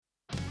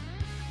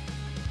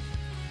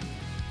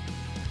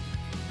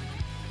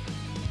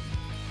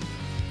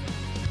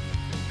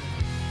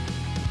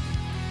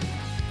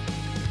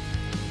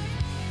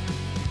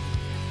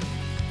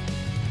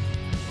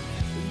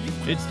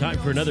It's time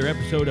for another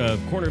episode of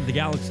Corner of the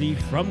Galaxy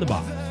from the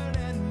Box,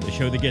 the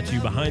show that gets you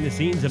behind the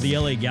scenes of the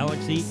LA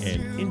Galaxy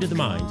and into the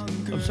minds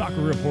of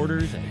soccer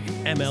reporters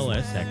and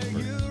MLS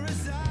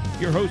experts.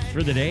 Your hosts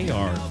for the day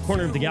are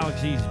Corner of the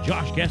Galaxy's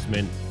Josh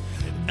Gessman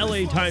and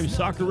LA Times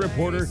soccer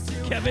reporter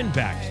Kevin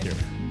Baxter.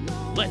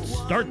 Let's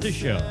start the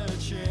show.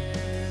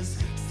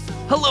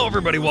 Hello,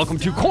 everybody. Welcome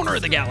to Corner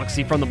of the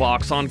Galaxy from the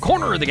Box on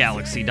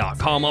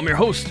cornerofthegalaxy.com. I'm your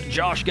host,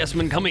 Josh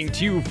Gessman, coming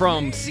to you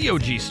from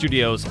COG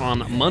Studios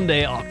on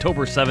Monday,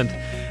 October 7th,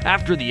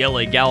 after the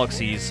LA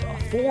Galaxy's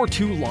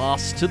 4-2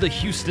 loss to the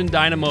Houston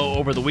Dynamo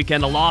over the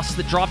weekend, a loss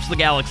that drops the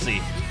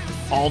Galaxy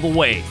all the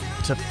way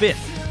to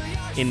 5th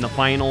in the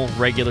final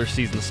regular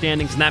season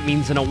standings, and that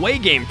means an away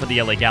game for the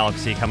LA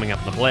Galaxy coming up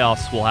in the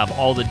playoffs. We'll have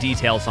all the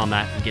details on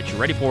that and get you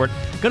ready for it.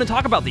 Going to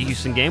talk about the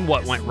Houston game,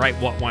 what went right,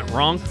 what went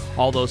wrong,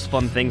 all those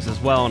fun things as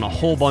well, and a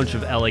whole bunch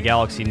of LA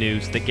Galaxy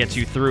news that gets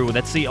you through,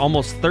 let's see,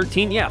 almost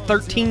 13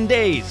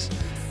 days.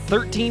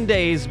 13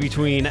 days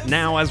between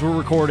now as we're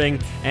recording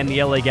and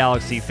the LA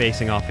Galaxy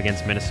facing off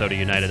against Minnesota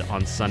United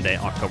on Sunday,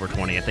 October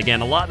 20th.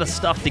 Again, a lot of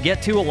stuff to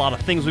get to, a lot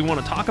of things we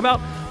want to talk about,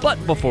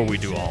 but before we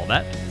do all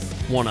that,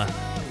 want to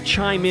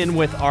chime in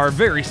with our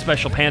very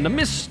special panda,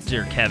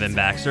 Mr. Kevin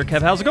Baxter.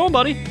 Kev, how's it going,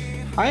 buddy?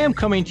 I am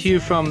coming to you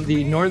from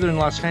the Northern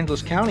Los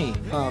Angeles County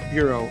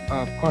Bureau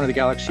of Corner of the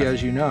Galaxy,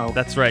 as you know.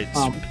 That's right.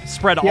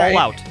 Spread all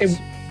out.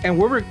 And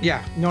we're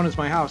known as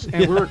my house.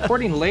 And we're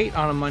recording late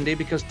on a Monday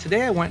because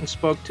today I went and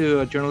spoke to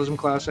a journalism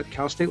class at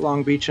Cal State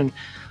Long Beach, and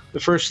the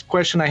first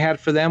question I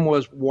had for them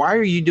was, why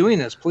are you doing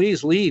this?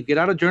 Please leave. Get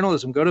out of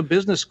journalism. Go to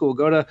business school.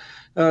 Go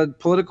to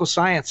political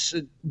science,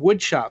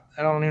 wood shop.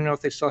 I don't even know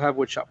if they still have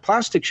wood shop.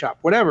 Plastic shop,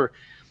 whatever.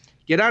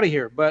 Get out of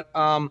here. But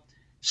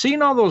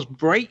seeing all those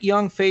bright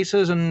young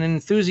faces and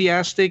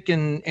enthusiastic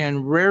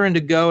and raring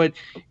to go,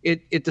 I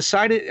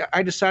decided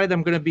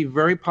I'm going to be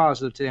very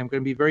positive today. I'm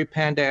going to be very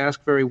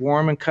panda-esque, very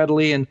warm and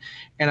cuddly, and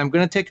I'm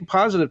going to take a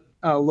positive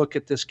look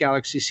at this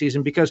Galaxy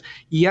season because,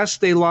 yes,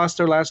 they lost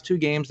their last two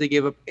games. They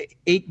gave up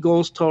 8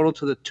 goals total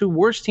to the two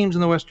worst teams in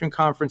the Western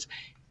Conference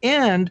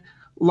and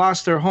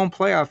lost their home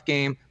playoff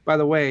game. By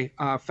the way,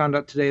 found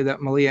out today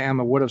that Malia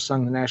Amma would have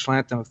sung the national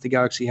anthem if the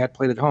Galaxy had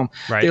played at home.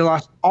 Right. They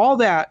lost all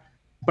that,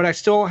 but I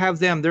still have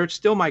them. They're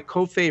still my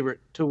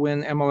co-favorite to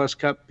win MLS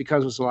Cup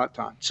because it was a lot of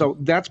time. So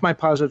that's my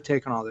positive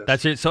take on all this.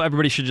 That's it. So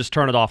everybody should just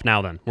turn it off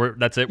now then.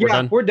 That's it? We're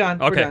done? We're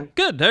done. Okay, we're done.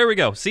 Good. There we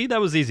go. See,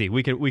 that was easy.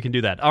 We can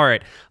do that. All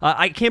right.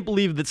 I can't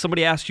believe that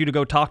somebody asked you to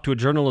go talk to a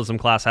journalism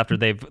class after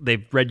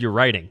they've read your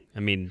writing. I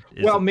mean,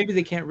 maybe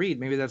they can't read.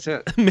 Maybe that's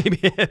it. maybe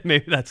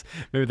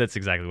that's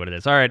exactly what it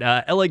is. All right.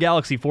 LA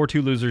Galaxy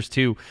 4-2 losers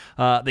to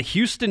the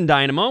Houston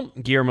Dynamo.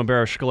 Guillermo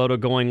Barros-Schelotto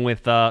going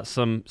with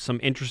some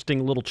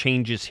interesting little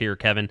changes here,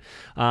 Kevin.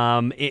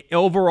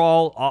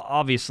 Overall,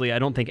 obviously, I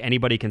don't think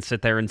anybody can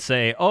sit there and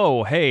say,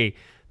 oh, hey,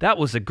 that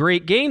was a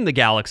great game the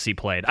Galaxy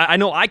played. I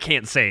know I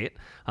can't say it.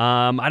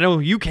 I know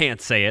you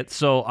can't say it.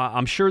 So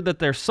I'm sure that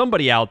there's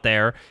somebody out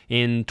there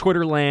in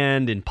Twitter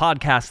land, in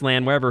podcast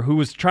land, wherever, who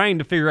was trying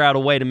to figure out a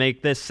way to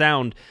make this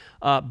sound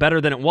better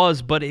than it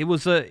was, but it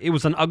was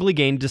an ugly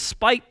game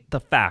despite the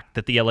fact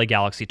that the LA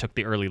Galaxy took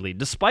the early lead,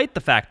 despite the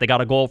fact they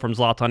got a goal from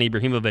Zlatan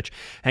Ibrahimovic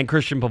and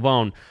Christian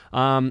Pavón,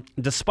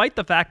 despite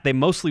the fact they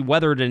mostly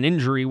weathered an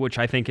injury, which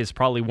I think is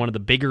probably one of the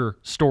bigger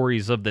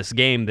stories of this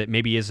game that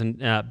maybe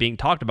isn't being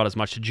talked about as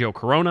much. Gio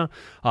Corona,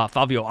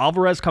 Fabio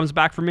Alvarez comes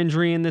back from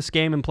injury in this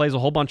game and plays a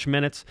whole bunch of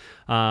minutes.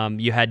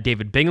 You had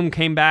David Bingham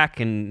came back,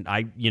 and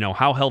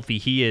how healthy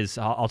he is,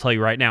 I'll tell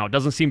you right now, it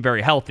doesn't seem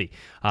very healthy.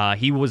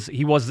 He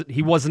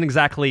wasn't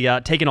exactly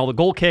taking all the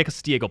goal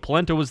kicks. Diego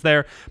Polenta was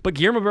there, but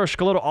Guillermo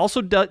Barros-Schelotto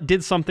also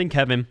did something,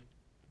 Kevin,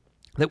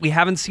 that we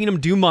haven't seen him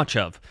do much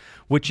of,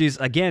 which is,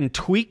 again,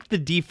 tweak the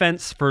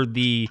defense for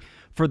the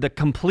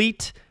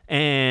complete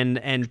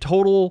and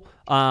total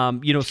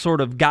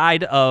sort of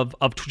guide of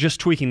just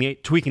tweaking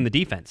the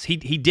defense.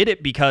 He did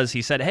it because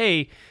he said,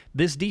 hey,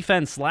 this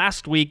defense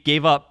last week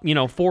gave up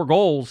 4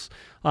 goals,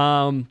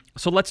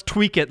 so let's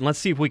tweak it and let's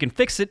see if we can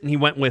fix it. And he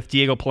went with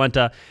Diego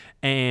Polenta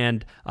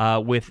and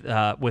with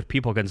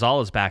Pipo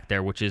Gonzalez back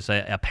there, which is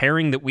a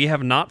pairing that we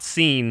have not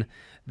seen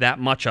that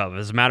much of.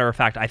 As a matter of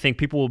fact, I think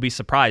people will be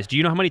surprised. Do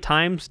you know how many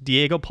times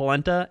Diego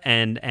Polenta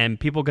and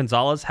Pipo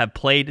Gonzalez have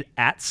played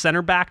at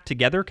center back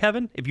together,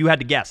 Kevin? If you had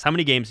to guess, how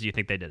many games do you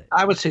think they did it?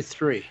 I would say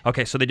 3.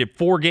 Okay, so they did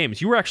 4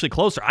 games. You were actually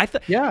closer.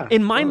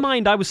 In my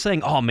mind, I was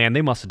saying, oh man,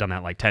 they must have done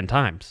that like 10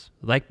 times.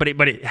 But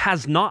it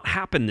has not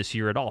happened this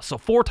year at all. So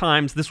 4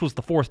 times. This was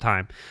the 4th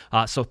time.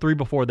 So 3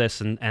 before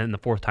this, and the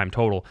 4th time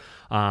total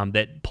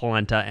that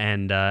Polenta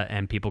and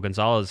Pipo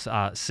Gonzalez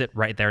sit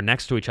right there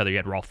next to each other. You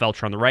had Rolf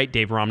Felcher on the right,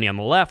 Dave Romney on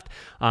the left.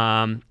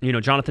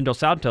 Jonathan Dos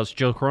Santos,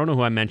 Gio Corona,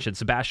 who I mentioned,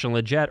 Sebastian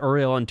Lletget,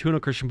 Uriel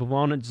Antuna, Christian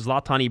Pavón, and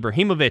Zlatan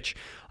Ibrahimovic.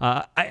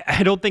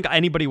 I don't think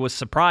anybody was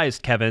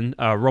surprised, Kevin.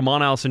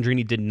 Roman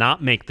Alessandrini did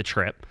not make the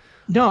trip.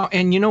 No,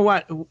 and you know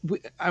what?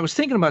 I was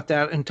thinking about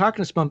that and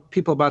talking to some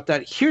people about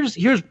that.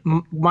 Here's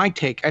my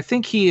take. I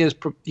think he's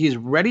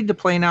ready to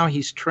play now.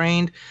 He's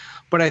trained,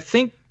 but I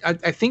think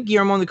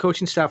Guillermo and the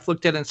coaching staff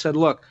looked at it and said,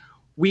 "Look,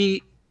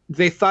 we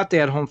they thought they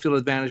had home field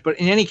advantage. But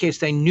in any case,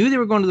 they knew they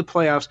were going to the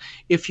playoffs.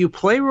 If you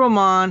play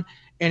Roman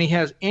and he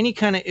has any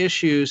kind of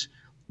issues,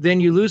 then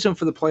you lose him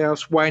for the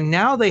playoffs. Why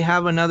now they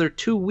have another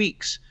 2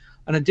 weeks,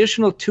 an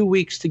additional 2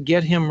 weeks to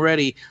get him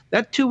ready.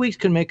 That 2 weeks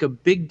can make a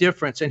big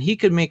difference, and he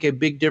could make a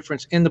big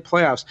difference in the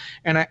playoffs.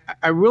 And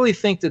I really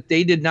think that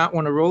they did not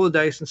want to roll the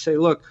dice and say,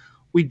 look,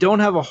 we don't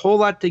have a whole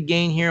lot to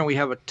gain here, and we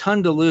have a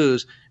ton to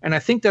lose. And I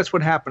think that's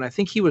what happened. I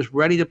think he was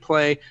ready to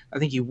play. I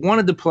think he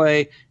wanted to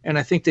play, and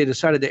I think they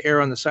decided to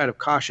err on the side of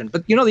caution.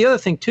 But, the other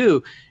thing,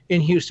 too, in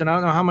Houston, I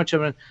don't know how much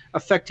of an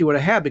effect he would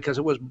have had because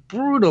it was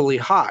brutally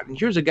hot. And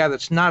here's a guy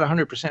that's not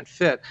 100%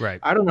 fit. Right.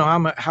 I don't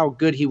know how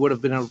good he would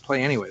have been able to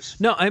play anyways.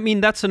 No, I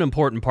mean, that's an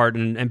important part,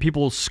 and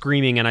people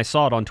screaming, and I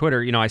saw it on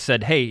Twitter, I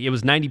said, hey, it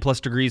was 90-plus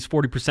degrees,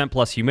 40%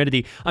 plus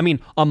humidity. I mean,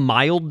 a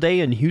mild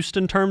day in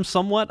Houston terms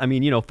somewhat. I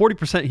mean,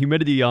 40%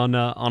 humidity on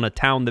a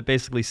town that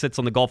basically sits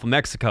on the Gulf of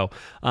Mexico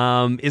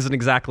isn't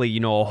exactly,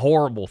 a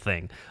horrible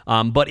thing.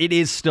 But it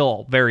is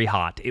still very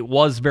hot. It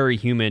was very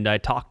humid. I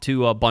talked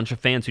to a bunch of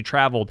fans who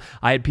traveled.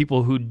 I had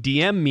people who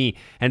DM me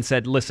and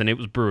said, listen, it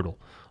was brutal.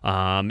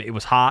 It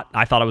was hot.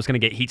 I thought I was going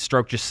to get heat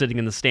stroke just sitting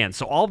in the stands.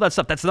 So all of that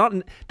stuff,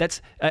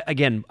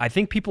 again, I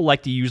think people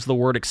like to use the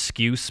word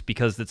excuse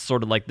because it's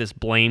sort of like this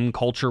blame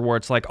culture where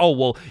it's like, oh,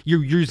 well,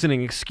 you're using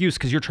an excuse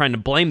because you're trying to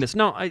blame this.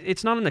 No,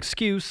 it's not an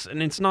excuse,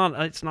 and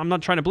I'm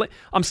not trying to blame.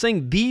 I'm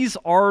saying these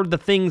are the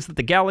things that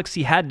the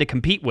Galaxy had to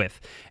compete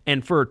with.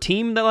 And for a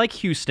team that like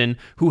Houston,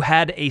 who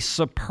had a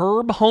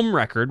superb home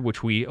record,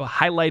 which we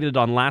highlighted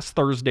on last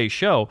Thursday's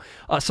show,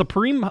 a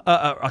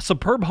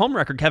superb home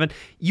record, Kevin,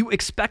 you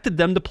expected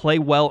them to play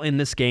well in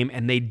this game,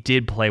 and they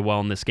did play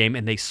well in this game,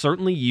 and they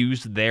certainly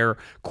used their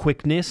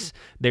quickness,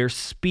 their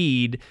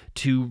speed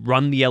to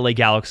run the LA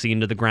Galaxy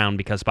into the ground,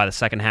 because by the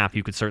second half,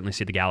 you could certainly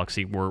see the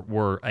Galaxy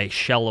were a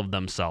shell of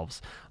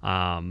themselves.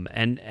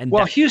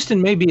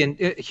 Houston may be in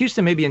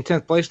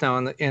 10th place now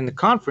in the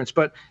conference,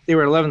 but they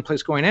were 11th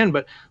place going in.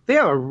 But they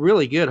have a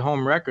really good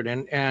home record,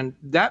 and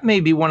that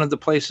may be one of the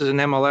places in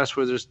MLS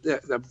where there's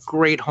a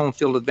great home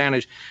field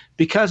advantage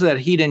because of that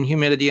heat and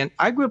humidity. And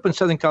I grew up in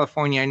Southern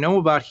California. I know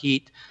about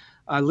heat.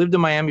 I lived in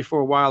Miami for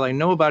a while. I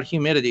know about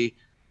humidity.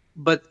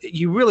 But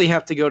you really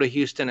have to go to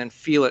Houston and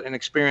feel it and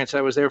experience.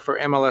 I was there for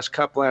MLS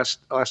Cup last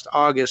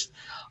August,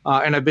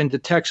 and I've been to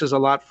Texas a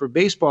lot for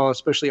baseball,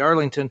 especially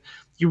Arlington.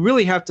 You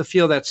really have to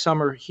feel that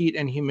summer heat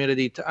and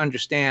humidity to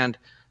understand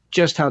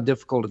just how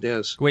difficult it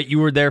is. Wait, you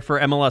were there for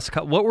MLS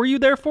Cup? What were you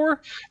there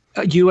for?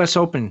 U.S.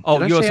 Open.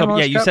 Oh, U.S. Open.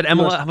 Yeah, Cup? You said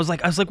MLS. I was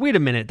like, wait a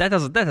minute. That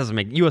doesn't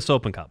make U.S.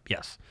 Open Cup.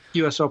 Yes.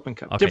 U.S. Open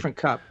Cup. Okay. Different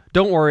cup.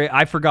 Don't worry,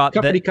 I forgot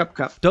Cuppity that.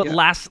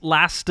 Cup.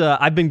 Last,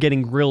 I've been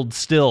getting grilled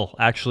still,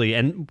 actually,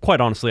 and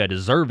quite honestly, I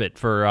deserve it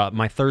for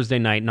my Thursday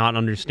night not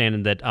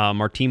understanding that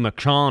Martin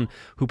McChon,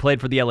 who played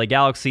for the LA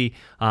Galaxy,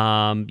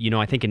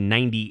 I think in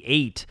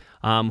 '98.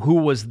 Who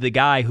was the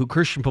guy who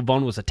Christian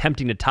Pavone was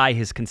attempting to tie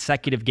his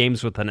consecutive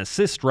games with an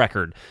assist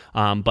record.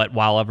 But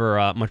while ever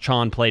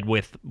Machon played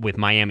with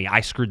Miami,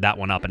 I screwed that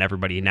one up, and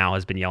everybody now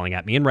has been yelling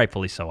at me, and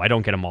rightfully so. I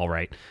don't get them all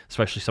right,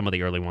 especially some of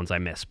the early ones I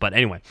miss. But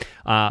anyway,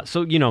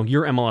 so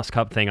your MLS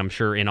Cup thing, I'm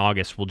sure in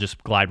August will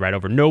just glide right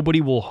over.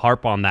 Nobody will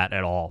harp on that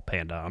at all,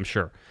 Panda, I'm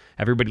sure.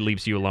 Everybody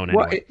leaves you alone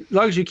anyway. Well, as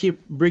long as you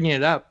keep bringing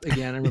it up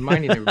again and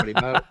reminding everybody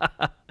about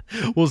it.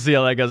 We'll see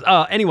how that goes.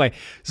 Anyway,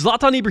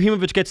 Zlatan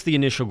Ibrahimovic gets the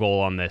initial goal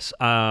on this.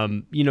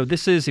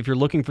 This is, if you're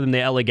looking from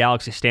the LA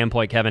Galaxy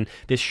standpoint, Kevin,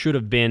 this should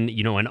have been,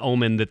 an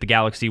omen that the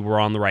Galaxy were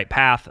on the right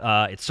path.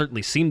 It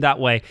certainly seemed that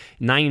way.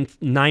 9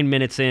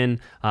 minutes in,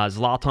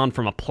 Zlatan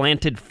from a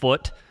planted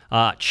foot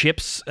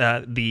chips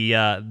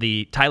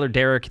the Tyler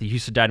Derrick, the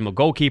Houston Dynamo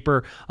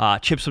goalkeeper,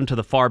 chips him to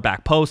the far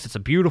back post. It's a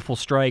beautiful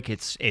strike.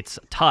 It's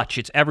touch.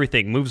 It's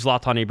everything. Moves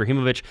Zlatan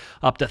Ibrahimovic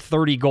up to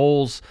 30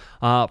 goals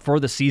for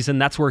the season.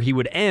 That's where he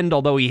would end,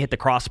 although he hit the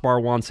crossbar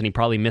once and he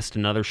probably missed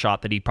another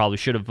shot that he probably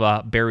should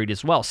have buried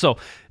as well. So,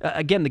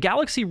 again, the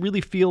Galaxy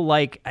really feel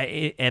like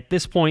at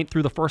this point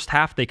through the first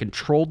half, they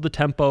controlled the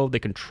tempo, they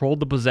controlled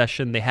the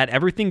possession, they had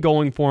everything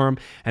going for them,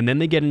 and then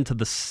they get into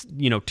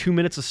the 2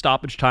 minutes of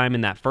stoppage time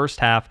in that first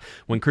half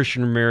when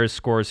Christian Ramirez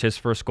scores his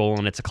first goal,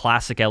 and it's a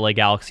classic LA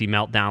Galaxy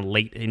meltdown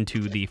late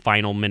into the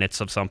final minutes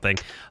of something.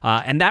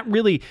 And that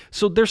really,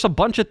 so there's a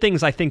bunch of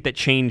things I think that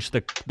changed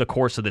the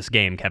course of this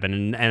game,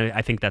 Kevin, and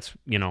I think that's,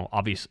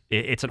 obvious.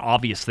 It's an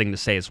obvious thing to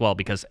say as well,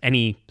 because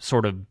any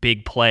sort of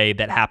big play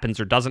that happens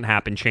or doesn't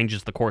happen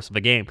changes the course of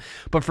a game.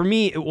 But for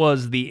me, it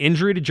was the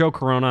injury to Joe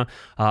Corona,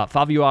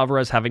 Fabio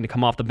Alvarez having to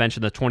come off the bench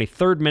in the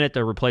 23rd minute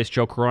to replace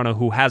Joe Corona,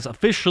 who has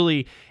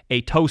officially a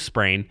toe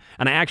sprain.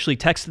 And I actually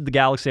texted the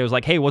Galaxy. I was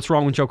like, hey, what's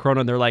wrong with Joe Corona?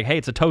 And they're like, hey,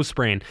 it's a toe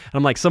sprain. And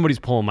I'm like, somebody's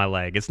pulling my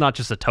leg. It's not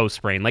just a toe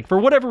sprain. Like, for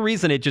whatever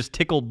reason, it just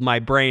tickled my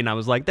brain. I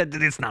was like,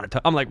 it's not a toe.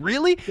 I'm like,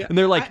 really? Yeah, and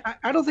they're like,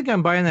 I don't think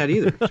I'm buying that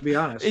either, to be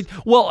honest.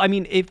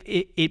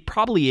 It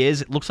probably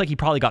is. It looks like he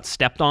probably got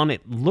stepped on.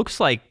 It looks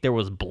like there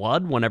was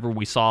blood whenever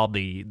we saw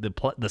the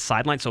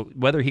sideline. So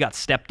whether he got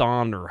stepped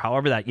on or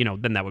however that,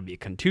 then that would be a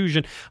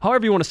contusion.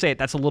 However you want to say it,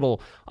 that's a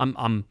little,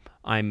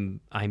 I'm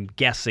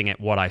guessing at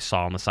what I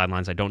saw on the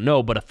sidelines. I don't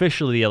know, but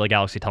officially the LA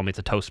Galaxy tell me it's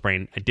a toe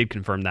sprain. I did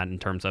confirm that in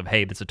terms of,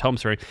 hey, that's a toe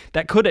sprain.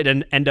 That could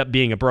end up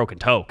being a broken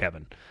toe,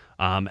 Kevin,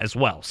 as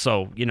well.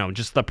 So,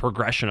 just the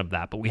progression of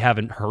that, but we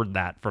haven't heard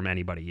that from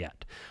anybody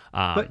yet.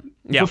 But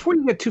before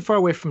you get too far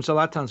away from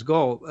Zlatan's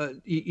goal,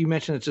 you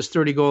mentioned it's his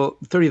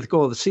 30th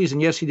goal of the season.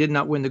 Yes, he did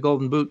not win the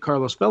Golden Boot.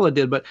 Carlos Vela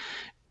did, but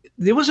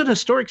it was an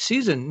historic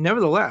season,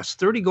 nevertheless.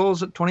 30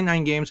 goals at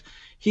 29 games.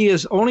 He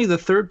is only the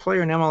third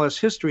player in MLS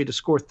history to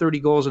score 30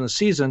 goals in a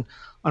season.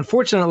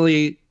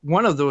 Unfortunately,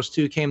 one of those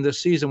two came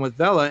this season with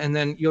Vela, and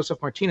then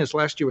Josef Martinez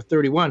last year with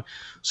 31.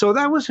 So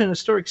that was an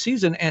historic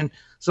season. And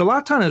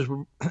Zlatan is,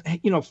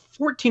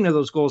 14 of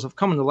those goals have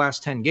come in the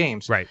last 10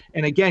 games. Right.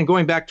 And again,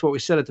 going back to what we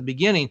said at the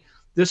beginning,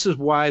 this is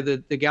why the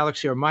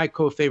Galaxy are my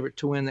co-favorite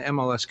to win the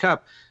MLS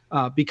Cup.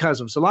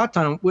 Because of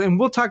Zlatan. And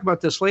we'll talk about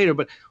this later,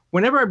 but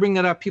whenever I bring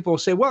that up, people will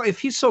say, well, if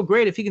he's so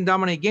great, if he can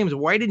dominate games,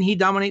 why didn't he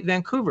dominate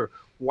Vancouver?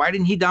 Why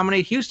didn't he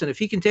dominate Houston? If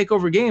he can take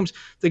over games,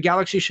 the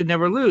Galaxy should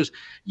never lose.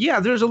 Yeah,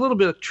 there's a little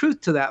bit of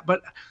truth to that,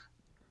 but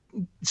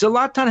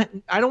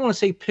Zlatan, I don't want to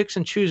say picks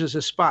and chooses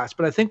his spots,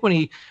 but I think when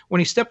he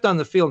stepped on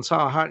the field and saw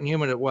how hot and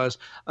humid it was,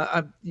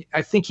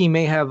 I think he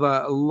may have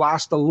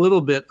lost a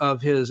little bit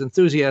of his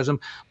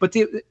enthusiasm. But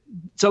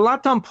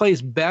Zlatan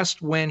plays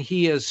best when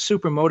he is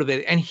super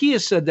motivated, and he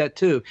has said that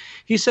too.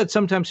 He said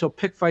sometimes he'll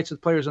pick fights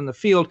with players on the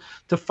field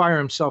to fire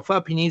himself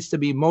up. He needs to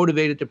be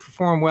motivated to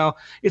perform well.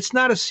 It's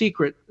not a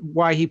secret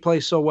why he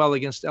plays so well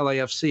against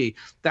LAFC.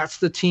 That's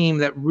the team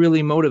that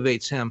really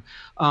motivates him.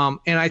 And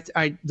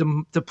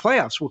the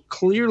playoffs will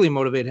clearly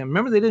motivate him.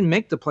 Remember, they didn't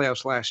make the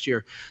playoffs last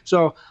year.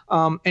 So,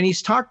 and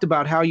he's talked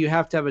about how you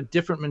have to have a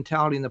different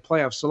mentality in the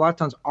playoffs.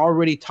 Zlatan's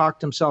already talked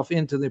himself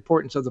into the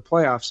importance of the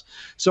playoffs.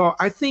 So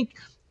I think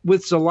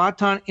with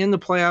Zlatan in the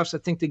playoffs, I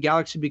think the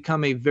Galaxy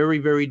become a very,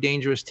 very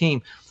dangerous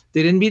team.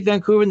 They didn't beat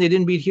Vancouver and they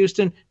didn't beat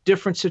Houston.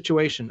 Different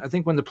situation. I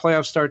think when the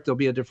playoffs start, they'll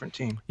be a different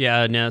team.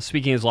 Yeah, now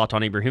speaking of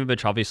Zlatan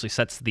Ibrahimovic, obviously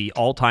sets the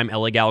all-time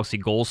LA Galaxy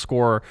goal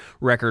scorer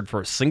record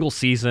for a single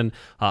season,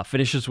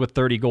 finishes with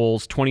 30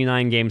 goals,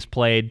 29 games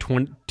played,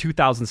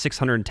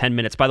 2,610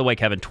 minutes. By the way,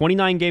 Kevin,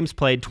 29 games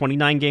played,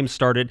 29 games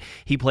started.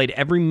 He played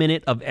every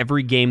minute of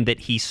every game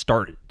that he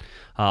started.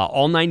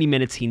 All 90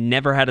 minutes. He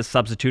never had a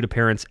substitute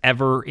appearance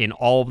ever in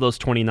all of those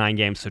 29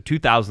 games, so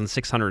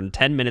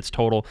 2,610 minutes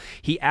total.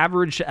 He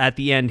averaged at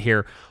the end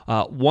here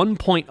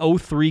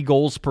 1.03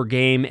 goals per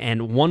game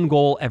and 1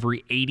 goal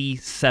every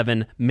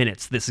 87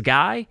 minutes. This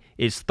guy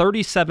is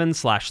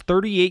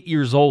 37/38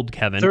 years old,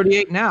 Kevin.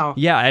 38 now.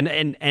 Yeah,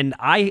 and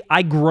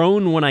I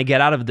groan when I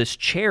get out of this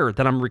chair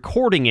that I'm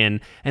recording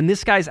in, and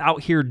this guy's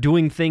out here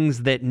doing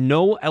things that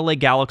no LA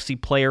Galaxy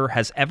player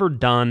has ever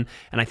done,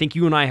 and I think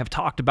you and I have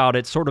talked about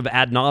it sort of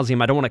ad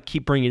nauseum. I don't want to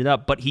keep bringing it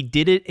up, but he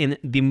did it in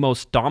the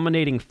most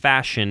dominating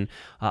fashion,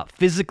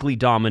 physically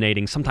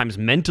dominating, sometimes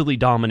mentally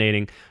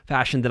dominating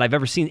fashion that I've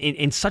ever seen,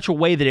 in such a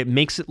way that it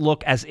makes it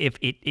look as if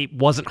it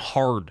wasn't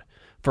hard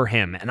for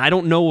him. And I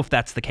don't know if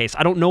that's the case.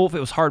 I don't know if it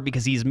was hard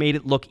because he's made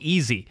it look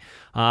easy.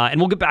 And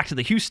we'll get back to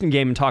the Houston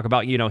game and talk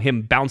about,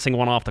 him bouncing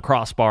one off the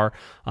crossbar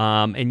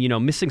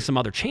and, missing some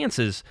other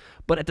chances.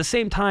 But at the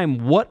same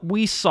time, what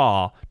we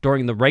saw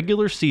during the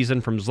regular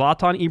season from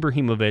Zlatan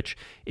Ibrahimovic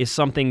is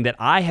something that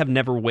I have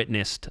never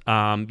witnessed,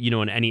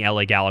 in any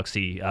LA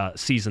Galaxy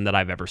season that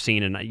I've ever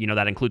seen. And,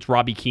 that includes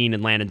Robbie Keane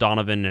and Landon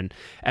Donovan and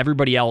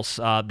everybody else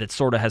that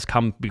sort of has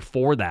come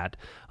before that.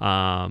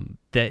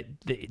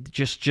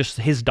 Just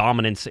his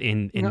dominance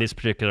in this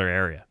particular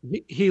area.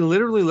 He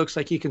literally looks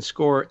like he can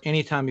score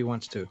anytime he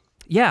wants to.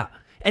 Yeah,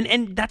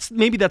 and that's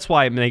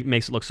why it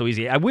makes it look so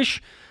easy.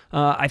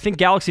 I think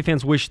Galaxy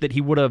fans wish that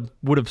he would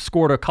have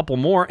scored a couple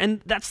more,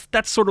 and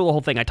that's sort of the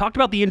whole thing. I talked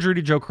about the injury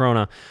to Joe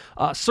Corona.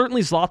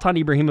 Certainly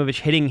Zlatan Ibrahimovic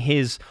hitting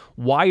his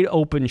wide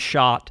open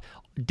shot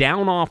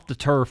down off the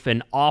turf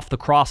and off the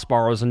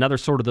crossbar was another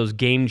sort of those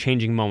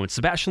game-changing moments.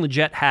 Sebastian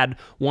Lletget had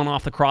one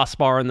off the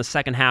crossbar in the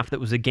second half that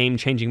was a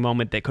game-changing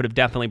moment that could have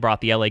definitely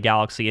brought the LA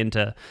Galaxy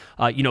into,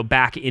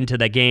 back into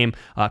the game.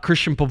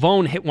 Christian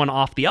Pavone hit one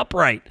off the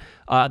upright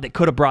that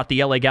could have brought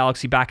the LA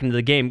Galaxy back into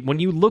the game. When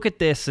you look at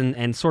this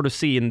and sort of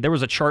see, and there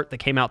was a chart that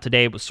came out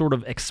today, it was sort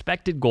of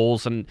expected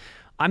goals, and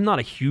I'm not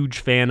a huge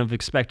fan of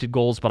expected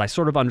goals, but I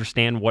sort of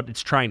understand what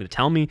it's trying to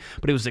tell me.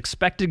 But it was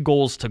expected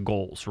goals to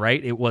goals,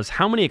 right? It was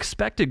how many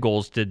expected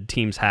goals did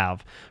teams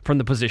have from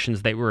the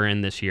positions they were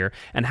in this year,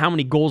 and how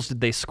many goals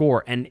did they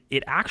score? And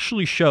it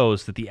actually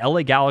shows that the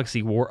LA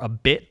Galaxy were a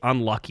bit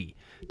unlucky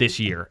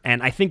this year.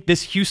 And I think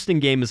this Houston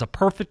game is a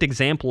perfect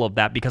example of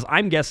that, because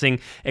I'm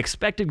guessing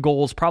expected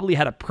goals probably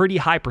had a pretty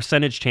high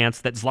percentage chance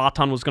that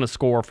Zlatan was going to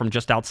score from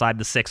just outside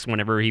the 6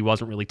 whenever he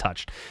wasn't really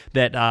touched.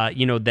 That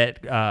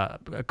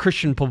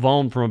Christian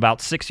Pavone from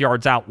about 6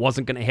 yards out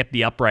wasn't going to hit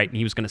the upright and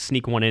he was going to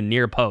sneak one in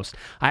near post.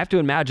 I have to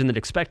imagine that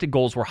expected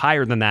goals were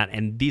higher than that,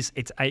 and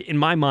in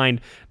my mind,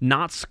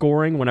 not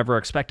scoring whenever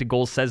expected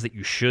goals says that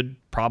you should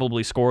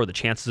probably score, the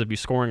chances of you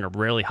scoring are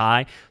really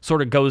high,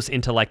 sort of goes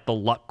into like the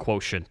luck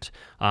quotient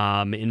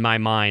in my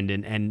mind.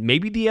 And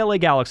maybe the LA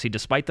Galaxy,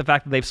 despite the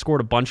fact that they've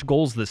scored a bunch of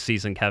goals this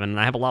season, Kevin, and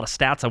I have a lot of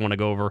stats I want to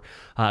go over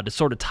to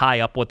sort of tie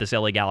up what this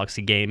LA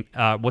Galaxy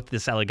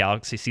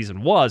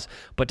season was.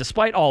 But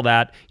despite all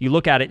that, you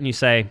look at it and you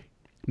say,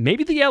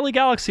 maybe the LA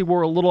Galaxy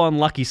were a little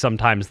unlucky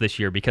sometimes this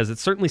year, because it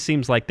certainly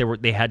seems like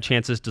they had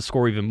chances to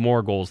score even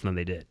more goals than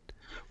they did.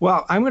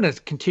 Well, I'm going to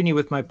continue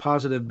with my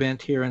positive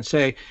bent here and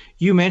say,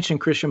 you mentioned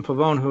Christian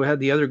Pavón, who had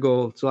the other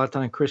goal.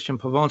 Zlatan and Christian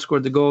Pavón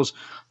scored the goals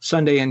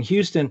Sunday in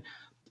Houston.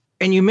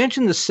 And you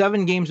mentioned the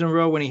 7 games in a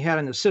row when he had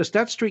an assist.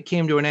 That streak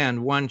came to an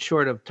end, one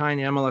short of tying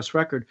the MLS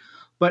record.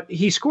 But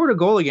he scored a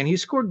goal again. He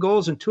scored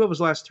goals in 2 of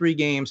his last 3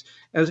 games.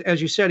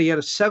 As you said, he had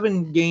a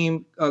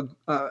 7-game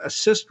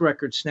assist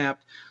record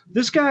snapped.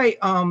 This guy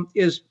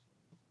is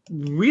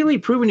really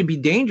proven to be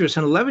dangerous.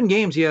 In 11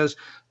 games, he has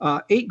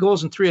 8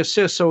 goals and 3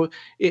 assists. So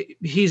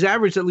he's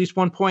averaged at least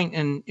 1 point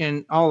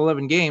in all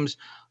 11 games.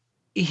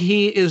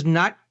 He is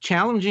not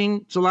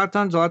challenging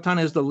Zlatan.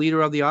 Zlatan is the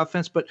leader of the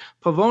offense, but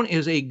Pavón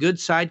is a good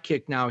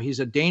sidekick now. He's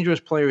a dangerous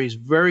player. He's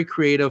very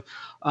creative.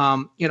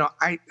 I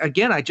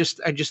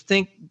just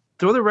think,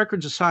 throw the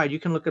records aside, you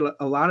can look at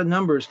a lot of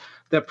numbers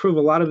that prove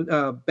a lot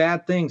of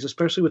bad things,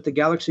 especially with the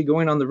Galaxy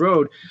going on the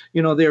road.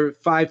 They're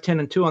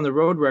 5-10-2 on the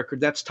road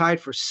record. That's tied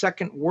for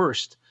second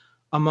worst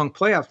among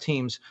playoff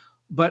teams.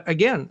 But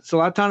again,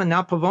 Zlatan and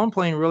now Pavón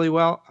playing really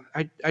well.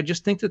 I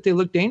just think that they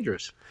look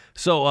dangerous.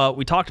 So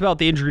we talked about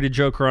the injury to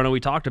Joe Corona. We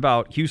talked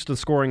about Houston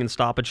scoring in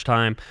stoppage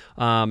time.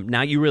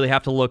 Now you really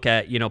have to look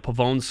at,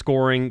 Pavón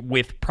scoring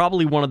with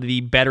probably one of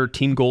the better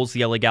team goals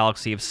the LA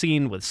Galaxy have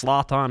seen, with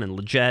Zlatan and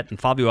Lletget and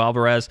Fabio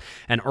Alvarez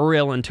and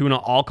Uriel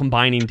Antuna all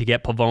combining to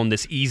get Pavón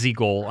this easy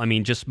goal. I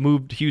mean, just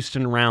moved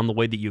Houston around the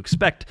way that you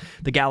expect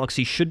the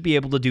Galaxy should be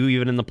able to do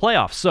even in the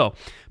playoffs. So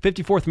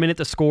 54th minute,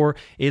 the score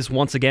is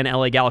once again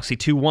LA Galaxy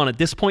 2-1. At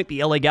this point,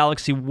 the LA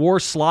Galaxy were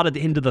slotted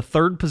into the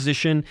 3rd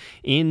position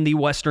in the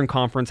Western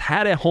Conference,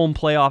 had a home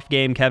playoff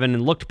game, Kevin,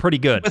 and looked pretty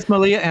good. With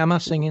Malia Emma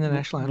singing the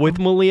national anthem. With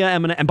Malia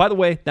Emma. And by the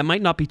way, that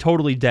might not be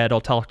totally dead.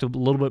 I'll talk a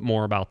little bit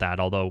more about that,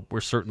 although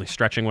we're certainly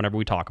stretching whenever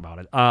we talk about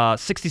it.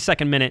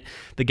 62nd minute,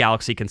 the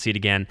Galaxy concede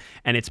again,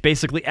 and it's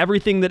basically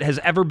everything that has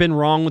ever been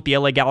wrong with the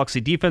LA Galaxy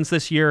defense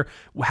this year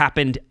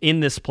happened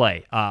in this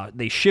play.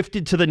 They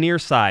shifted to the near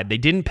side. They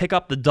didn't pick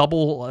up the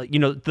double,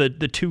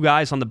 the 2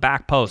 guys on the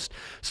back post.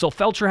 So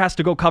Felcher has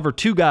to go cover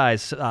 2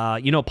 guys.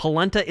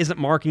 Polenta isn't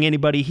marking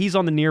anybody. He's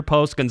on the near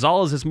post.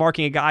 Gonzalez is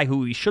marking a guy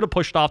who he should have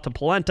pushed off to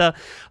Polenta.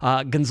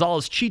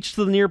 Gonzalez cheats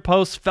to the near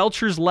post.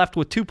 Felcher's left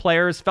with 2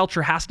 players.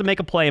 Felcher has to make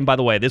a play. And by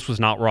the way, this was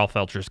not Raul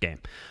Felcher's game.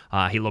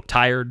 He looked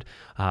tired.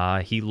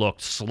 He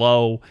looked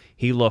slow.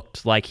 He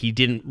looked like he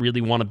didn't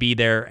really want to be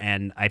there,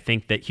 and I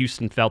think that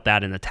Houston felt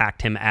that and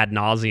attacked him ad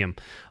nauseum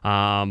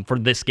for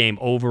this game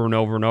over and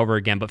over and over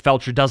again. But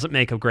Felcher doesn't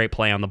make a great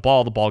play on the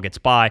ball. The ball gets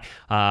by,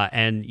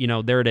 and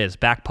there it is,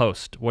 back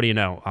post. What do you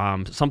know?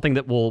 Something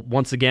that will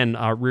once again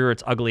rear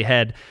its ugly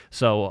head.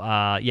 So,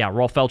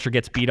 Raul Felcher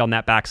gets beat on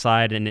that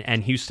backside,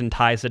 and Houston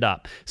ties it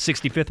up.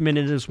 65th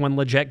minute is when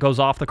Lletget goes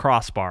off the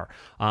crossbar.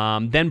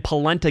 Then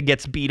Polenta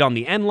gets beat on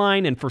the end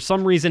line, and for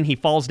some reason he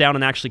falls down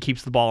and actually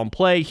keeps the ball in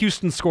play.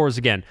 Houston scores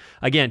again.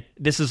 Again,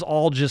 this is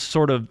all just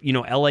sort of,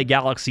 LA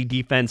Galaxy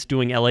defense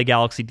doing LA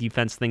Galaxy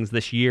defense things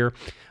this year.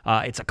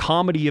 It's a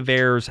comedy of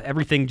errors.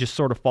 Everything just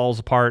sort of falls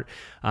apart.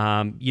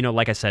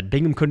 Like I said,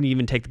 Bingham couldn't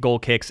even take the goal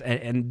kicks,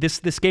 and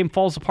this game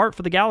falls apart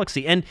for the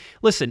Galaxy. And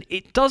listen,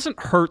 it doesn't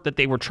hurt that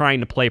they were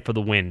trying to play for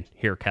the win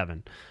here,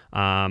 Kevin.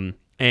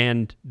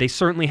 And they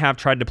certainly have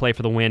tried to play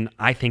for the win,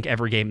 I think,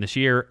 every game this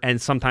year, and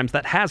sometimes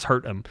that has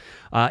hurt them.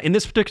 In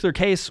this particular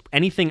case,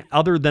 anything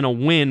other than a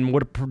win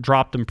would have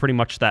dropped them pretty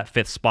much to that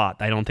 5th spot.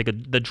 I don't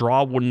think the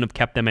draw wouldn't have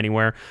kept them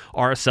anywhere.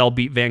 RSL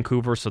beat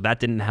Vancouver, so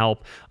that didn't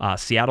help.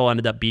 Seattle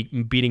ended up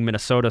beating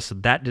Minnesota, so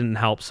that didn't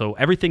help. So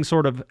everything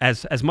sort of,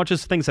 as much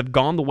as things have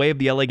gone the way of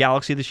the LA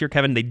Galaxy this year,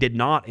 Kevin, they did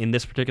not in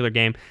this particular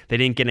game. They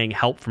didn't get any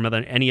help from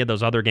any of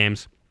those other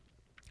games.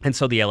 And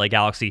so the LA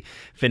Galaxy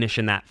finish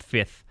in that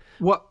 5th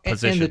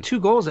position. And the 2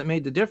 goals that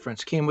made the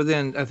difference came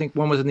within, I think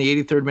one was in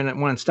the 83rd minute,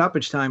 one in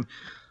stoppage time.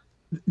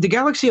 The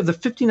Galaxy, of the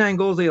 59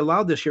 goals they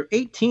allowed this year,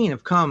 18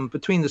 have come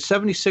between the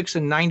 76th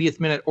and 90th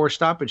minute or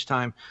stoppage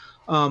time.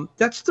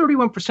 That's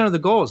 31% of the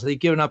goals they've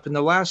given up in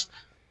the last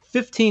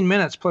 15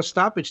 minutes plus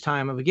stoppage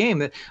time of a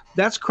game.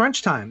 That's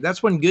crunch time.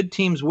 That's when good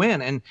teams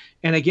win.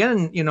 And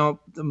again,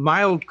 the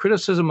mild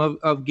criticism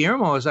of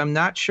Guillermo is I'm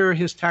not sure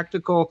his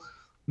tactical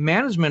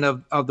management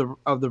of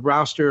the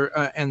roster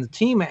and the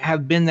team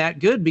have been that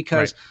good,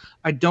 because right.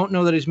 I don't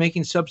know that he's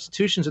making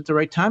substitutions at the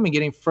right time and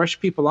getting fresh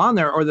people on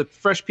there, or the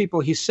fresh people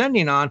he's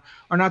sending on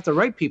are not the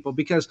right people,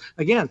 because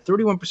again,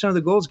 31% of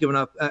the goals given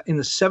up in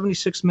the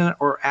 76th minute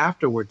or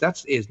afterward.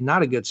 That is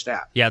not a good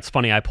stat. Yeah, it's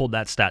funny. I pulled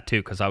that stat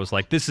too, because I was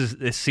like, this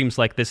seems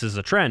like this is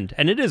a trend,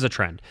 and it is a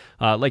trend.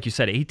 Like you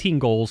said, 18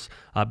 goals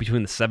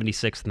between the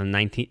 76th and the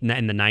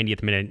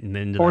 90th minute and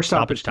then into the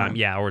stoppage time.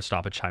 Yeah, or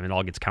stoppage time. It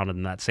all gets counted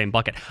in that same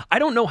bucket. I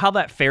don't don't know how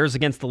that fares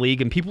against the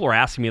league, and people are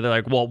asking me, they're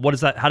like, well,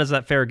 how does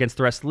that fare against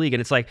the rest of the league?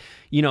 And it's like,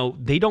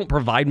 they don't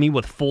provide me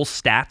with full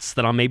stats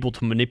that I'm able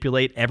to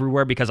manipulate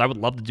everywhere, because I would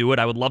love to do it.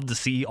 I would love to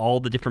see all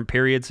the different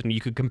periods, and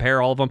you could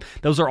compare all of them.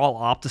 Those are all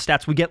Opta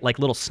stats. We get like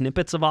little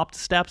snippets of Opta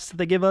stats that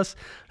they give us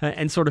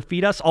and sort of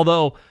feed us.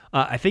 Although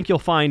I think you'll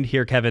find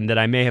here, Kevin, that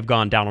I may have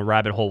gone down a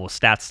rabbit hole with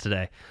stats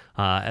today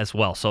as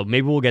well. So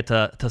maybe we'll get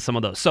to some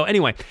of those. So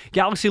anyway,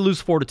 Galaxy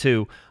lose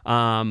 4-2.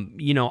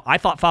 I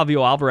thought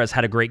Fabio Alvarez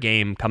had a great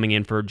game coming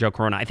in for Joe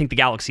Corona. I think the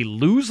Galaxy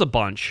lose a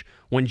bunch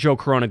when Joe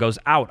Corona goes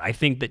out. I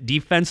think that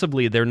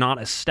defensively they're not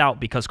as stout,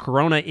 because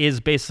Corona is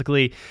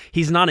basically,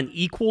 he's not an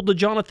equal to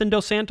Jonathan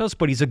Dos Santos,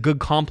 but he's a good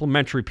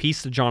complementary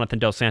piece to Jonathan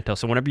Dos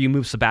Santos. And whenever you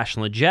move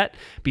Sebastian Lletget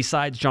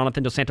besides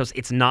Jonathan Dos Santos,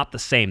 it's not the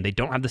same. They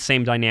don't have the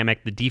same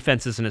dynamic. The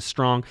defense isn't as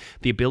strong.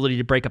 The ability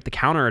to break up the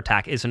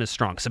counterattack isn't as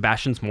strong.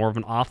 Sebastian's more of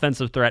an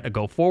offensive threat, a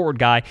go-forward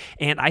guy,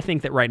 and I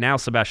think that right now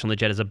Sebastian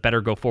Lletget is a better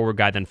go-forward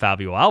guy than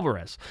Fabio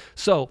Alvarez.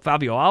 So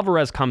Fabio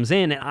Alvarez comes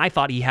in, and I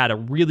thought he had a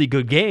really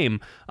good game,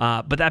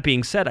 but that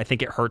being said, I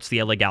think it hurts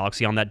the LA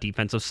Galaxy on that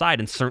defensive side,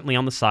 and certainly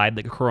on the side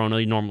that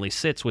Corona normally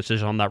sits, which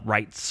is on that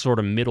right sort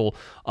of middle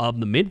of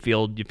the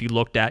midfield. If you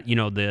looked at,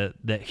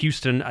 the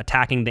Houston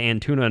attacking the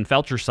Antuna and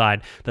Felcher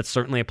side, that's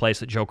certainly a place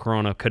that Joe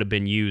Corona could have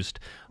been used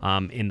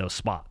in those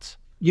spots.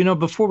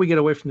 Before we get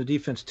away from the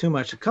defense too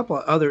much, a couple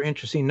of other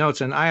interesting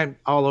notes, and I'm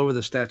all over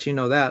the stats,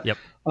 that. Yep.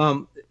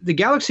 The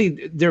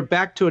Galaxy, they're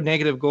back to a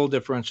negative goal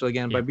differential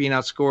again by being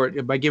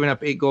outscored, by giving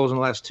up 8 goals in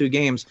the last 2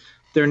 games.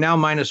 They're now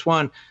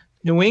 -1.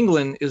 New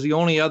England is the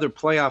only other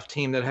playoff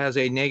team that has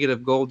a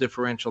negative goal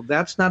differential.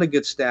 That's not a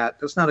good stat.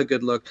 That's not a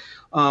good look.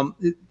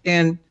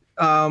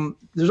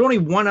 There's only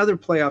one other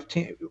playoff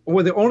team,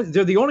 or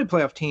they're the only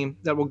playoff team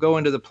that will go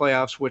into the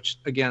playoffs, which,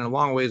 again, a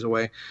long ways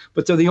away.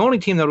 But they're the only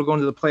team that will go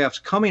into the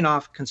playoffs coming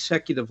off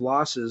consecutive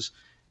losses,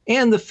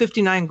 and the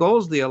 59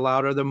 goals they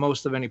allowed are the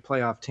most of any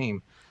playoff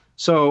team.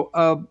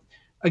 So,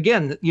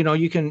 again,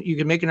 you can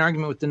make an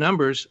argument with the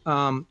numbers.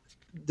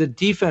 The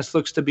defense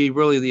looks to be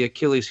really the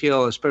Achilles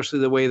heel, especially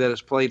the way that it's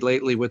played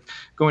lately, with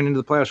going into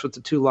the playoffs with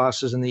the 2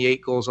 losses and the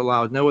 8 goals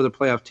allowed. No other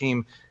playoff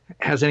team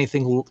has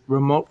anything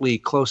remotely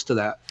close to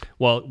that.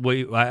 Well,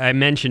 I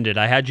mentioned it.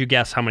 I had you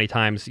guess how many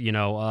times,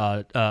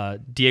 Diego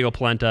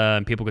Polenta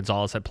and Pipo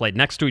Gonzalez had played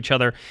next to each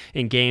other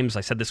in games.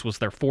 I said this was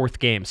their 4th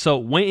game.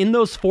 So in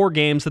those 4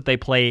 games that they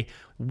play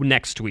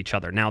next to each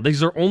other. Now,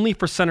 these are only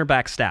for center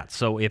back stats.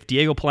 So if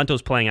Diego Polenta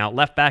is playing out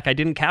left back, I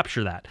didn't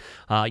capture that.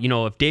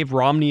 If Dave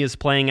Romney is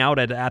playing out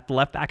at the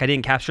left back, I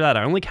didn't capture that.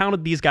 I only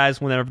counted these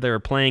guys whenever they were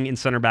playing in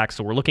center back.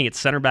 So we're looking at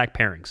center back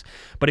pairings.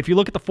 But if you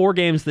look at the 4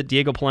 games that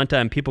Diego Polenta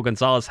and Pipo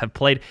Gonzalez have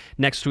played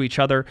next to each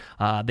other,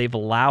 the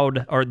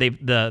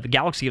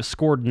Galaxy have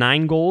scored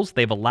 9 goals.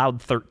 They've allowed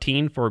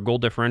 13 for a goal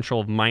differential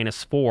of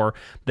 -4.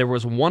 There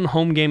was 1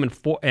 home game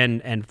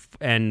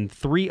and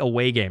 3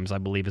 away games, I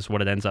believe, is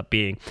what it ends up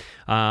being.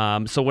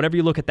 So whenever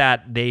you look at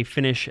that, they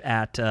finish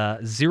at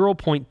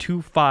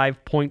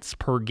 0.25 points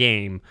per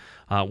game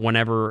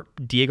whenever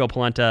Diego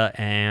Polenta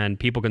and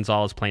Pipo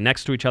Gonzalez play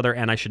next to each other.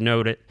 And I should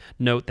note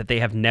that they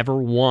have never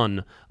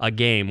won a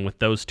game with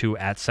those 2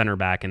 at center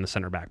back in the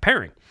center back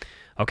pairing.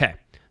 Okay.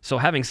 So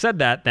having said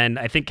that, then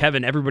I think,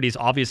 Kevin, everybody's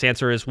obvious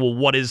answer is, well,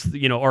 what is,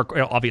 our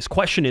obvious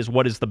question is,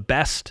 what is the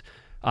best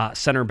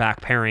center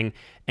back pairing?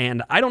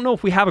 And I don't know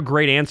if we have a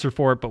great answer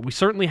for it, but we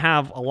certainly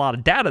have a lot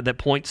of data that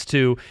points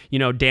to,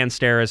 Dan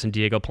Steres and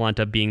Diego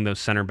Polenta being those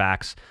center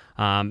backs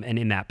and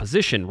in that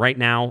position. Right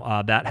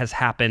now, that has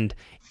happened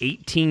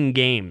 18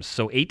 games.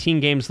 So 18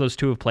 games those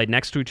 2 have played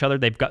next to each other.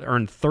 They've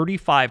earned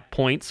 35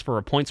 points for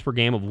a points per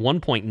game of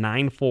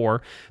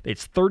 1.94.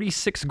 It's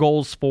 36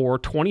 goals for,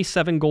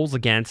 27 goals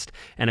against,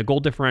 and a goal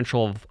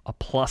differential of a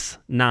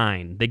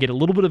 +9. They get a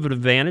little bit of an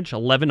advantage,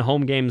 11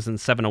 home games and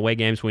 7 away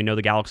games. We know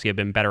the Galaxy have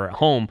been better at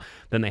home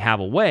than they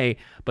have away,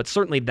 but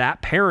certainly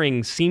that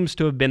pairing seems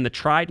to have been the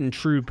tried and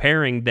true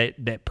pairing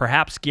that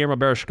perhaps Guillermo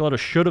Barros-Schelotto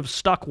should have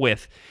stuck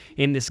with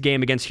in this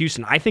game against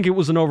Houston. I think it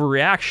was an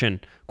overreaction,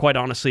 quite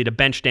honestly, to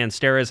bench Dan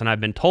Steres, and I've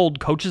been told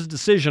coach's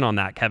decision on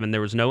that, Kevin.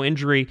 There was no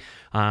injury.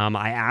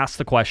 I asked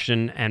the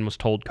question and was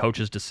told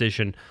coach's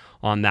decision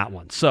on that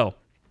one. So,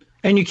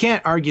 and you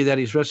can't argue that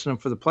he's resting them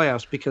for the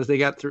playoffs because they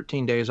got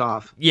 13 days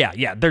off.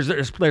 Yeah.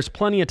 There's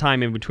plenty of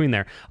time in between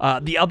there.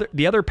 The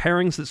other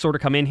pairings that sort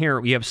of come in here,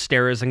 we have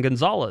Steres and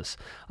Gonzalez.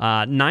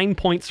 9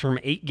 points from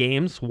 8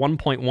 games,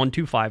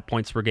 1.125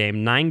 points per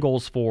game, 9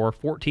 goals for,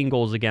 14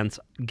 goals against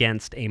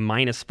a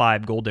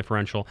 -5 goal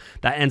differential.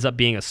 That ends up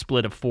being a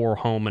split of 4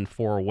 home and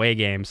 4 away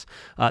games.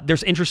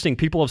 There's interesting.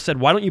 People have said,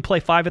 why don't you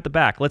play 5 at the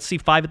back? Let's see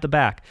 5 at the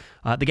back.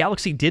 The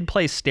Galaxy did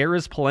play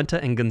Steres,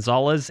 Polenta, and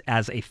Gonzalez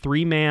as a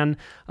 3-man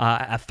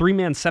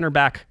center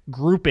back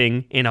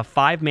grouping in a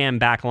 5-man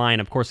back line.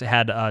 Of course, it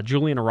had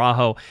Julian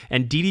Araujo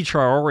and Didi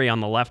Traore on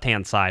the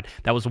left-hand side.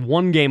 That was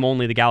 1 game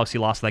only. The Galaxy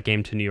lost that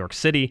game to New York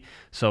City.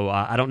 So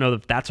I don't know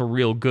if that's a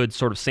real good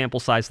sort of sample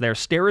size there.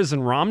 Steres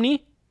and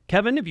Romney,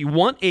 Kevin, if you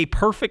want a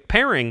perfect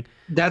pairing,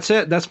 that's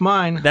it. That's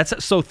mine. That's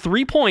it. So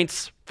 3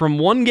 points from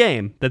one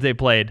game that they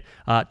played,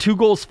 2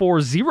 goals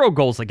for, 0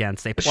 goals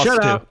against, a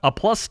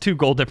 +2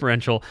 goal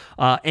differential,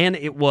 and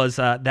it was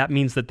that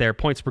means that their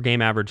points per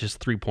game average is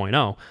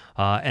 3.0,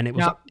 and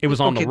it was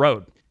on the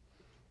road.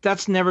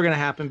 That's never going to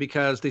happen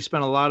because they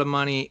spent a lot of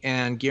money,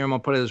 and Guillermo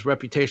put his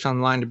reputation on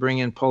the line to bring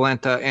in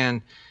Polenta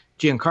and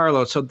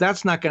Giancarlo. So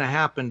that's not going to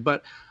happen.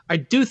 But I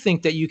do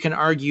think that you can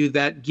argue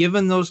that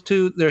given those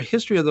two, their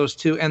history of those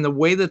two, and the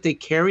way that they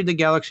carried the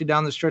Galaxy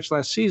down the stretch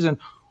last season,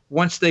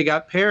 once they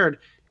got paired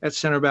at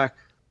center back,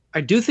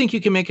 I do think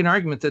you can make an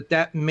argument that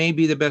that may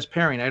be the best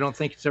pairing. I don't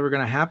think it's ever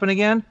going to happen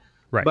again.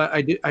 Right. But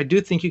I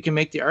do think you can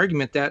make the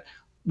argument that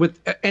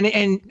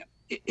and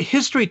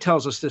history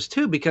tells us this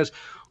too, because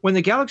when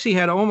the Galaxy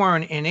had Omar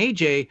and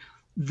AJ,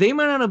 they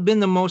might not have been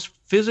the most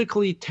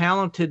physically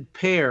talented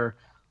pair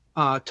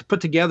to put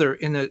together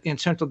in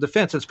central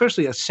defense,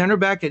 especially a center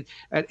back at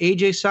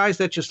AJ's size.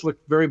 That just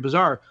looked very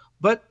bizarre.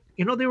 But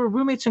they were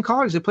roommates in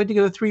college. They played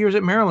together 3 years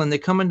at Maryland. They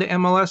come into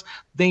MLS.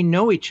 They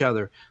know each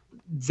other.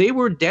 They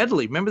were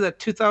deadly. Remember that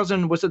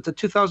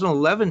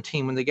 2011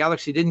 team when the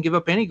Galaxy didn't give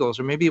up any goals,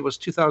 or maybe it was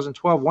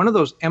 2012, one of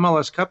those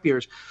MLS Cup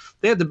years.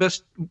 They had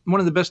one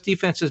of the best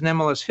defenses in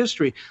MLS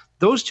history.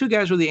 Those two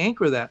guys were the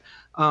anchor of that.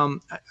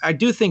 I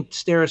do think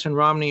Steres and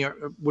Romney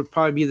would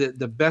probably be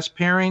the best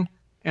pairing,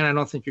 and I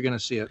don't think you're going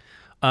to see it.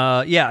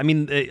 Yeah, I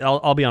mean,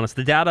 I'll be honest.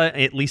 The data,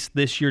 at least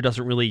this year,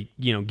 doesn't really,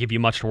 give you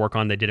much to work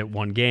on. They did it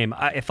one game.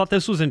 I thought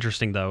this was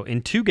interesting, though.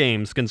 In 2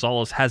 games,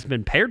 Gonzalez has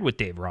been paired with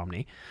Dave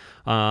Romney,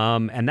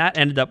 and that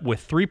ended up with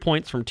 3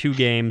 points from 2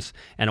 games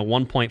and a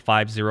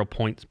 1.50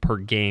 points per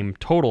game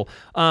total.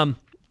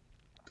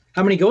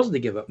 How many goals did they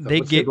give up?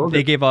 They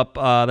gave up,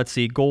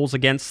 goals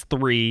against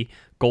 3,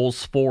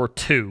 goals for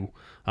 2.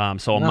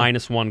 So a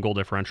 -1 goal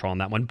differential on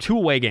that one. 2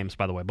 away games,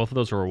 by the way. Both of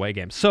those were away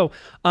games. So,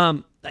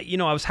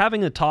 I was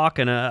having a talk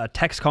and a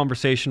text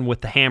conversation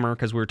with the Hammer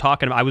because we were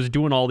talking. I was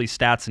doing all these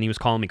stats and he was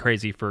calling me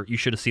crazy for. You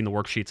should have seen the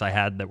worksheets I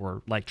had that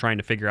were like trying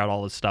to figure out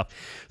all this stuff.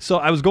 So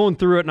I was going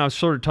through it and I was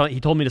sort of. He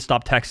told me to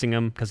stop texting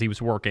him because he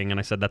was working, and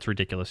I said that's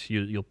ridiculous.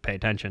 You'll pay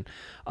attention.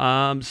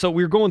 So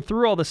we were going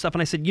through all this stuff,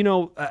 and I said,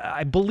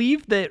 I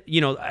believe that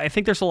I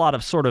think there's a lot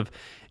of sort of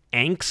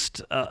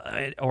angst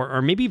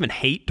or maybe even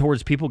hate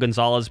towards People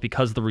Gonzalez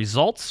because the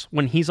results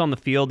when he's on the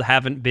field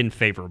haven't been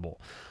favorable.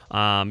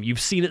 You've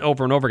seen it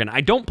over and over again.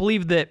 I don't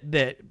believe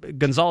that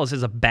Gonzalez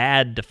is a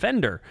bad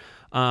defender.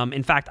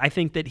 In fact, I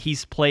think that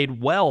he's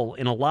played well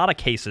in a lot of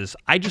cases.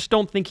 I just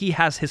don't think he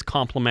has his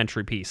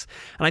complementary piece.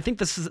 And I think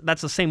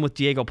that's the same with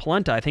Diego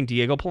Polenta. I think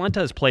Diego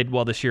Polenta has played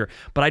well this year,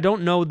 but I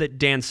don't know that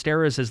Dan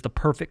Steres is the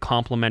perfect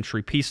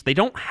complementary piece. They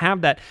don't have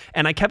that.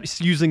 And I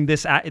kept using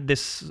this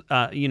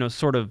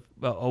sort of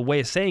a way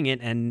of saying it,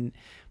 and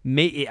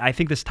I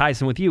think this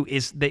ties in with you,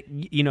 is that,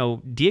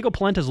 Diego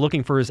Polenta is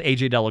looking for his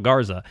AJ De La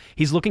Garza.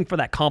 He's looking for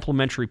that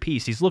complementary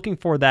piece. He's looking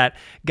for that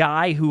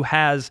guy who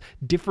has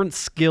different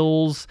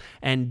skills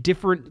and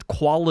different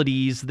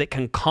qualities that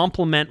can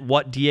complement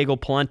what Diego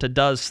Polenta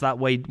does. So that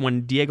way,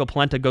 when Diego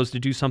Polenta goes to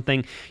do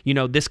something,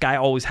 this guy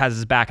always has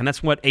his back. And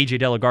that's what AJ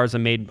De La Garza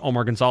made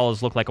Omar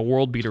Gonzalez look like a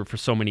world beater for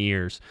so many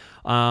years.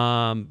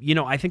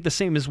 I think the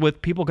same is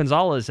with People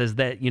Gonzalez, is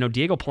that,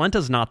 Diego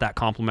Polenta's not that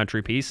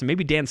complementary piece, and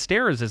maybe Dan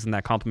Steres isn't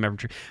that complementary.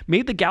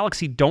 Maybe the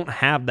Galaxy don't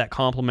have that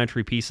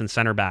complementary piece in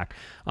center back.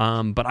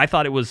 But I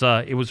thought it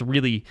was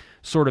really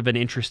sort of an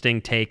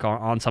interesting take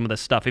on some of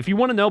this stuff. If you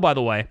want to know, by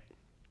the way,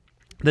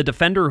 the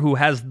defender who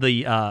has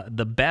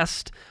the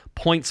best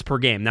points per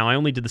game. Now, I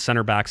only did the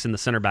center backs in the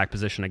center back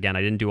position again.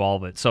 I didn't do all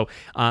of it. So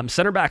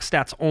center back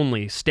stats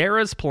only: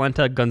 Steres,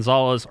 Polenta,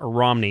 Gonzalez, or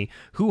Romney.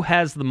 Who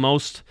has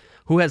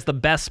the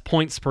best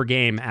points per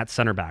game at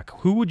center back?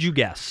 Who would you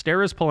guess?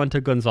 Steres,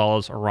 Polenta,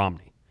 Gonzalez, or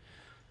Romney?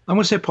 I'm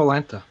going to say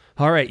Polenta.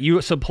 All right,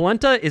 so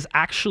Polenta is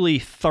actually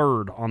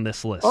 3rd on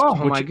this list. Oh,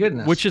 my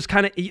goodness! Which is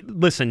kind of,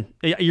 listen,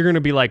 you're going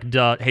to be like,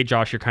 duh, hey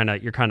Josh, you're kind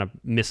of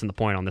missing the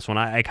point on this one.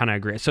 I kind of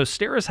agree. So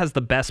Steres has the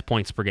best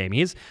points per game.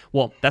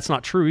 That's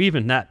not true.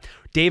 Even that.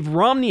 Dave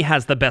Romney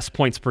has the best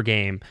points per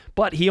game,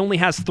 but he only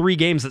has 3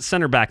 games at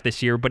center back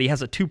this year, but he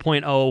has a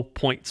 2.0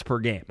 points per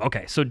game.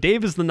 Okay, so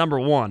Dave is the number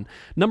 1.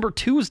 Number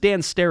 2 is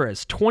Dan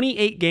Steres,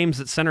 28 games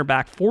at center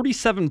back,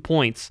 47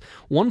 points,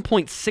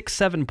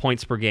 1.67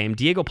 points per game.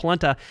 Diego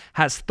Polenta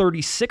has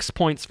 36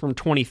 points from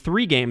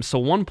 23 games,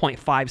 so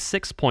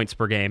 1.56 points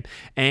per game.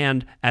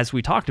 And as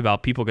we talked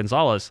about, People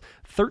Gonzalez,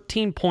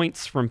 13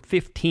 points from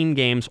 15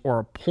 games,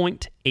 or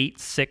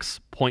 0.86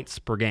 points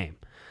per game.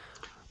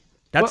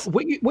 That's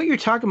what you're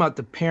talking about,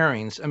 the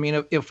pairings. I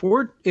mean, if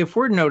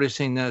we're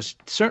noticing this,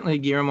 certainly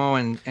Guillermo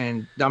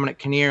and Dominic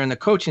Kinnear and the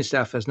coaching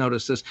staff has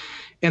noticed this,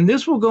 and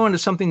this will go into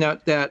something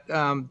that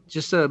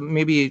just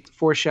maybe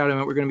foreshadowing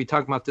what we're going to be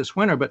talking about this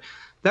winter, but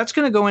that's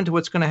going to go into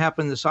what's going to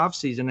happen this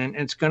offseason, and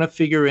it's going to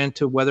figure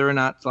into whether or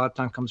not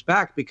Zlatan comes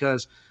back,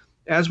 because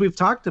as we've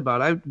talked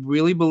about, I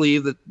really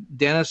believe that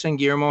Dennis and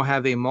Guillermo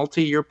have a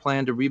multi-year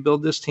plan to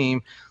rebuild this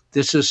team.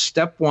 This is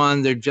step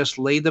 1. They've just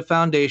laid the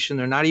foundation.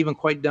 They're not even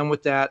quite done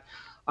with that.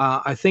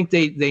 I think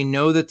they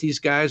know that these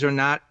guys are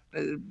not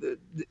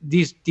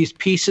These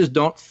pieces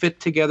don't fit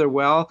together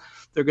well.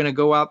 They're going to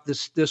go out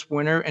this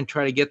winter and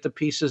try to get the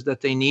pieces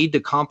that they need to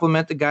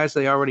complement the guys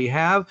they already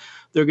have.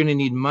 They're going to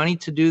need money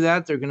to do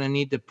that. They're going to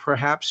need to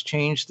perhaps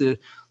change the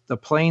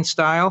playing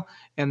style.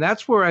 And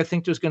that's where I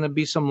think there's going to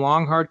be some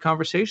long, hard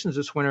conversations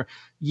this winter.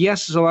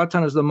 Yes,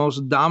 Zlatan is the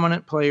most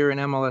dominant player in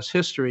MLS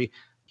history.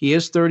 He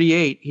is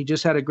 38. He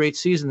just had a great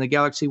season. The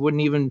Galaxy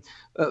wouldn't even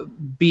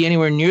be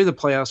anywhere near the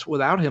playoffs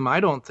without him, I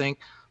don't think.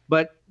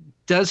 But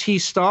does he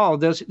stall?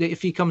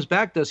 If he comes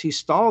back, does he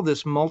stall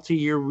this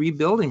multi-year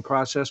rebuilding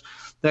process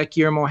that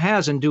Guillermo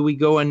has? And do we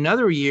go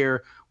another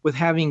year with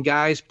having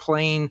guys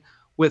playing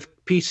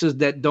with pieces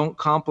that don't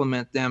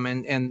complement them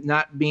and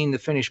not being the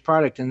finished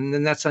product? And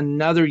then that's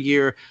another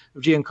year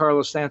of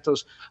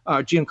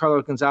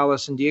Giancarlo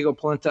Gonzalez and Diego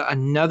Polenta,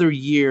 another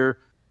year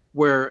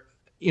where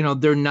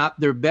they're not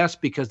their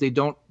best because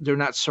they're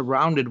not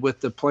surrounded with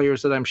the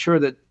players that I'm sure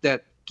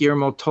that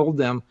Guillermo told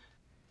them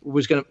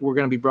were going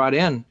to be brought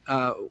in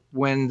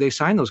when they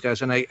signed those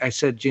guys. And I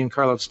said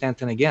Giancarlo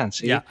Stanton again.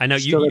 See? Yeah, I know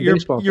you're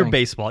a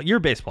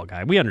baseball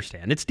guy. We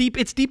understand. It's deep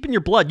in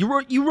your blood. You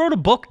wrote a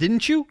book,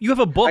 didn't you? You have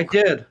a book. I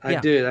did.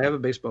 I have a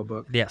baseball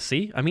book. Yeah.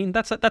 See, I mean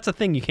that's a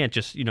thing you can't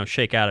just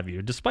shake out of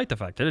you, despite the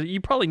fact that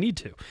you probably need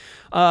to.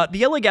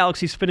 The LA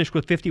Galaxy's finished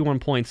with 51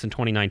 points in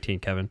 2019,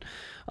 Kevin.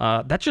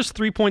 That's just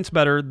 3 points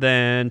better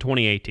than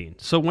 2018.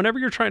 So whenever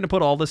you're trying to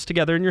put all this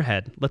together in your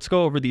head, let's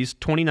go over these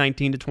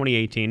 2019 to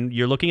 2018.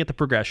 You're looking at the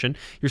progression.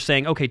 You're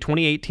saying, okay,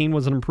 2018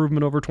 was an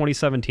improvement over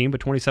 2017, but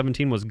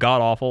 2017 was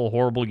god-awful,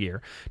 horrible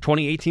year.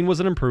 2018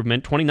 was an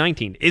improvement.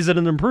 2019, is it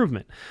an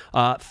improvement?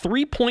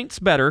 3 points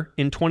better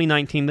in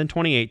 2019 than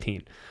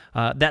 2018.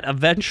 That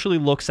eventually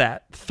looks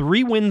at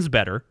 3 wins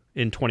better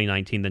in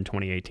 2019 than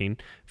 2018,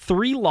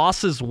 3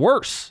 losses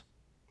worse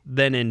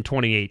than in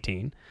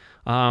 2018,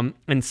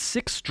 and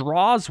 6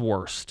 draws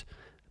worse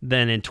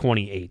than in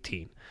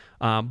 2018.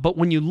 But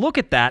when you look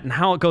at that and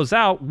how it goes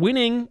out,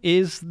 winning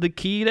is the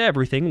key to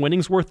everything.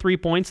 Winning's worth 3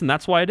 points, and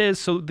that's why it is.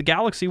 So the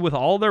Galaxy, with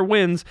all their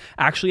wins,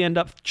 actually end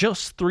up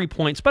just 3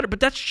 points better. But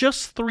that's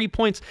just 3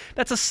 points.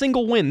 That's a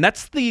single win.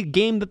 That's the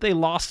game that they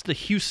lost to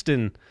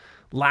Houston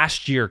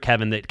last year,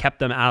 Kevin, that kept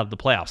them out of the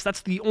playoffs.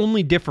 That's the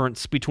only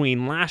difference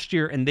between last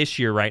year and this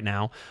year right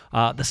now.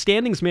 The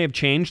standings may have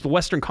changed. The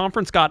Western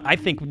Conference got, I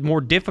think, more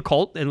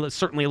difficult and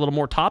certainly a little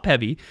more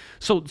top-heavy.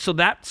 So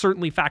that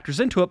certainly factors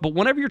into it. But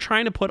whenever you're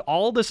trying to put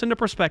all this into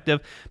perspective,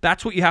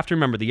 that's what you have to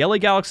remember. The LA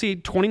Galaxy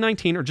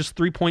 2019 are just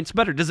 3 points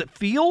better. Does it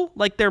feel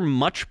like they're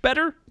much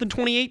better than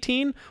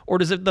 2018? Or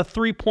does the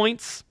 3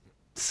 points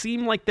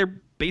seem like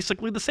they're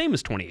basically the same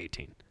as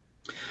 2018?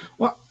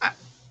 Well,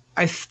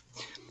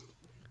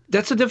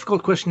 that's a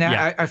difficult question. Now,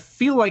 yeah. I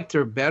feel like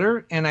they're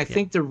better, and I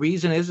think the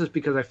reason is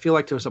because I feel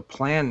like there's a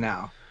plan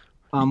now,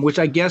 which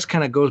I guess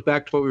kind of goes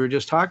back to what we were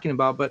just talking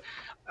about. But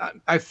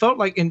I felt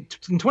like in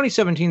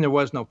 2017 there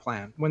was no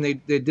plan. When they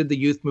did the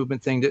youth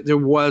movement thing, there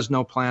was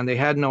no plan. They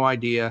had no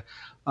idea,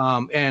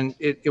 and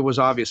it was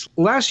obvious.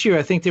 Last year,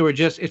 I think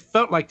it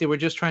felt like they were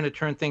just trying to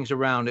turn things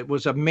around. It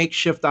was a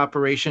makeshift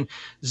operation.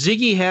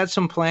 Ziggy had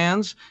some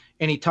plans,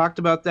 and he talked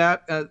about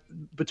that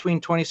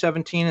between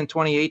 2017 and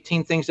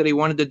 2018, things that he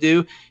wanted to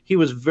do. He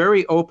was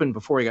very open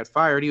before he got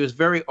fired. He was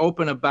very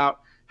open about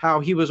how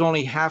he was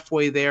only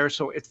halfway there,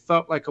 so it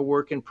felt like a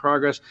work in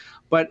progress.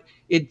 But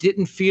it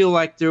didn't feel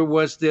like there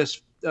was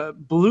this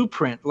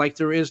blueprint like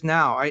there is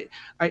now.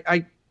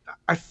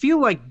 I feel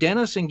like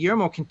Dennis and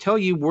Guillermo can tell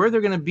you where they're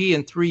going to be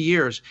in 3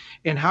 years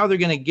and how they're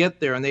going to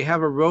get there, and they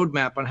have a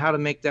roadmap on how to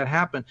make that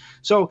happen.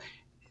 So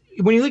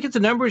when you look at the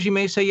numbers, you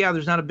may say, yeah,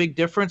 there's not a big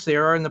difference. They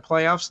are in the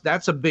playoffs.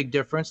 That's a big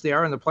difference. They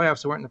are in the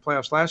playoffs. They weren't in the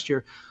playoffs last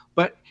year.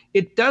 But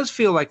it does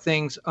feel like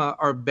things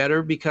are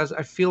better because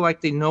I feel like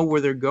they know where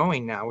they're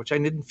going now, which I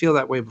didn't feel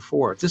that way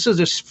before. This is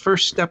his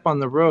first step on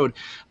the road.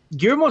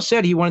 Guillermo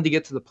said he wanted to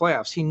get to the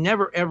playoffs. He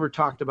never, ever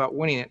talked about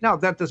winning it. Now,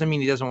 that doesn't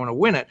mean he doesn't want to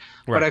win it,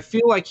 right. But I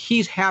feel like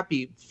he's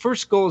happy.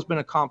 First goal has been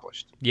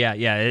accomplished. Yeah,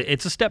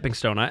 it's a stepping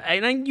stone.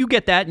 And you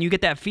get that, and you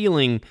get that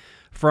feeling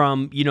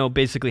from,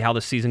 basically how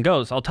the season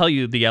goes. I'll tell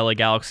you, the LA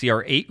Galaxy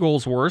are 8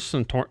 goals worse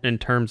in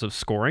terms of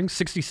scoring,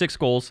 66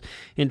 goals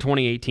in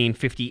 2018,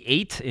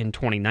 58 in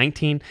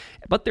 2019,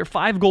 but they're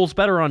 5 goals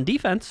better on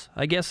defense,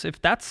 I guess,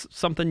 if that's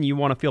something you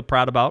want to feel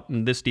proud about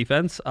in this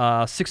defense.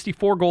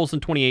 64 goals in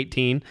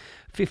 2018,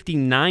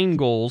 59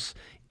 goals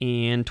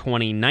in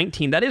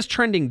 2019. That is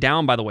trending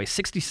down, by the way.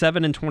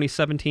 67 in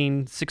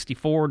 2017,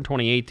 64 in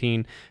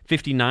 2018,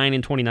 59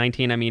 in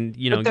 2019. I mean,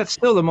 But that's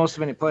still the most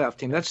of any playoff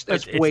team. That's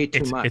way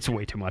too much. It's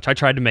way too much. I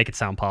tried to make it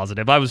sound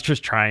positive. I was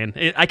just trying.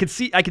 I could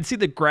see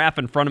the graph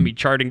in front of me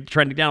trending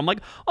down. I'm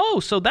like,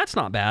 oh, so that's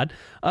not bad.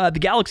 The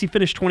Galaxy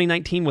finished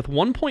 2019 with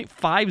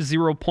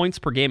 1.50 points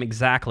per game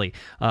exactly.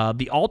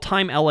 The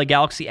all-time LA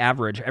Galaxy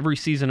average every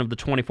season of the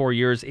 24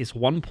 years is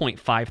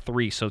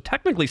 1.53. So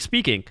technically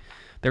speaking,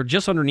 they're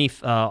just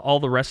underneath all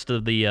the rest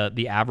of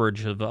the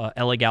average of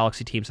LA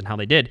Galaxy teams and how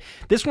they did.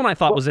 This one I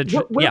thought was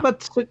interesting. What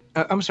about?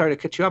 I'm sorry to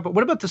cut you off, but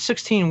what about the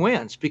 16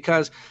 wins?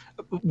 Because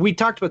we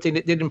talked about they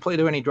didn't play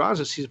to any draws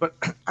this season, but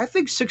I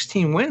think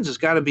 16 wins has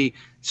got to be,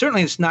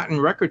 certainly it's not in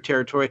record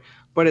territory,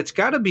 but it's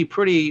got to be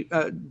pretty.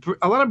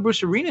 A lot of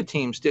Bruce Arena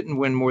teams didn't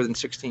win more than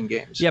 16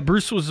 games. Yeah,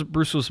 Bruce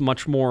was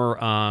much more,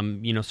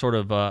 sort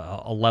of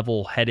a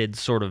level-headed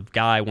sort of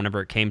guy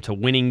whenever it came to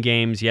winning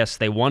games. Yes,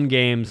 they won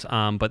games,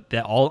 but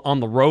all on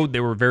the road they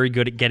were very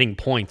good at getting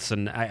points,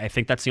 and I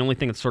think that's the only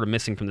thing that's sort of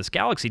missing from this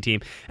Galaxy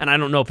team. And I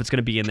don't know if it's going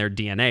to be in their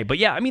DNA. But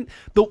yeah, I mean,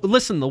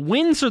 the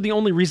wins are the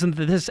only reason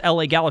that this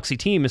LA Galaxy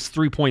team is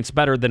 3 points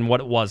better than what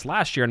it was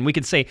last year. And we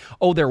could say,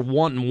 oh, they're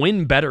one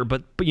win better,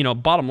 but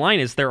bottom line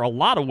is there are a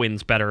lot of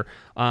wins better.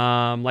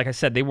 Like I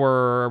said, they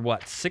were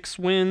 6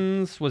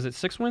 wins? Was it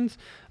 6 wins?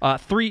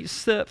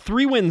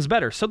 Three wins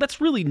better. So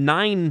that's really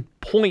 9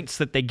 points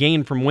that they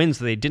gained from wins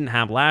that they didn't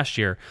have last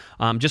year,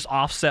 just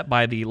offset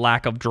by the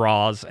lack of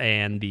draws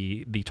and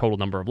the total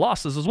number of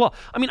losses as well.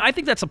 I mean, I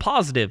think that's a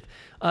positive.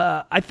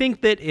 I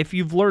think that if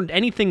you've learned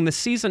anything this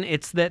season,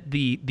 it's that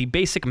the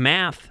basic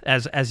math,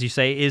 as you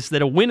say, is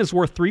that a win is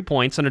worth 3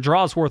 points and a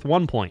draw is worth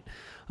 1 point.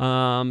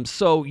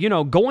 So,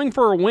 going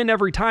for a win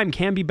every time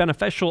can be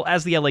beneficial,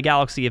 as the LA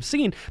Galaxy have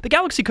seen. The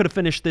Galaxy could have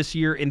finished this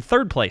year in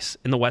 3rd place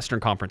in the Western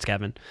Conference,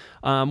 Kevin,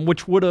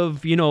 which would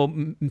have,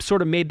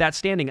 sort of made that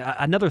standing.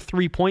 Another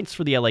 3 points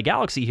for the LA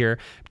Galaxy here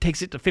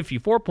takes it to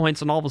 54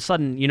 points, and all of a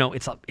sudden,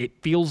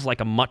 it feels like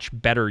a much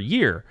better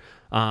year.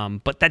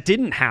 But that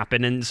didn't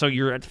happen, and so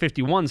you're at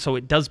 51, so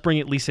it does bring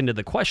at least into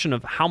the question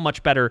of how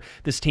much better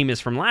this team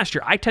is from last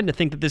year. I tend to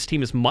think that this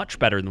team is much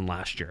better than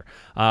last year.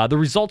 The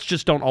results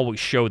just don't always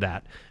show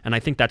that, and I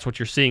think that's what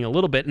you're seeing a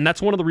little bit, and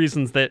that's one of the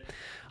reasons that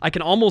I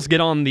can almost get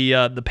on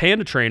the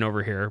Panda train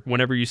over here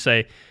whenever you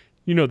say,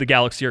 the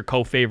Galaxy are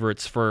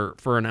co-favorites for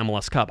an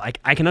MLS Cup.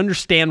 I can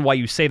understand why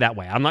you say that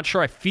way. I'm not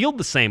sure I feel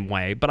the same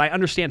way, but I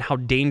understand how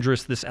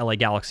dangerous this LA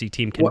Galaxy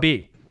team can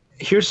be.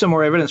 Here's some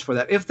more evidence for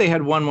that. If they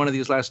had won one of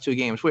these last 2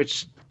 games,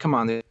 which, come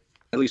on, at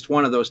least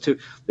one of those 2,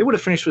 they would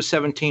have finished with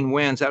 17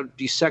 wins. That would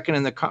be second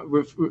in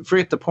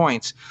forget the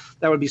points.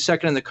 That would be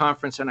second in the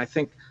conference. And I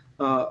think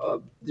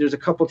there's a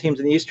couple teams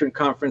in the Eastern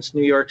Conference,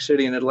 New York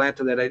City and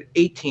Atlanta, that had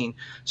 18.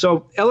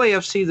 So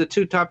LAFC, the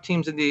 2 top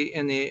teams in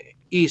the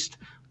East,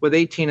 with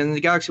 18, and the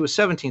Galaxy was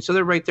 17. So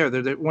they're right there.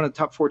 They're one of the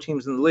top 4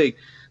 teams in the league.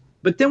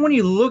 But then when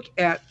you look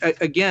at,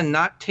 again,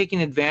 not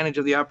taking advantage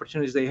of the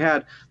opportunities they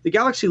had, the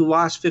Galaxy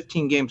lost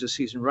 15 games this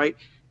season, right?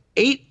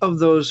 8 of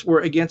those were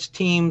against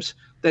teams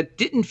that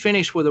didn't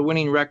finish with a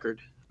winning record,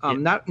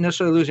 not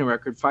necessarily a losing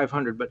record,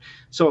 500. But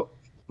so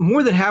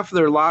more than half of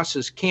their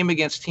losses came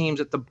against teams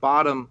at the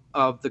bottom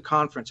of the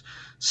conference.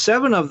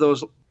 7 of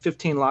those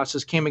 15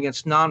 losses came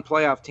against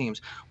non-playoff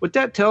teams. What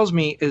that tells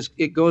me is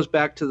it goes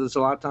back to the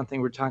Zlatan thing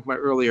we were talking about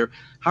earlier.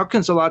 How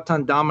can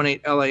Zlatan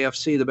dominate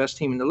LAFC, the best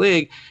team in the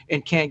league,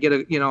 and can't get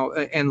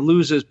and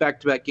loses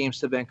back-to-back games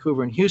to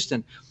Vancouver and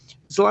Houston?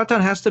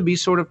 Zlatan has to be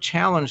sort of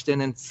challenged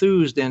and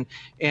enthused and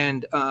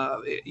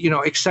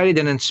excited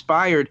and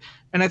inspired.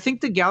 And I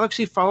think the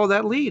Galaxy follow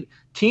that lead.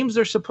 Teams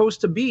they're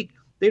supposed to beat,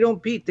 they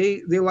don't beat.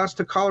 They lost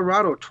to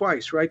Colorado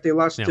twice, right? They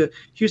lost to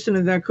Houston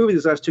and Vancouver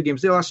these last 2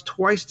 games. They lost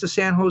twice to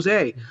San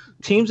Jose.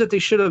 Teams that they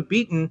should have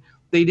beaten,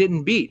 they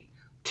didn't beat.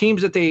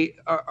 Teams that they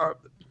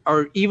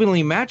are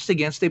evenly matched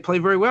against, they play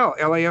very well.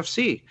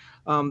 LAFC,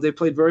 they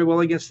played very well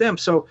against them.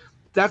 So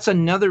that's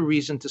another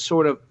reason to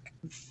sort of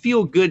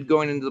feel good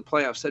going into the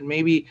playoffs, that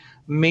maybe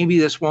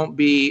this won't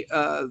be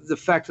the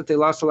fact that they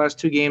lost the last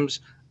 2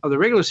 games of the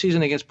regular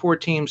season against poor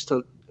teams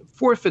to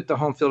forfeit the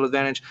home field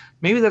advantage.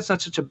 Maybe that's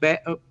not such a bad,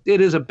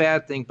 it is a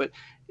bad thing, but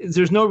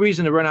there's no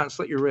reason to run out and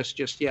slit your wrist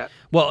just yet.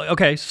 Well,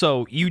 okay,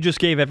 so you just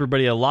gave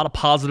everybody a lot of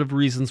positive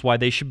reasons why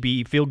they should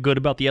feel good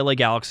about the LA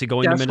Galaxy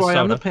going to Minnesota. That's why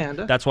I'm the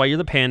Panda. That's why you're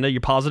the Panda. You're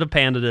Positive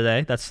Panda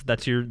today.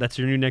 That's your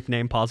new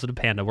nickname, Positive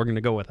Panda. We're going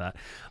to go with that.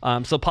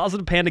 So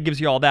Positive Panda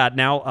gives you all that.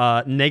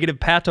 Now, Negative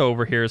Pato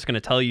over here is going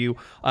to tell you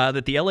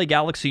that the LA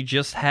Galaxy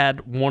just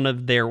had one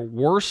of their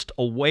worst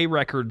away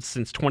records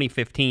since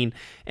 2015,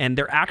 and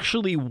they're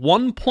actually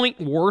 1 point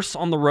worse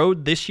on the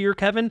road this year,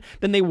 Kevin,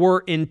 than they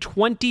were in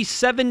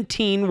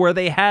 2017, where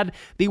they had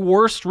the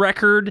worst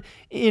record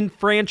in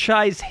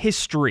franchise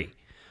history.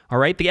 All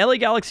right, the LA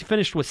Galaxy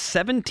finished with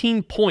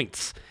 17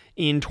 points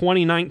in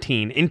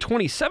 2019. In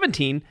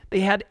 2017,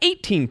 they had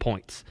 18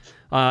 points.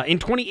 In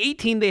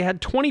 2018, they had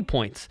 20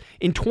 points.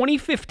 In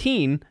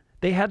 2015,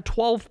 they had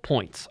 12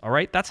 points. All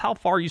right, that's how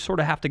far you sort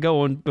of have to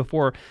go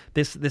before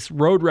this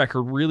road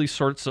record really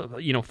sorts of,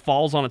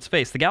 falls on its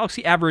face. The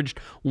Galaxy averaged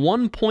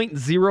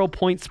 1.0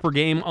 points per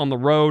game on the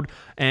road,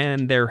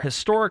 and their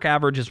historic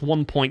average is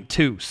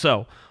 1.2.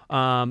 So,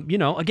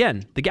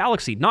 again, the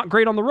Galaxy not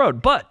great on the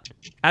road, but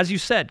as you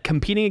said,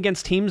 competing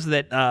against teams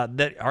that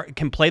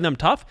can play them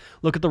tough.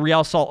 Look at the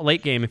Real Salt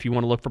Lake game if you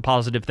want to look for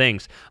positive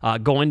things.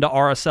 Going to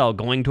RSL,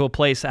 going to a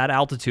place at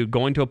altitude,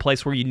 going to a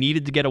place where you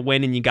needed to get a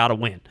win and you got to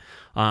win.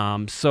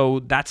 So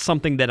that's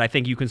something that I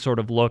think you can sort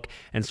of look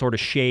and sort of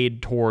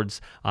shade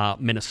towards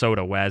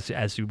Minnesota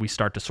as we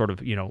start to sort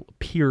of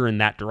peer in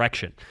that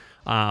direction.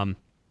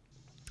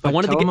 But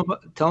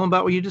tell them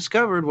about what you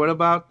discovered. What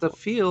about the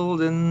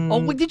field and?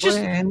 Oh,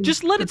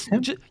 just let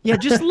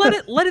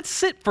it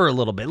sit for a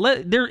little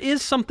bit. There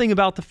is something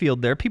about the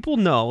field there. People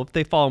know if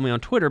they follow me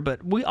on Twitter, but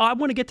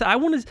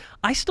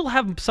I still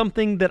have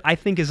something that I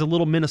think is a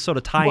little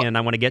Minnesota tie-in.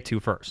 I want to get to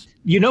first.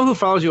 You know who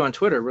follows you on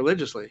Twitter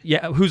religiously?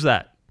 Yeah, who's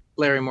that?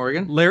 Larry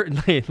Morgan.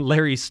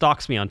 Larry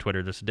stalks me on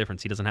Twitter. There's a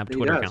difference. He doesn't have a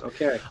Twitter account.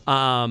 Okay.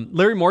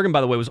 Larry Morgan,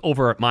 by the way, was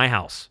over at my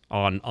house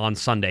on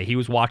Sunday. He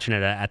was watching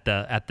it at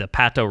the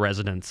Pato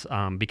residence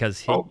because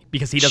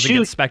he doesn't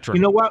get Spectrum.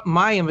 You know what?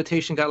 My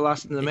invitation got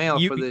lost in the mail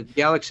for the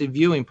Galaxy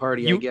viewing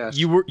party. I guess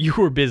you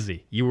were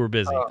busy.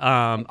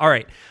 All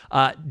right.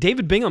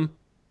 David Bingham,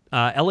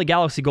 LA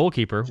Galaxy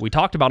goalkeeper. We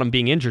talked about him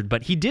being injured,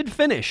 but he did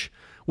finish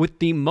with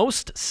the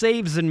most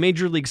saves in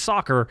Major League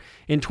Soccer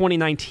in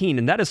 2019.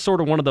 And that is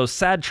sort of one of those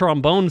sad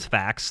trombones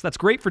facts. That's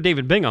great for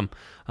David Bingham,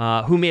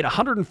 who made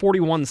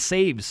 141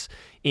 saves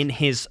in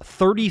his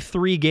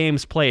 33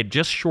 games played,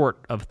 just short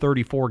of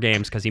 34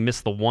 games because he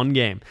missed the one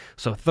game.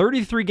 So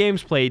 33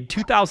 games played,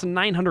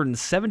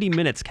 2,970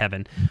 minutes,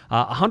 Kevin.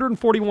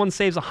 141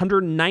 saves,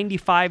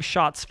 195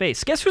 shots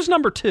faced. Guess who's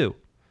number 2?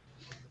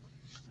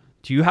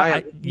 Do you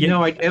have?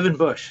 Evan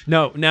Bush.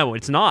 No,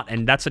 it's not,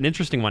 and that's an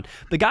interesting one.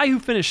 The guy who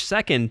finished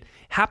second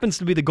happens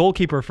to be the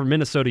goalkeeper for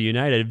Minnesota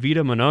United,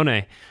 Vito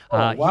Monone.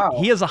 Wow.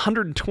 He has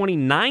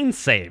 129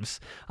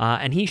 saves,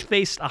 and he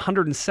faced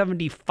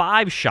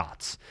 175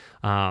 shots.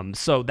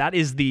 So that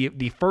is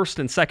the first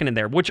and second in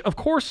there, which of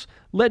course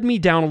led me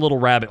down a little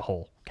rabbit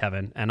hole,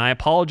 Kevin, and I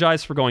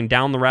apologize for going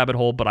down the rabbit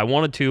hole, but I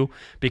wanted to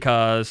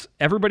because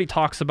everybody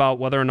talks about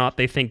whether or not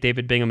they think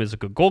David Bingham is a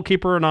good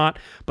goalkeeper or not,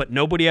 but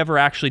nobody ever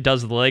actually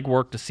does the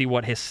legwork to see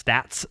what his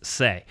stats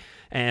say.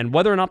 And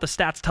whether or not the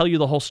stats tell you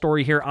the whole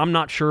story here, I'm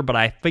not sure, but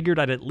I figured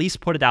I'd at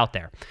least put it out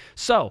there.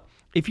 So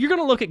if you're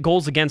going to look at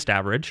goals against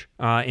average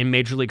in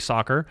Major League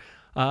Soccer,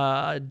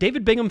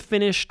 David Bingham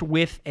finished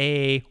with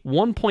a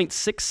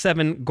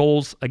 1.67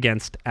 goals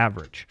against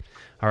average.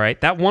 All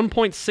right, that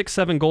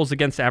 1.67 goals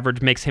against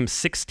average makes him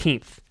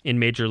 16th in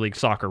Major League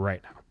Soccer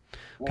right now.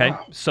 Okay,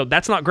 wow. So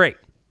that's not great.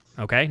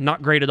 Okay,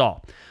 not great at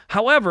all.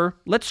 However,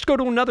 let's go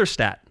to another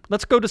stat.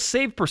 Let's go to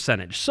save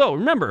percentage. So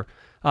remember,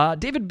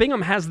 David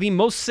Bingham has the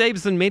most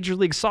saves in Major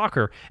League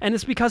Soccer, and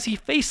it's because he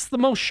faced the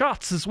most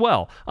shots as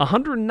well.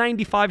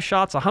 195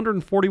 shots,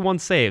 141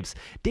 saves.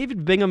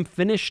 David Bingham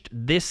finished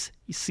this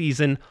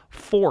season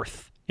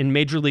 4th in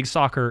Major League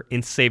Soccer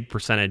in save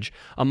percentage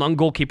among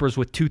goalkeepers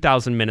with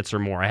 2,000 minutes or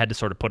more. I had to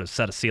sort of put a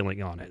set of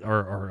ceiling on it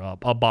or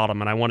a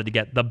bottom, and I wanted to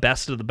get the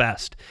best of the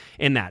best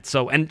in that.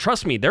 So, and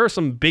trust me, there are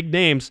some big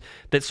names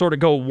that sort of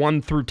go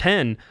 1 through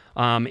 10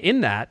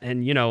 in that.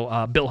 And,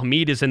 Bill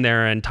Hamid is in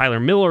there and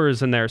Tyler Miller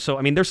is in there. So,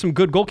 I mean, there's some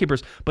good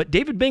goalkeepers. But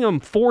David Bingham,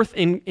 4th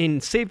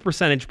in save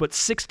percentage, but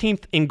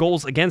 16th in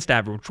goals against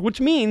average, which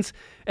means,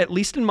 at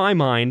least in my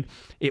mind,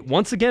 it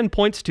once again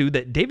points to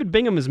that David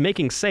Bingham is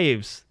making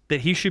saves that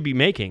he should be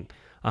making.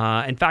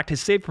 In fact, his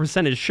save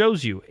percentage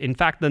shows you. In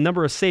fact, the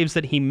number of saves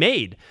that he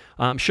made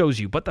shows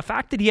you. But the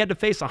fact that he had to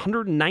face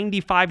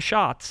 195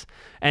 shots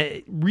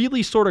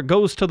really sort of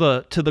goes to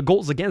the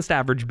goals against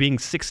average being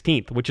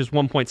 16th, which is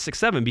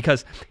 1.67,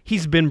 because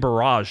he's been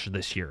barraged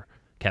this year.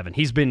 Kevin,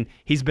 he's been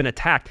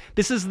attacked.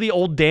 This is the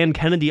old Dan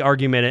Kennedy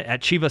argument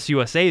at Chivas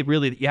USA,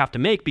 really, that you have to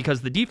make,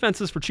 because the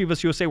defenses for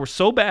Chivas USA were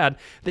so bad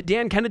that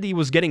Dan Kennedy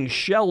was getting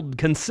shelled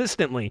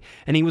consistently,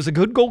 and he was a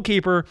good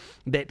goalkeeper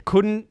that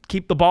couldn't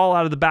keep the ball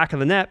out of the back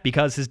of the net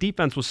because his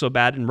defense was so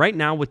bad. And right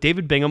now, with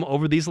David Bingham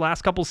over these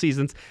last couple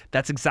seasons,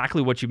 that's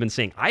exactly what you've been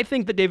seeing. I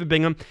think that David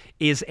Bingham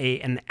is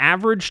an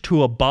average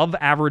to above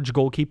average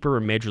goalkeeper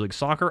in Major League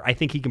Soccer. I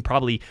think he can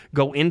probably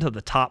go into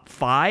the top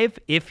 5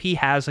 if he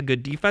has a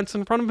good defense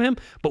in front of him.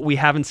 But we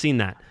haven't seen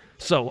that.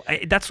 So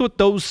that's what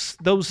those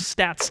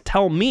stats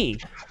tell me,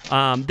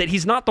 that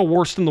he's not the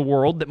worst in the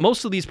world, that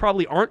most of these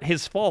probably aren't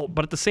his fault,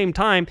 but at the same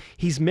time,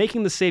 he's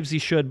making the saves he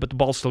should, but the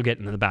ball's still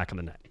getting in the back of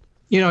the net.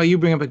 You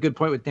bring up a good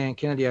point with Dan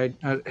Kennedy. I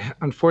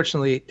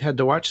unfortunately had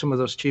to watch some of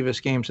those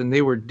Chivas games, and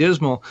they were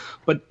dismal.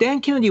 But Dan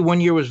Kennedy one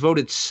year was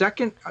voted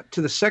second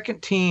to the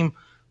second team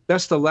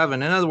best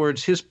 11. In other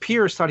words, his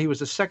peers thought he was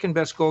the second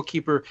best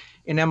goalkeeper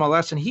in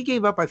MLS, and he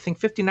gave up, I think,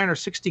 59 or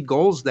 60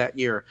 goals that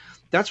year.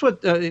 That's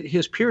what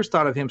his peers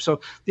thought of him.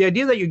 So the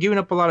idea that you're giving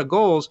up a lot of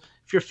goals,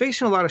 if you're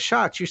facing a lot of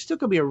shots, you're still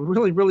going to be a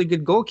really, really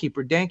good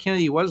goalkeeper. Dan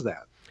Kennedy was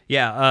that.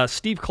 Yeah,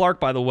 Steve Clark,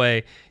 by the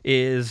way,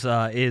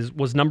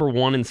 was number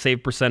 1 in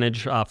save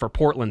percentage for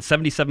Portland,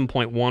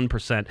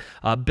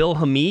 77.1%. Bill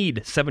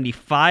Hamid,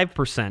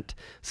 75%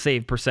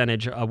 save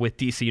percentage with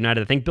DC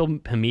United. I think Bill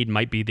Hamid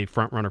might be the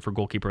front runner for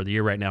goalkeeper of the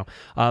year right now.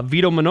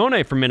 Vito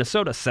Monone from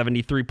Minnesota,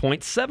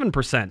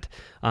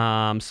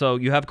 73.7%. So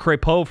you have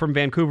Crépeau from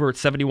Vancouver at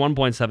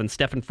 71.7%,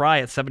 Stephen Fry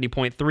at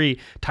 70.3%,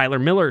 Tyler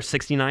Miller,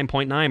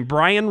 69.9%.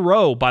 Brian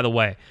Rowe, by the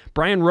way,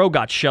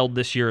 got shelled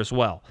this year as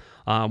well.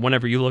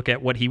 whenever you look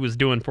at what he was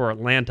doing for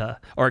Orlando.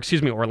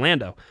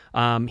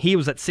 He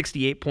was at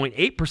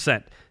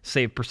 68.8%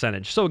 save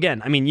percentage. So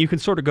again, I mean, you can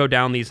sort of go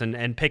down these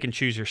and pick and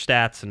choose your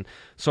stats and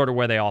sort of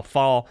where they all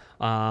fall.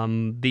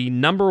 The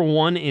number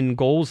one in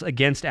goals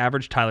against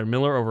average, Tyler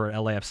Miller over at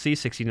LAFC,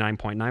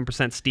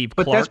 69.9%. Steve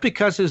Clark. But that's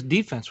because his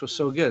defense was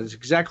so good. It's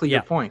exactly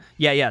your point.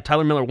 Yeah.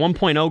 Tyler Miller,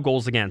 1.0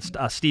 goals against.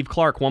 Steve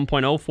Clark,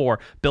 1.04.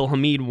 Bill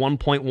Hamid,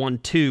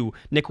 1.12.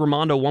 Nick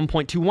Raimondo,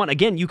 1.21.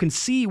 Again, you can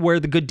see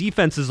where the good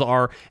defenses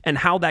are and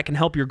how that can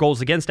help your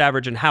goals against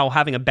average and how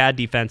having a bad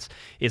defense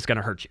is going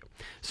to hurt you.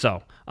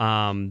 So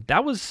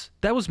that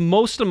was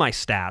most of my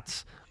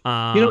stats.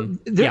 And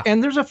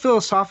there's a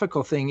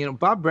philosophical thing.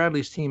 Bob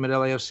Bradley's team at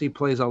LAFC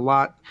plays a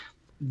lot.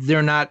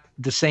 They're not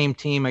the same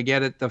team. I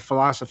get it. The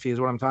philosophy is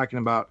what I'm talking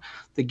about.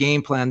 The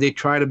game plan. They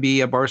try to be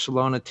a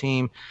Barcelona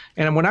team.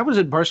 And when I was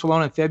at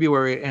Barcelona in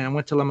February and I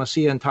went to La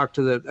Masia and talked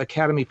to the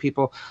academy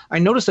people, I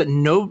noticed that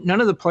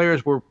none of the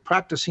players were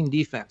practicing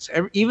defense.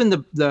 Even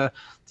the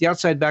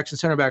outside backs and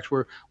center backs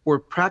were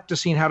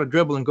practicing how to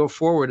dribble and go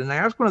forward. And I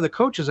asked one of the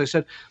coaches, I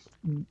said,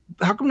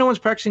 how come no one's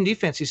practicing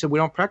defense? He said, we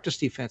don't practice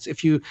defense.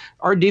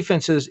 Our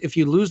defense is, if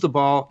you lose the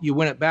ball, you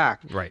win it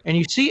back. Right. And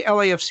you see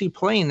LAFC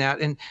playing that.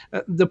 And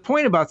the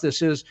point about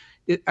this is,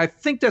 I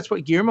think that's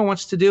what Guillermo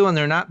wants to do, and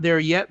they're not there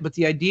yet. But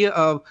the idea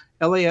of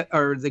LA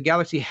or the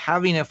Galaxy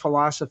having a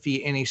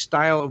philosophy and a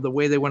style of the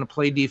way they want to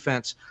play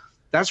defense,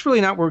 that's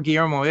really not where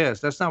Guillermo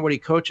is. That's not what he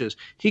coaches.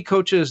 He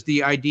coaches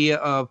the idea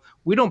of,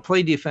 we don't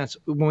play defense.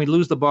 When we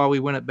lose the ball, we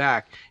win it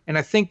back. And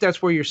I think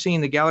that's where you're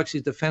seeing the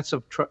Galaxy's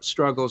defensive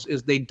struggles,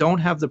 is they don't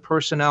have the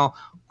personnel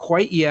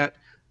quite yet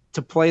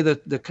to play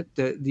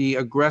the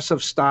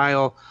aggressive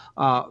style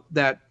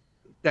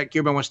that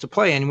Guillermo wants to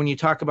play. And when you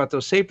talk about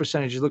those save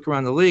percentages, you look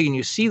around the league and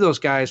you see those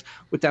guys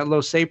with that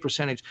low save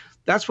percentage.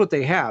 That's what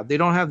they have. They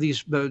don't have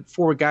these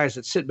four guys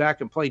that sit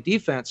back and play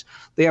defense.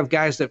 They have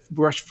guys that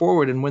rush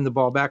forward and win the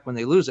ball back when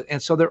they lose it.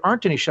 And so there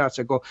aren't any shots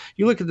at goal.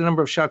 You look at the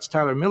number of shots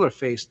Tyler Miller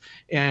faced,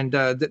 and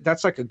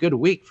that's like a good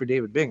week for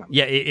David Bingham.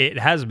 Yeah, it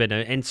has been,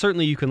 and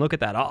certainly you can look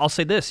at that. I'll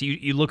say this: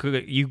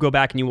 you go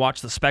back and you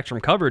watch the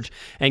Spectrum coverage,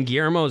 and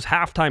Guillermo's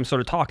halftime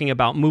sort of talking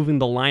about moving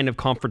the line of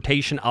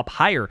confrontation up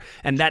higher,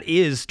 and that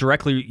is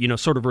directly,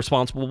 sort of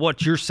responsible.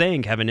 What you're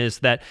saying, Kevin, is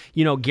that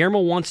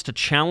Guillermo wants to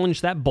challenge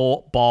that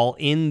ball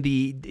in the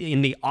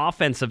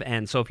offensive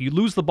end. So if you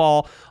lose the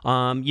ball,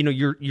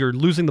 you're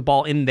losing the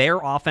ball in their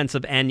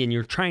offensive end, and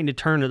you're trying to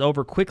turn it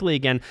over quickly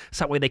again,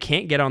 so that way they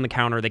can't get on the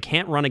counter, they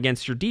can't run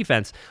against your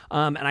defense.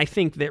 And I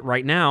think that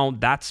right now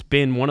that's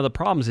been one of the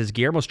problems, is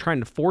Guillermo's trying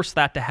to force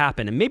that to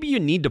happen. And maybe you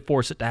need to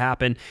force it to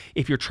happen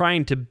if you're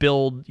trying to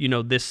build,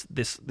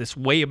 this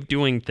way of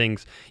doing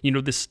things,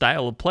 this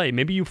style of play.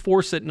 Maybe you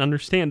force it and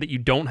understand that you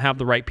don't have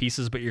the right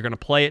pieces, but you're going to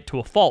play it to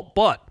a fault.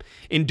 But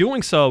in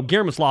doing so,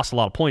 Guillermo's lost a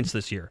lot of points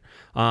this year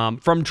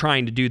from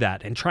trying to do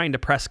that and trying to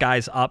press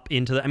guys up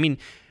into the.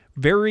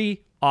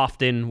 Very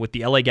often with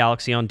the LA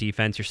Galaxy on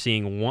defense, you're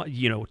seeing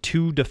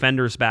two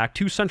defenders back,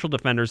 two central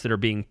defenders that are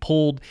being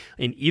pulled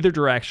in either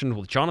direction,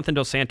 with Jonathan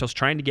Dos Santos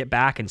trying to get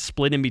back and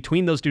split in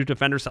between those two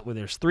defenders. That way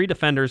there's three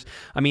defenders.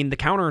 The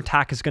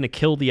counterattack is going to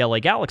kill the LA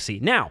Galaxy.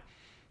 Now,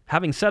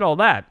 having said all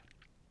that,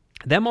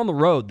 them on the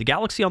road, the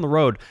Galaxy on the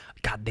road,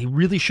 God, they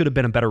really should have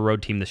been a better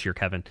road team this year,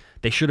 Kevin.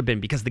 They should have been,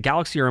 because the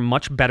Galaxy are a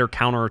much better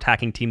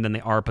counterattacking team than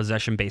they are a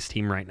possession-based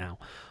team right now.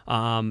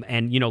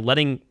 And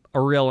letting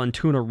Ariel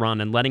Antuna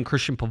run and letting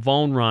Christian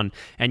Pavone run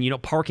and,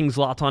 parking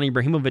Zlatan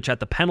Ibrahimovic at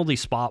the penalty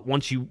spot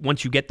once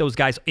you get those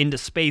guys into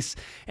space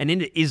and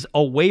is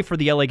a way for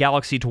the LA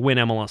Galaxy to win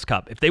MLS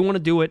Cup. If they want to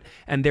do it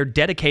and they're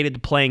dedicated to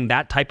playing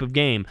that type of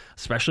game,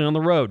 especially on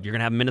the road, you're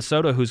going to have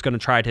Minnesota who's going to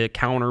try to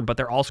counter, but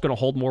they're also going to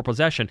hold more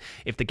possession.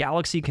 If the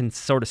Galaxy can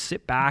sort of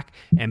sit back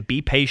and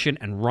be patient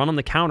and run on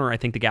the counter, I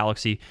think the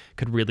Galaxy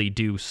could really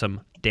do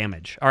some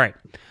damage. All right.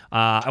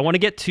 I want to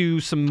get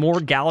to some more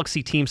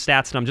Galaxy team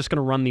stats, and I'm just going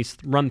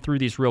to run through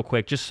these real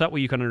quick, just so that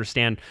way you can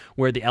understand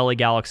where the LA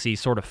Galaxy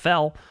sort of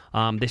fell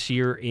this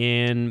year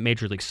in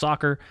Major League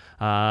Soccer.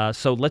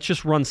 So let's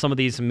just run some of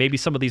these, and maybe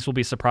some of these will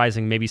be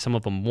surprising, maybe some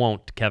of them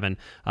won't, Kevin.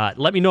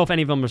 Let me know if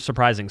any of them are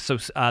surprising. So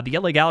the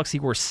LA Galaxy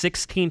were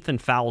 16th in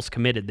fouls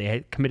committed. They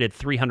had committed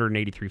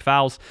 383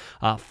 fouls.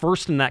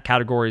 First in that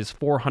category is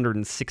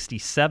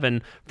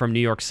 467 from New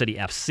York City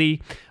FC.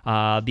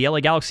 The LA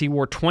Galaxy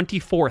were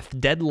 24th,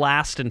 dead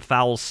last in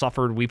fouls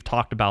suffered. We've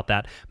talked about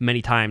that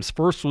many times.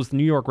 First was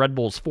New York Red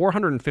Bulls,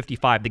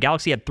 455. The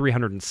Galaxy had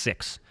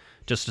 306,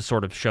 just to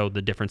sort of show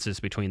the differences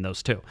between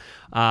those two.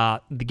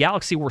 The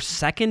Galaxy were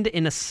second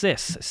in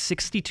assists,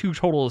 62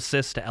 total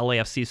assists to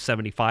LAFC's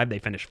 75. They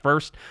finished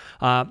first.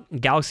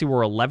 Galaxy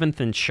were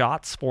 11th in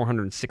shots,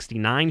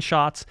 469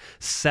 shots.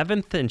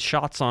 7th in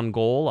shots on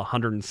goal,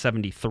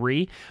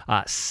 173.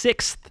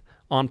 6th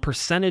on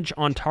percentage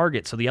on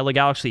target. So the LA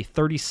Galaxy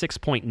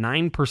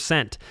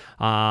 36.9%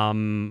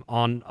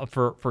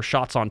 for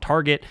shots on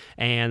target,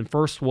 and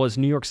first was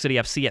New York City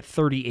FC at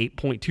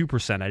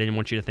 38.2%. I didn't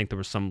want you to think there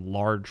was some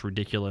large,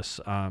 ridiculous,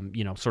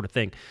 sort of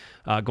thing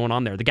going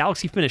on there. The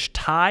Galaxy finished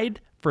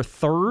tied for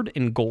third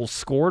in goals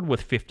scored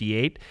with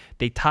 58.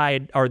 They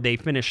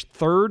finished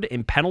third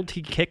in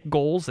penalty kick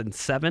goals and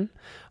 7.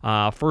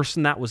 First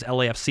in that was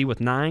LAFC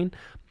with 9.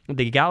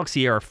 The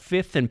Galaxy are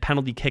 5th in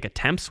penalty kick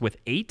attempts with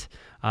 8.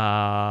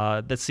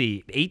 Let's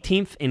see,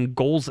 18th in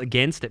goals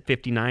against at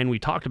 59. We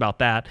talked about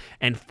that.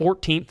 And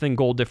 14th in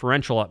goal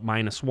differential at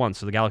 -1.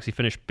 So the Galaxy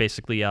finished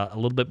basically a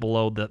little bit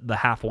below the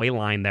halfway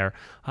line there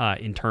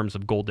in terms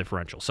of goal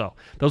differential. So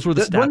those were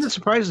the stats. One that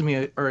surprises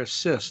me are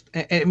assists.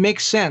 And it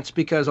makes sense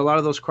because a lot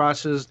of those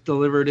crosses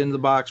delivered in the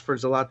box for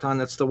Zlatan,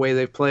 that's the way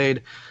they've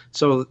played.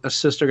 So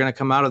assists are going to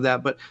come out of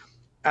that. But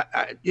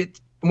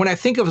when I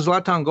think of a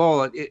Zlatan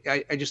goal,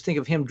 I just think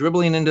of him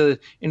dribbling into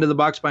the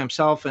box by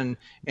himself and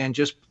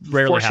just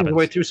forcing his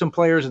way through some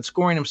players and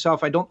scoring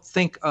himself. I don't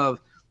think of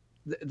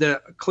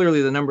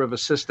clearly the number of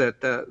assists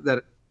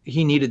that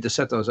he needed to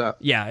set those up.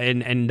 Yeah,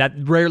 and that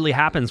rarely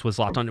happens with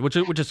Zlatan, which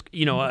is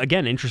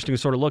again interesting to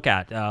sort of look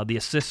at. The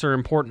assists are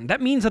important.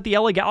 That means that the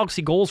LA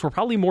Galaxy goals were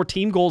probably more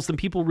team goals than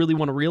people really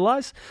want to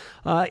realize.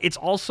 It's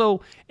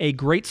also a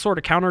great sort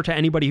of counter to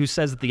anybody who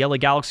says that the LA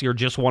Galaxy are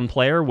just one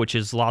player, which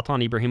is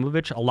Zlatan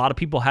Ibrahimovic. A lot of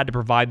people had to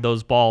provide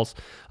those balls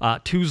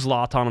to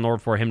Zlatan in order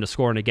for him to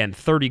score. And again,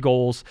 30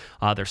 goals.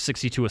 There's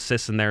 62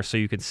 assists in there, so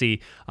you can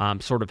see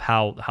sort of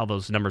how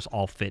those numbers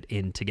all fit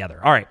in together.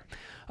 All right.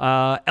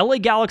 LA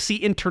Galaxy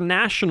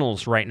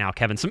internationals right now,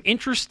 Kevin. Some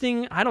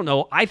interesting,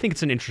 I think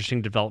it's an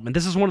interesting development.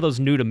 This is one of those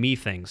new to me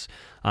things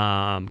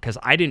because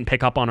I didn't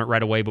pick up on it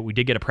right away, but we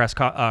did get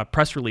a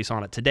press release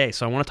on it today.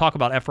 So I want to talk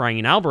about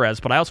Efrain Alvarez,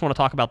 but I also want to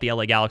talk about the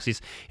LA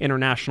Galaxy's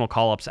international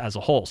call-ups as a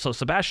whole. So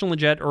Sebastian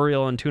Lletget,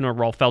 Uriel Antuna,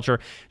 Rolf Felcher,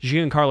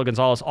 Giancarlo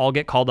Gonzalez all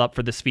get called up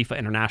for this FIFA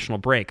international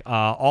break.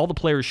 All the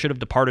players should have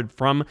departed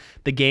from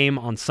the game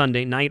on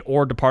Sunday night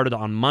or departed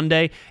on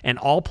Monday, and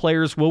all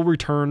players will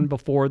return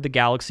before the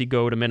Galaxy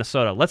go to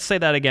Minnesota. Let's say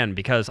that again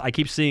because I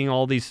keep seeing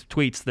all these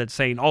tweets that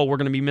saying, oh, we're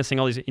going to be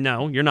missing all these.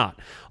 No, you're not.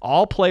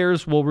 All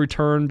players will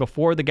return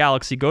before the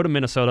Galaxy go to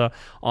Minnesota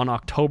on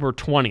October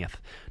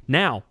 20th.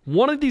 Now,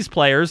 one of these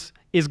players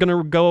is going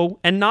to go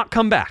and not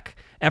come back.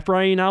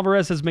 Efrain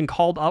Alvarez has been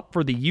called up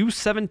for the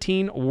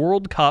U17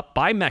 World Cup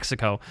by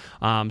Mexico.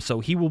 So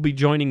he will be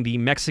joining the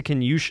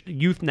Mexican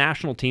youth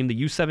national team, the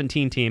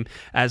U17 team,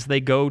 as they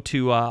go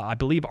to, I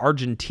believe,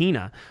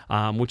 Argentina,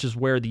 which is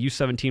where the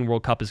U17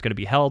 World Cup is going to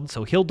be held.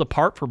 So he'll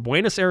depart for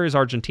Buenos Aires,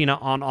 Argentina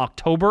on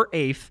October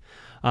 8th.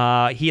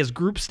 He has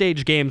group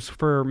stage games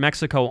for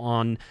Mexico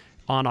on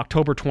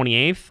October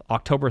 28th,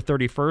 October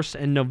 31st,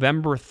 and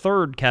November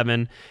 3rd,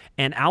 Kevin.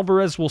 And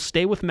Alvarez will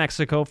stay with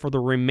Mexico for the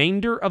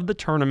remainder of the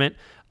tournament,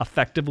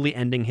 effectively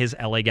ending his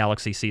LA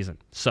Galaxy season.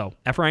 So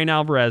Efrain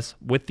Alvarez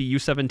with the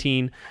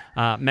U17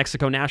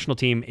 Mexico national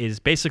team is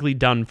basically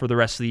done for the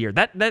rest of the year.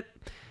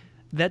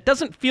 That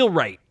doesn't feel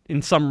right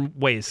in some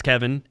ways,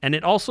 Kevin, and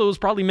it also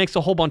probably makes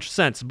a whole bunch of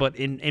sense. But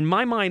in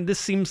my mind, this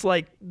seems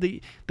like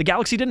the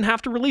Galaxy didn't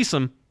have to release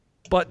him.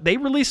 But they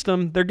released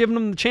him, they're giving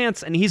him the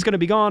chance, and he's going to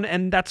be gone,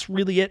 and that's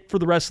really it for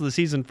the rest of the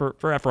season for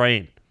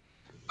Efrain.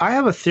 I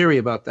have a theory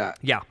about that.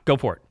 Yeah, go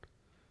for it.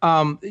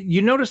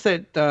 You notice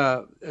that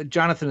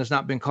Jonathan has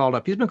not been called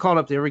up. He's been called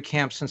up to every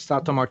camp since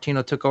Tato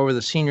Martino took over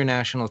the senior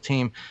national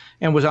team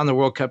and was on the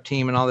World Cup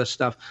team and all this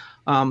stuff.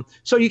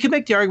 So you can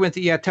make the argument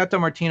that, Tato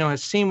Martino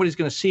has seen what he's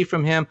going to see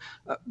from him.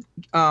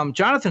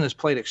 Jonathan has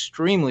played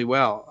extremely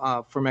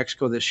well for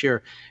Mexico this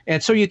year.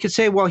 And so you could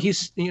say, well,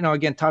 he's,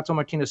 again, Tato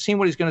Martino has seen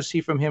what he's going to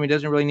see from him. He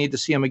doesn't really need to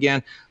see him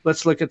again.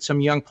 Let's look at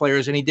some young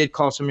players. And he did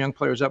call some young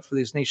players up for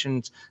these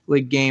Nations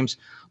League games.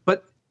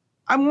 But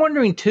I'm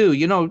wondering,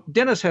 too,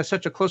 Dennis has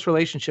such a close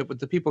relationship with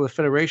the people of the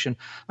Federation.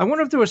 I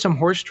wonder if there was some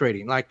horse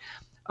trading. Like,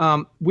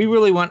 we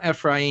really want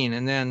Efrain.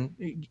 And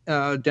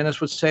then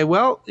Dennis would say,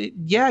 well,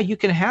 yeah, you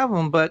can have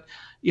him, but,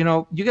 you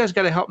guys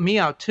got to help me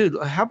out,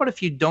 too. How about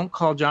if you don't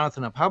call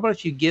Jonathan up? How about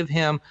if you give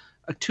him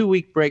a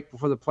 2-week break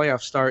before the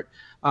playoffs start?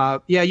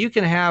 You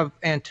can have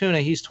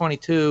Antuna. He's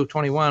 22,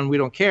 21. We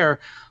don't care.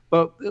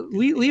 But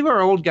leave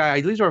our old guy,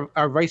 leave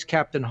our vice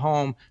captain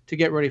home to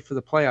get ready for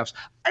the playoffs.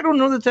 I don't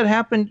know that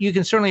happened. You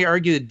can certainly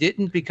argue it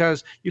didn't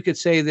because you could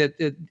say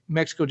that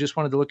Mexico just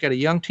wanted to look at a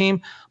young team.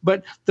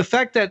 But the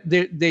fact that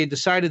they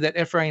decided that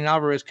Efrain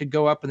Alvarez could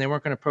go up and they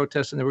weren't going to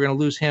protest and they were going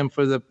to lose him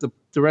for the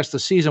rest of the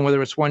season,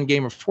 whether it's 1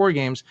 game or 4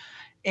 games,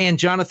 and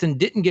Jonathan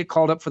didn't get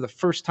called up for the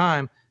first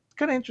time,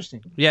 kind of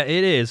interesting. Yeah,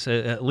 it is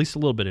at least a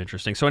little bit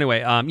interesting. So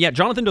anyway,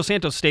 Jonathan Dos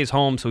Santos stays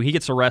home, so he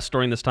gets a rest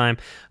during this time.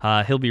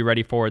 He'll be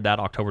ready for that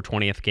October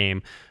 20th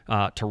game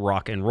to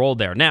rock and roll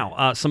there.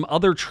 Now, some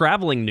other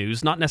traveling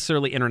news, not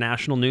necessarily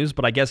international news,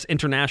 but I guess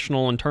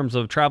international in terms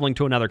of traveling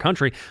to another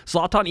country.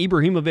 Zlatan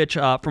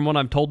Ibrahimovic, from what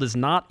I'm told, is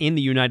not in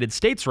the United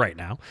States right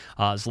now.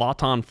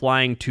 Zlatan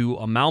flying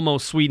to Malmo,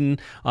 Sweden,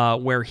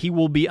 where he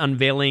will be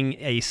unveiling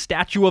a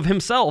statue of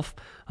himself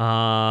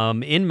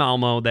in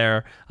Malmo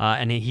there,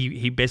 and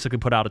he basically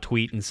put out a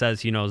tweet and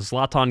says,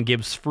 Zlatan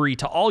gives free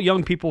to all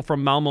young people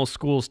from Malmo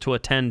schools to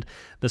attend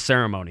the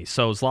ceremony.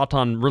 So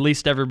Zlatan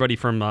released everybody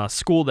from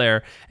school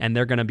there, and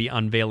they're going to be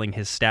unveiling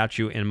his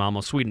statue in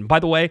Malmo, Sweden. By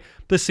the way,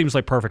 this seems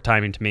like perfect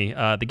timing to me.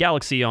 The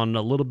Galaxy on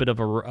a little bit of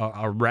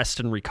a rest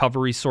and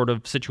recovery sort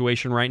of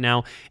situation right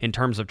now in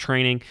terms of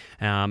training,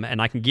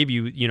 and I can give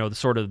you, the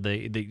sort of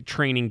the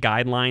training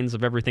guidelines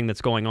of everything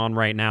that's going on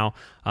right now,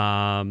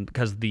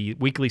 because the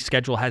weekly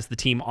schedule has the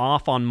team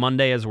off on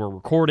Monday as we're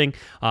recording.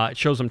 It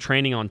shows them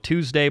training on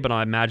Tuesday, but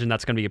I imagine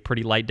that's going to be a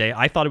pretty light day.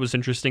 I thought it was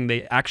interesting.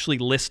 They actually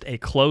list a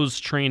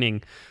closed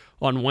training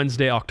on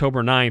Wednesday,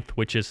 October 9th,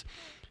 which is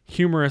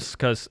humorous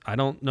because I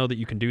don't know that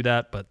you can do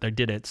that, but they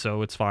did it,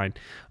 so it's fine.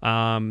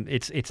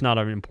 It's not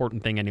an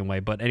important thing anyway.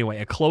 But anyway,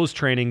 a closed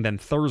training. Then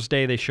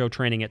Thursday they show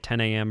training at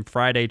 10 a.m.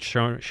 Friday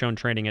shown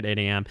training at 8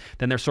 a.m.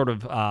 Then they're sort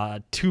of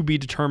to be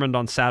determined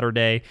on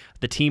Saturday.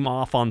 The team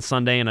off on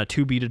Sunday, and a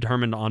to be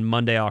determined on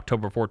Monday,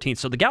 October 14th.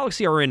 So the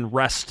Galaxy are in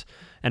rest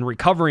and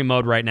recovery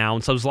mode right now.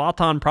 And so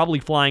Zlatan probably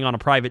flying on a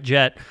private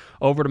jet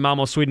over to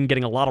Malmo, Sweden,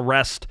 getting a lot of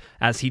rest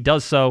as he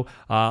does so,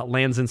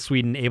 lands in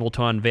Sweden, able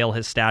to unveil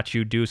his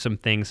statue, do some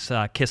things,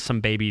 kiss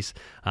some babies,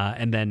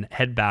 and then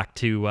head back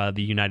to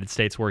the United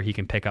States where he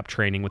can pick up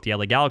training with the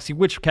LA Galaxy,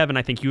 which, Kevin,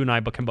 I think you and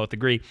I can both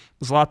agree,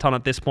 Zlatan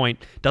at this point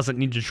doesn't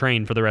need to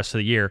train for the rest of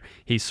the year.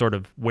 He's sort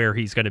of where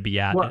he's going to be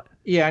at. Well,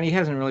 yeah, and he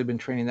hasn't really been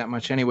training that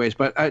much anyways,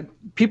 but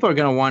people are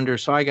going to wonder,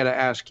 so I got to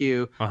ask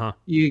you,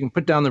 You can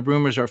put down the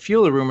rumors or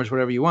fuel the rumors,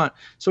 whatever you want.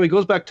 So he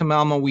goes back to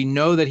Malmo. We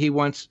know that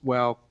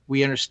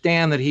we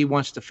understand that he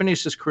wants to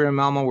finish his career in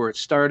Malmo where it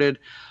started.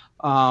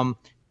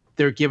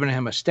 They're giving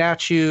him a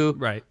statue.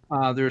 Right.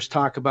 There's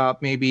talk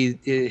about maybe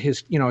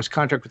his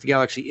contract with the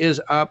Galaxy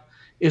is up.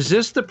 Is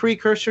this the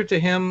precursor to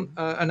him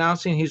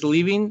announcing he's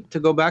leaving to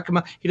go back?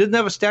 He doesn't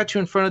have a statue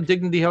in front of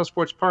Dignity Health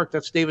Sports Park.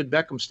 That's David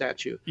Beckham's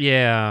statue.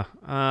 Yeah.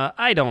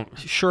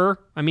 Sure.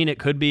 I mean, it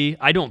could be.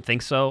 I don't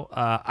think so.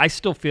 I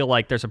still feel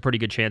like there's a pretty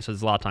good chance that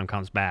Zlatan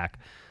comes back.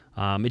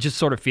 It just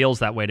sort of feels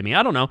that way to me.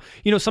 I don't know.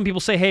 Some people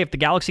say, hey, if the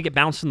Galaxy get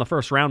bounced in the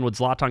first round, would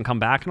Zlatan come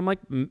back? And I'm like,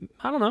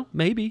 I don't know.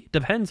 Maybe.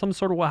 Depends on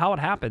sort of how it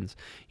happens.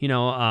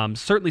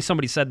 Certainly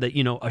somebody said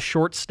that, a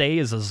short stay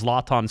is a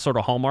Zlatan sort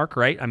of hallmark,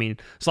 right? I mean,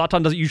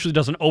 Zlatan usually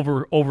doesn't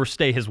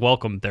overstay his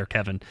welcome there,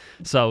 Kevin.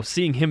 So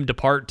seeing him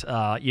depart,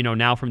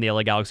 now from the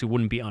LA Galaxy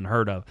wouldn't be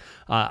unheard of.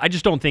 I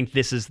just don't think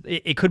this is,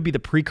 it could be the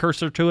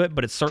precursor to it,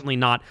 but it's certainly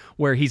not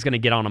where he's going to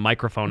get on a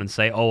microphone and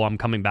say, oh, I'm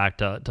coming back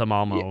to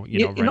Malmo,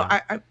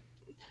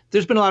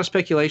 There's been a lot of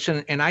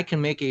speculation, and I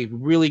can make a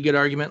really good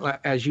argument,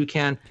 as you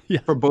can,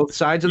 for both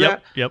sides of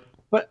that. Yep.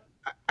 But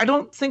I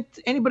don't think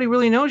anybody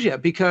really knows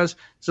yet, because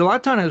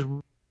Zlatan has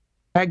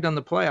ragged on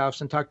the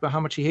playoffs and talked about how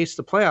much he hates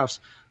the playoffs.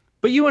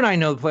 But you and I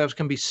know the playoffs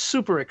can be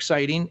super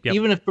exciting,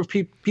 even if for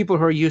people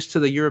who are used to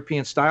the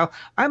European style.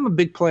 I'm a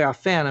big playoff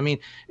fan. I mean,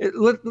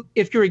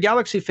 if you're a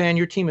Galaxy fan,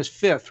 your team is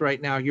 5th right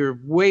now. You're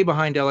way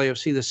behind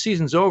LAFC. The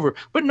season's over.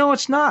 But no,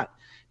 it's not.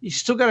 You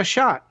still got a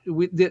shot.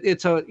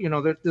 This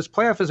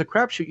playoff is a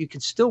crapshoot. You can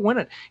still win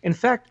it. In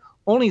fact,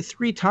 only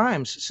 3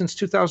 times since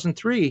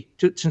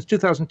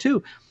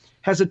 2002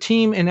 has a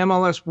team in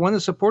MLS won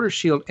the Supporters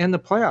Shield and the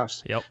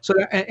playoffs. Yep. So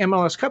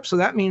MLS Cup. So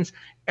that means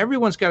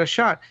everyone's got a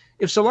shot.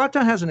 If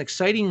Zlatan has an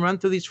exciting run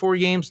through these 4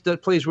 games,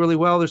 that plays really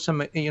well. There's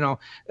some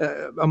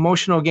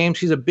emotional games.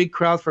 He's a big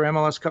crowd for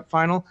MLS Cup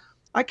final.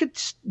 I could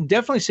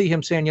definitely see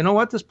him saying, you know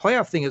what, this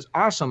playoff thing is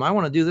awesome. I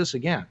want to do this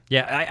again.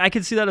 Yeah, I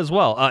could see that as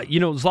well.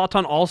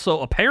 Zlatan also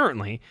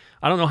apparently,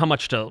 I don't know how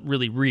much to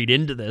really read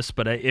into this,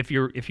 but if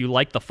you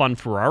like the fun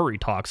Ferrari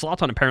talk,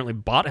 Zlatan apparently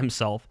bought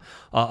himself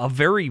a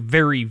very,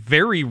 very,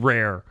 very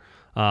rare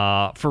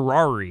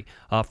Ferrari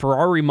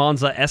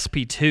Monza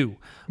SP2.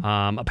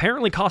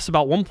 Apparently costs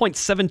about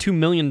 $1.72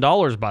 million,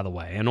 by the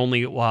way, and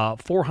only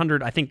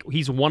 400. I think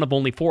he's one of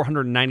only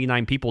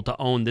 499 people to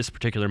own this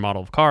particular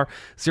model of car.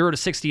 0 to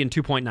 60 in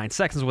 2.9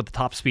 seconds with the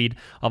top speed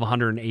of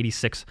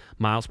 186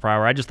 miles per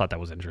hour. I just thought that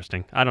was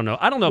interesting. I don't know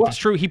if it's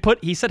true.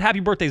 He said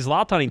 "Happy Birthday,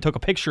 Zlatan." And he took a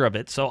picture of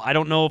it, so I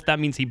don't know if that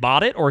means he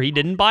bought it or he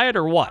didn't buy it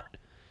or what.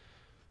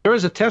 There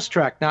is a test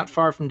track not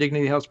far from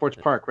Dignity Health Sports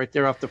Park, right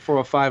there off the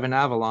 405 in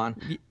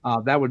Avalon.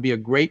 That would be a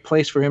great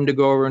place for him to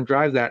go over and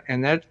drive that.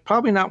 And that's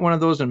probably not one of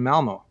those in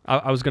Malmo.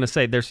 I was going to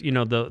say, there's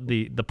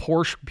the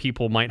Porsche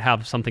people might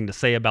have something to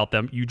say about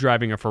you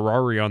driving a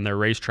Ferrari on their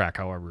racetrack.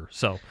 However,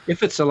 so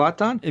if it's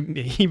Zlatan,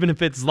 even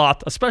if it's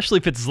Zlatan, especially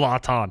if it's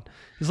Zlatan,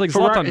 it's like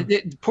Ferrari,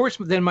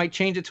 Porsche then might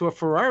change it to a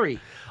Ferrari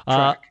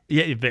track.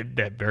 Yeah,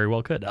 that very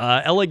well could.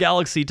 LA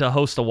Galaxy to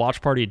host a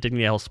watch party at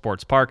Dignity Health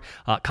Sports Park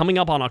coming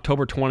up on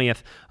October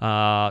 20th.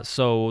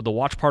 So the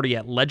watch party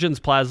at Legends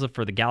Plaza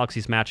for the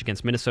Galaxy's match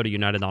against Minnesota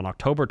United on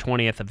October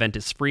 20th. Event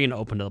is free and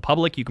open to the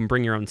public. You can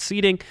bring your own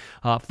seating.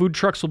 Food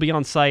trucks will be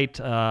on site.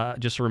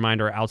 Just a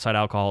reminder, outside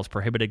alcohol is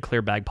prohibited.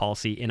 Clear bag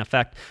policy in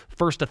effect.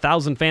 First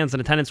 1,000 fans in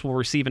attendance will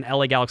receive an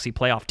LA Galaxy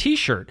playoff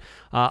t-shirt.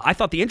 I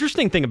thought the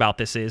interesting thing about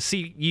this is,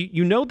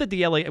 you know that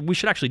the LA, we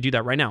should actually do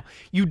that right now.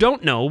 You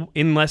don't know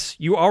unless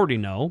you already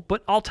know,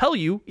 but I'll tell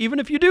you, even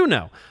if you do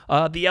know,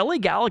 the LA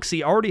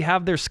Galaxy already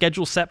have their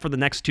schedule set for the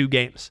next 2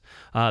 games.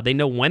 They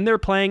know when they're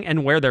playing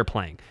and where they're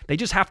playing. They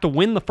just have to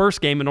win the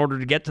first game in order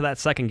to get to that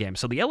second game.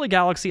 So the LA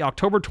Galaxy,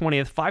 October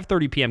 20th,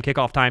 5:30 p.m.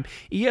 kickoff time,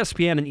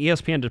 ESPN and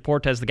ESPN ESPN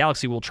Deportes, the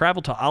Galaxy will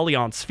travel to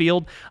Allianz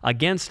Field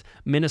against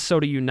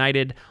Minnesota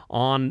United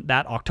on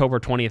that October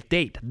 20th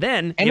date.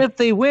 Then, if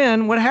they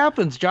win, what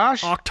happens,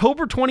 Josh?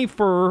 October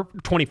 24th,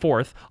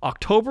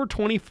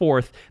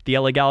 the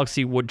LA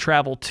Galaxy would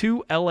travel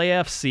to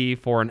LAFC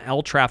for an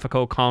El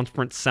Tráfico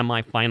Conference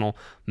semifinal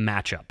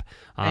matchup.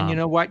 And you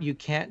know what? You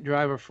can't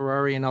drive a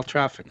Ferrari in El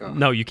Tráfico.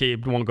 No, you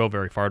can't. You won't go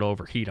very far to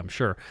overheat, I'm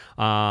sure.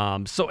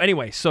 So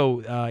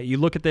you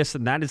look at this,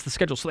 and that is the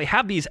schedule. So they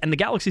have these, and the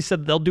Galaxy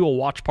said they'll do a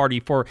watch party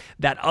for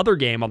that other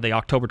game on the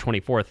October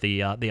 24th,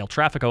 the El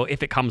Tráfico,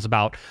 if it comes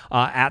about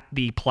at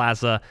the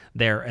Plaza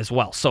there as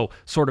well. So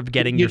sort of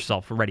getting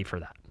yourself ready for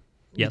that.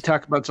 You Yes.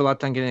 talk about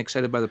Zlatan getting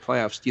excited by the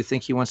playoffs. Do you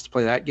think he wants to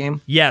play that game?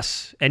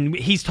 Yes, and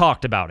he's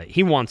talked about it.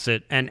 He wants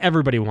it, and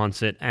everybody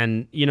wants it.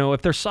 And,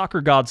 if there's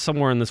soccer gods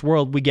somewhere in this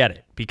world, we get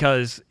it.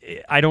 Because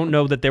I don't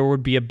know that there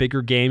would be a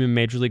bigger game in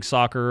Major League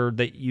Soccer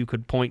that you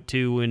could point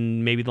to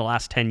in maybe the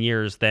last 10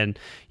 years than,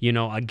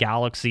 a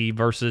Galaxy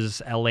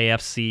versus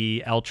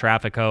LAFC, El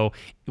Tráfico,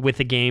 with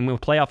a game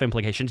with playoff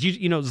implications.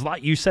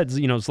 You said,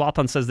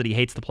 Zlatan says that he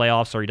hates the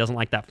playoffs or he doesn't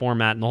like that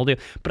format and the whole deal.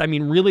 But, I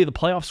mean, really, the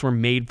playoffs were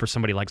made for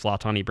somebody like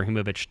Zlatan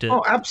Ibrahimovic to...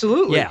 Oh,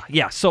 absolutely.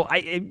 Yeah. So,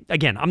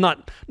 I'm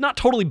not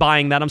totally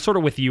buying that. I'm sort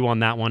of with you on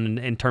that one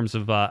in terms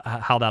of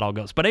how that all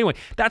goes. But anyway,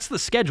 that's the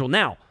schedule.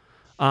 Now,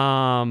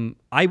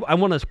 I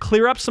want to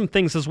clear up some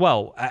things as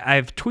well.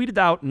 I've tweeted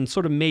out and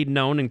sort of made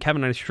known, and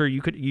Kevin, I'm sure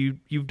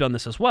you've done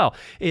this as well,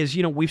 is,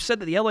 we've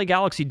said that the LA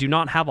Galaxy do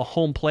not have a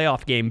home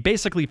playoff game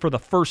basically for the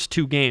first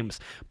two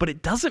games, but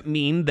it doesn't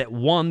mean that,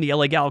 one, the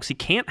LA Galaxy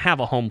can't have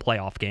a home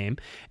playoff game,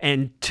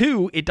 and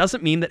two, it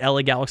doesn't mean that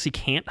LA Galaxy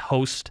can't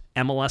host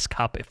MLS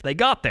Cup if they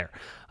got there.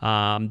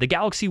 The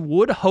Galaxy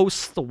would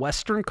host the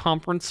Western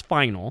Conference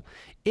Final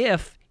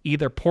if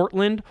either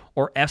Portland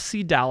or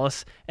FC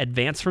Dallas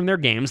advance from their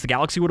games. The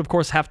Galaxy would, of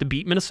course, have to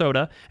beat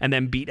Minnesota and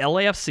then beat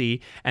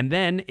LAFC. And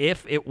then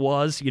if it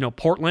was,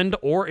 Portland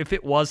or if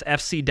it was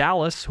FC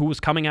Dallas, who was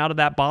coming out of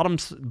that bottom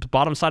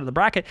side of the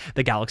bracket,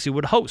 the Galaxy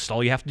would host.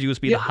 All you have to do is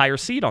be the higher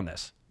seed on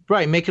this.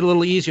 Right, make it a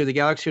little easier. The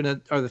Galaxy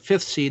are the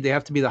fifth seed. They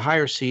have to be the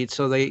higher seed,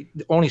 so they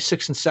only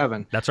 6 and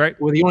 7. That's right.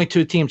 Were the only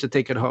two teams that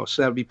they could host.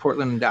 So that would be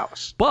Portland and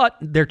Dallas. But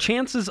their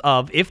chances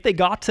of, if they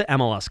got to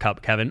MLS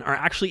Cup, Kevin, are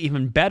actually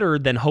even better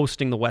than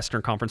hosting the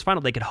Western Conference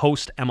Final. They could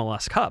host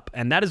MLS Cup,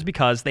 and that is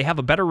because they have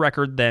a better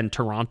record than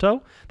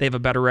Toronto. They have a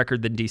better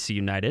record than DC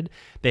United.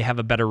 They have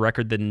a better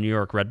record than New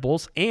York Red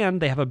Bulls, and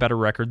they have a better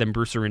record than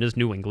Bruce Arena's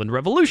New England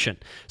Revolution.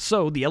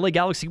 So the LA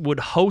Galaxy would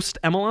host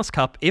MLS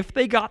Cup if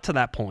they got to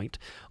that point,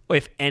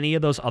 if any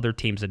of those other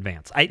teams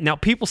advance. Now,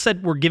 people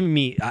said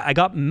I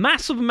got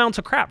massive amounts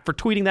of crap for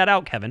tweeting that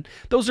out, Kevin.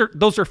 Those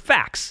are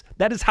facts.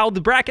 That is how the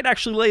bracket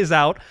actually lays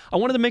out. I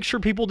wanted to make sure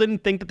people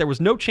didn't think that there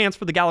was no chance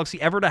for the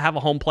Galaxy ever to have a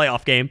home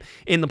playoff game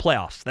in the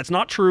playoffs. That's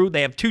not true.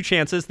 They have two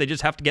chances. They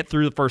just have to get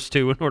through the first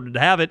two in order to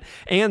have it.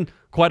 And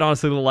quite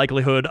honestly, the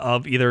likelihood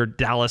of either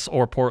Dallas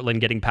or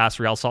Portland getting past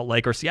Real Salt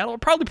Lake or Seattle are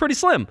probably pretty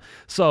slim.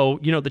 So,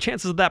 the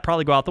chances of that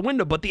probably go out the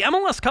window. But the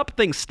MLS Cup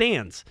thing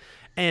stands.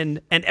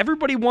 And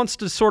everybody wants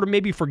to sort of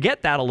maybe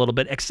forget that a little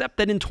bit, except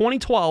that in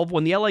 2012,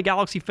 when the LA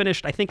Galaxy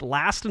finished, I think,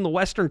 last in the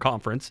Western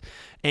Conference,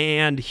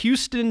 and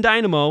Houston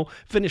Dynamo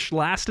finished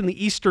last in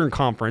the Eastern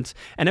Conference,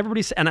 and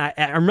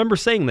I remember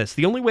saying this,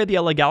 the only way the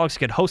LA Galaxy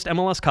could host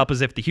MLS Cup is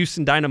if the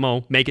Houston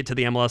Dynamo make it to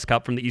the MLS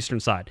Cup from the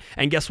Eastern side.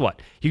 And guess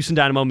what? Houston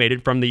Dynamo made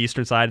it from the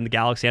Eastern side, and the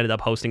Galaxy ended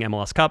up hosting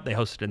MLS Cup. They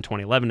hosted in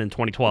 2011 and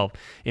 2012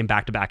 in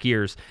back-to-back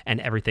years, and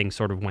everything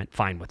sort of went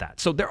fine with that.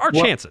 So there are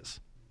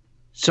chances.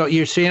 So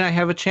you're saying I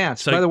have a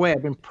chance. So, by the way,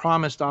 I've been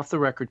promised off the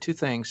record two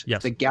things. Yes.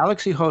 If the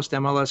Galaxy host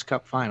MLS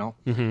Cup final,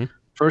 Mm-hmm.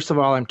 first of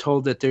all, I'm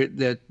told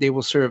that they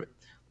will serve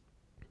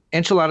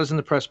enchiladas in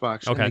the press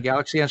box. Okay. And the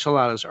Galaxy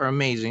enchiladas are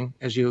amazing,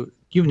 as you've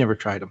never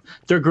tried them.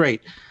 They're great.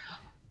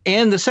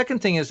 And the second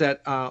thing is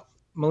that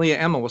Malia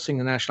Emma will sing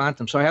the national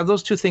anthem. So I have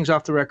those two things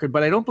off the record,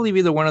 but I don't believe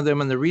either one of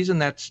them. And the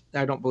reason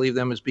I don't believe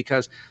them is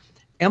because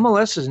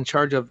MLS is in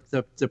charge of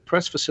the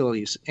press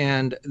facilities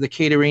and the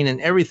catering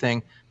and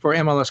everything for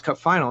MLS Cup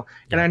final.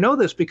 Yeah. And I know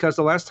this because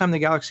the last time the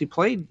Galaxy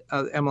played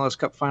MLS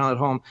Cup final at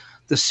home,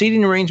 the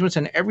seating arrangements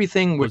and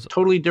everything was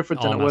totally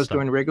different than it was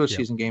during the regular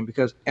season game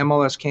because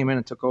MLS came in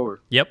and took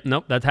over. Yep.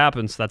 Nope. That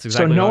happens. That's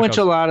exactly so no how it goes.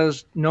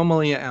 enchiladas, no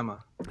Malia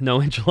Emma.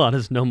 No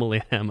enchiladas, no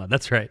Malia Emma.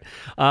 That's right.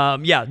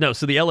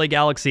 So the LA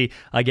Galaxy,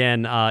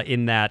 again,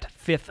 in that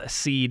 5th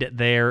seed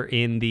there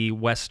in the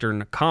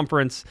Western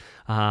Conference,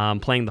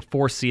 playing the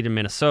 4th seed in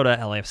Minnesota,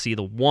 LAFC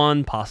the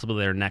 1,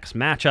 possibly their next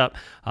matchup.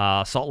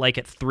 Salt Lake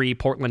at 3,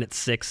 Portland at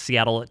 6,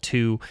 Seattle at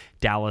 2,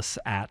 Dallas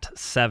at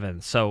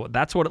 7. So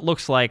that's what it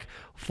looks like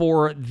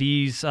for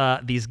these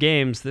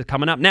games that are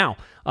coming up. Now,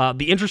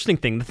 the interesting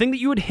thing, the thing that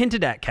you had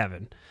hinted at,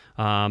 Kevin,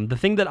 the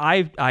thing that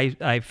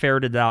I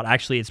ferreted out,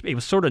 actually, it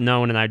was sort of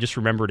known, and I just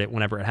remembered it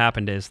whenever it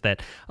happened, is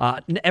that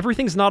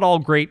everything's not all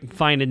great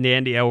fine and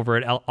dandy over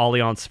at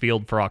Allianz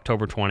Field for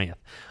October 20th.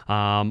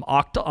 On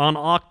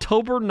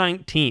October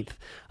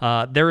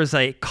 19th, there is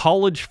a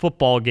college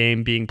football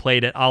game being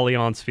played at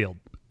Allianz Field.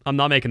 I'm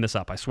not making this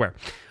up, I swear.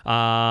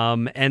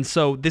 And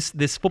so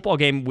this football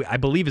game, I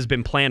believe, has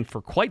been planned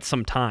for quite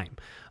some time.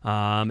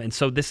 And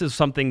so this is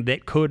something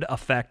that could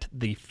affect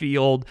the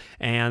field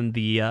and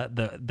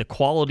the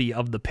quality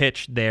of the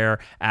pitch there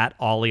at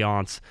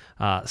Allianz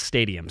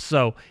Stadium.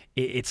 So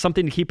it's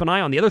something to keep an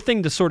eye on. The other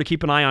thing to sort of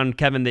keep an eye on,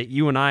 Kevin, that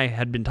you and I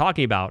had been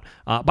talking about,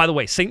 by the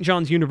way, St.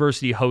 John's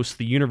University hosts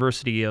the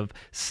University of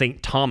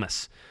St.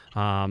 Thomas.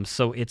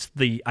 So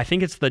I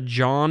think it's the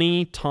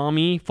Johnny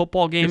Tommy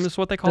football game is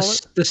what they call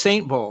it. The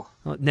Saint Bowl.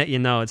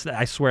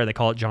 I swear they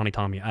call it Johnny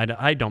Tommy.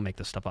 I don't make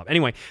this stuff up.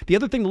 Anyway, the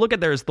other thing to look at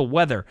there is the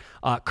weather.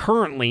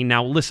 Currently,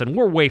 now listen,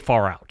 we're way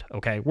far out,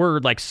 okay? We're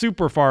like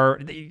super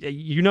far.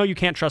 You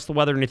can't trust the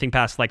weather or anything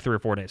past like 3 or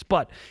 4 days.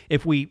 But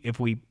if we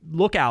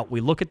look out, we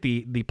look at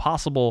the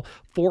possible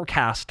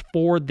forecast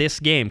for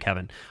this game,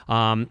 Kevin.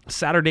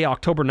 Saturday,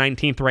 October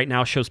 19th right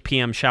now shows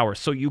PM showers.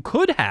 So you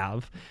could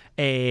have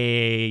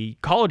a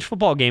college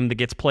football game that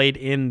gets played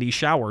in the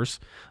showers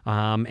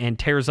and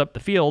tears up the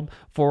field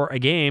for a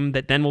game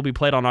that then will be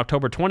played on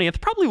October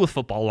 20th, probably with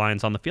football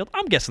lines on the field.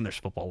 I'm guessing there's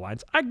football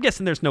lines. I'm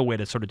guessing there's no way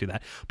to sort of do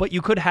that. But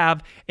you could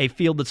have a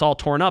field that's all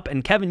torn up.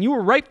 And Kevin, you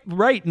were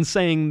right in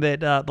saying that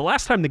the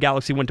last time the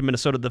Galaxy went to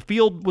Minnesota, the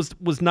field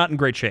was not in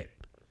great shape.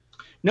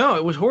 No,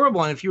 it was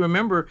horrible. And if you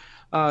remember,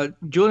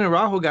 Julian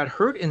Araujo got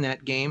hurt in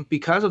that game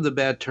because of the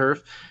bad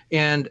turf.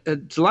 And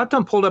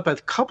Zlatan pulled up a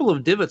couple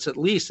of divots at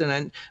least. And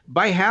then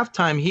by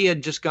halftime, he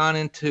had just gone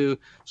into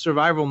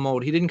survival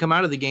mode. He didn't come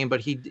out of the game, but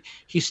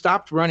he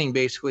stopped running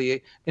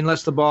basically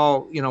unless the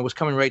ball, was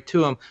coming right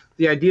to him.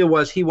 The idea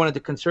was he wanted to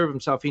conserve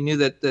himself. He knew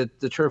that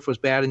the turf was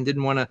bad and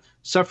didn't want to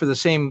suffer the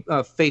same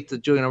fate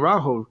that Julian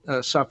Araujo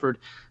suffered.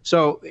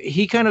 So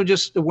he kind of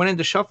just went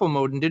into shuffle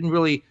mode and didn't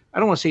really, I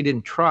don't want to say he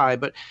didn't try,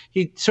 but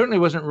he certainly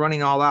wasn't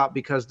running all out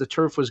because the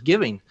turf was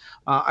giving.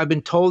 I've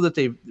been told that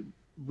they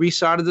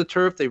resodded the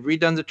turf. They've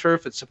redone the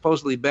turf. It's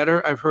supposedly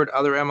better. I've heard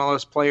other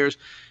MLS players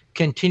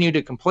continue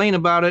to complain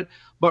about it.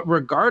 But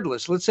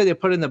regardless, let's say they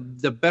put in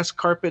the best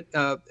carpet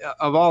of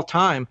all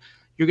time.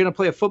 You're going to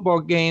play a football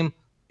game,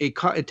 a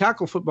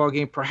tackle football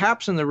game,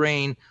 perhaps in the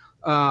rain,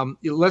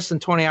 less than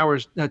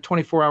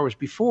 24 hours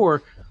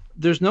before.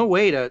 There's no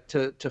way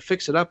to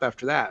fix it up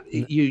after that.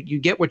 You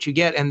get what you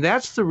get. And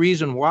that's the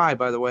reason why,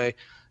 by the way,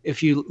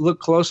 if you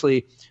look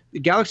closely, the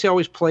Galaxy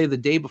always play the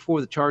day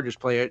before the Chargers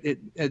play.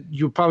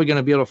 You're probably going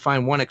to be able to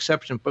find one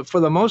exception. But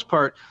for the most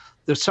part,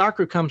 the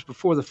soccer comes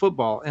before the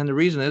football. And the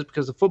reason is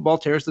because the football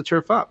tears the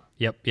turf up.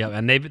 Yep.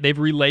 And they've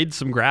relayed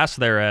some grass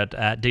there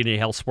at Dignity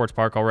Health Sports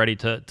Park already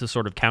to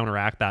sort of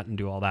counteract that and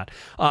do all that.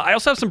 I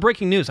also have some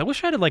breaking news. I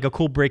wish I had like a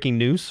cool breaking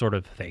news sort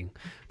of thing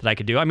that I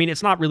could do. I mean,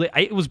 it's not really,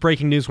 it was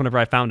breaking news whenever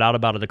I found out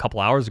about it a couple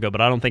hours ago,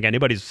 but I don't think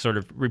anybody's sort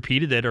of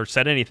repeated it or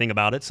said anything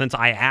about it since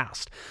I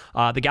asked.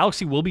 The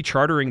Galaxy will be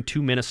chartering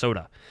to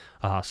Minnesota.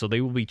 So they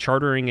will be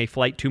chartering a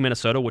flight to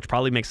Minnesota, which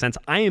probably makes sense.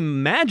 I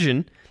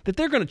imagine that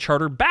they're going to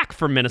charter back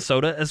from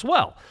Minnesota as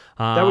well.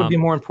 That would be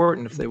more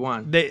important if they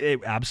won.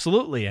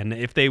 Absolutely. And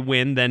if they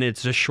win, then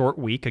it's a short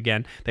week.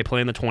 Again, they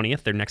play on the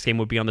 20th. Their next game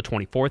would be on the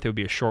 24th. It would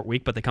be a short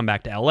week, but they come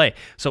back to L.A.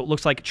 So it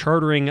looks like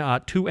chartering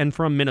to and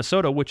from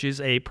Minnesota, which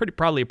is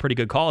probably a pretty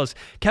good call. As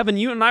Kevin,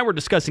 you and I were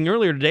discussing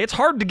earlier today, it's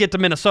hard to get to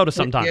Minnesota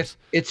sometimes.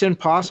 It's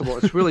impossible.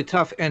 It's really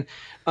tough. And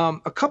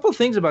a couple of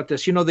things about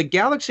this. The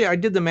Galaxy, I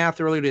did the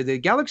math earlier today. The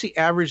Galaxy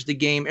averaged the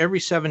game every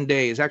 7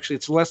 days. Actually,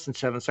 it's less than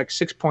 7. It's like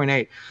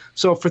 6.8.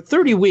 So for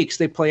 30 weeks,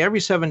 they play every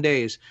 7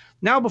 days.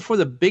 Now, before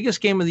the biggest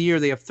game of the year,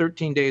 they have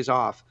 13 days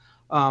off.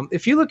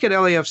 If you look at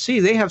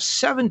LAFC, they have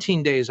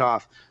 17 days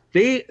off.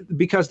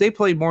 Because they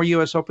played more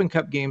U.S. Open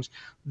Cup games,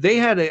 they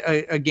had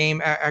a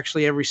game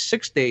actually every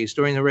 6 days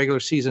during the regular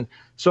season.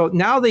 So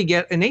now they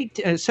get a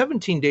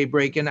 17-day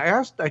break. And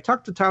I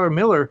talked to Tyler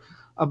Miller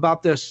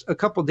about this a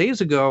couple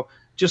days ago,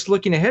 just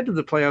looking ahead to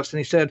the playoffs, and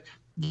he said,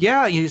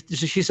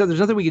 she said, there's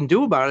nothing we can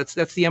do about it.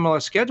 That's the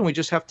MLS schedule. We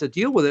just have to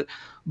deal with it.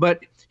 But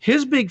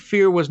his big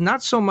fear was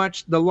not so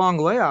much the long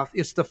layoff.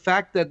 It's the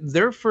fact that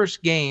their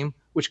first game,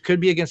 which could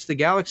be against the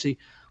Galaxy,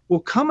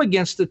 will come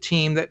against a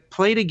team that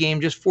played a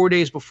game just 4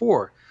 days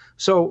before.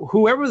 So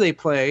whoever they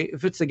play,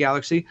 if it's the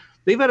Galaxy,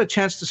 they've had a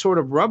chance to sort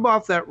of rub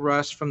off that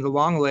rust from the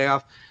long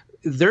layoff.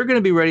 They're going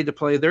to be ready to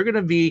play. They're going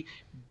to be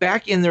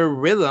back in their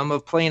rhythm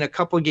of playing a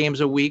couple of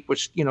games a week,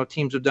 which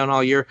teams have done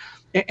all year.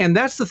 And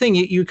that's the thing.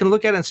 You can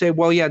look at it and say,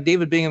 well, yeah,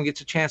 David Bingham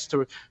gets a chance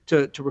to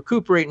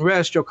recuperate and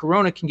rest. Joe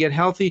Corona can get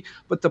healthy.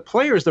 But the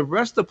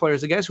rest of the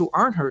players, the guys who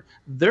aren't hurt,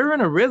 they're in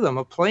a rhythm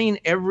of playing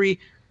every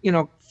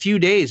few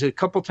days, a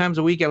couple times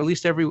a week, at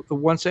least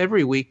once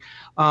every week.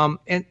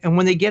 And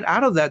when they get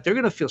out of that, they're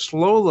going to feel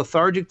slow,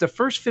 lethargic. The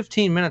first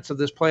 15 minutes of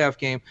this playoff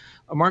game,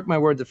 mark my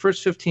word, the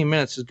first 15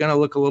 minutes is going to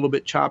look a little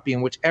bit choppy.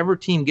 And whichever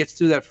team gets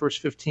through that first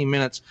 15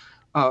 minutes,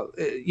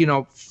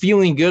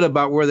 feeling good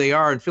about where they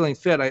are and feeling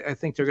fit, I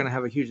think they're going to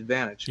have a huge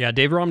advantage. Yeah,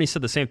 Dave Romney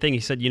said the same thing. He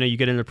said, you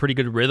get in a pretty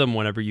good rhythm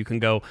whenever you can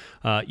go,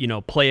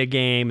 play a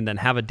game and then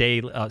have a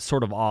day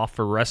sort of off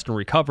for rest and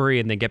recovery,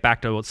 and then get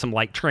back to some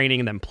light training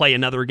and then play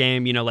another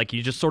game. Like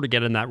you just sort of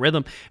get in that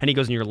rhythm. And he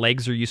goes, and your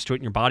legs are used to it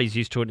and your body's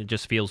used to it, and it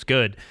just feels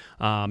good,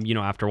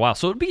 after a while.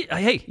 So it'd be,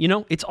 hey,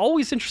 it's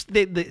always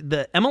interesting.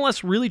 The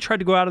MLS really tried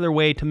to go out of their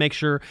way to make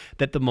sure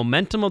that the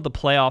momentum of the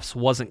playoffs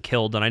wasn't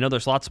killed. And I know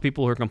there's lots of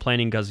people who are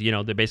complaining because,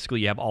 they basically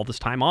you have all this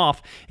time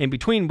off in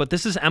between, but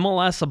this is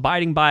MLS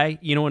abiding by,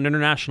 an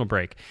international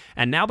break.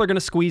 And now they're going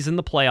to squeeze in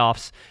the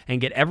playoffs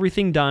and get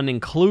everything done,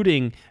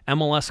 including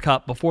MLS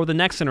Cup, before the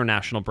next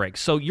international break.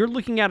 So you're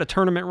looking at a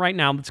tournament right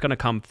now that's going to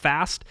come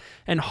fast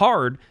and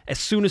hard as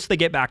soon as they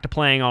get back to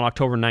playing on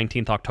October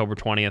 19th, October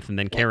 20th, and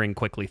then carrying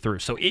quickly through.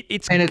 So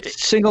it's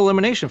single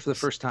elimination for the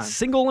first time.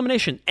 Single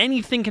elimination.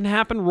 Anything can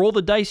happen. Roll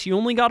the dice. You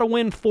only got to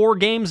win 4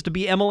 games to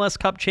be MLS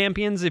Cup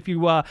champions if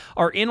you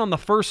are in on the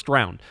first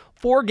round.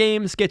 4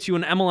 games gets you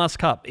an MLS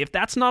Cup. If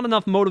that's not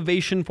enough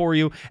motivation for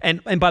you,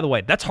 and by the way,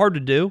 that's hard to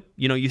do.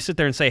 You sit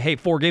there and say, hey,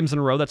 4 games in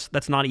a row,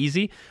 that's not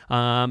easy.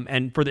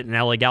 And for an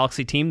LA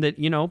Galaxy team that,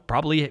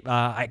 probably,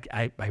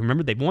 I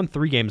remember they've won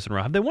 3 games in a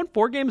row. Have they won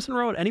 4 games in a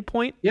row at any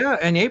point?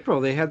 Yeah, in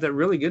April. They had that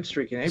really good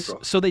streak in April.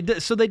 So they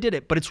did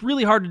it, but it's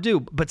really hard to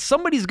do. But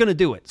somebody's going to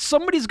do it.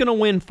 Somebody's going to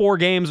win 4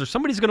 games, or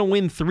somebody's going to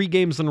win 3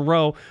 games in a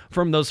row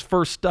from those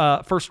first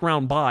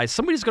round buys.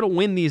 Somebody's going to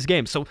win these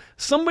games. So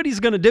somebody's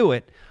going to do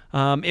it.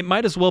 It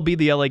might as well be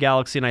the LA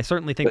Galaxy, and I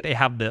certainly think they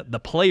have the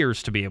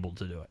players to be able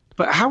to do it.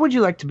 But how would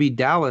you like to be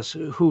Dallas,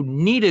 who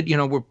needed,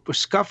 were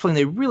scuffling.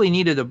 They really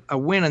needed a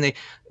win, and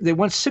they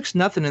won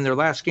 6-0 in their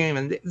last game,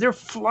 and they're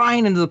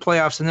flying into the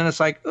playoffs, and then it's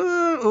like,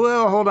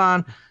 well, hold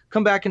on.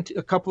 Come back in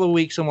a couple of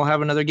weeks, and we'll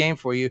have another game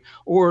for you.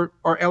 Or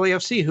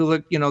LAFC, who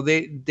look,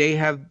 they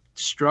have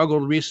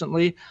struggled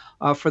recently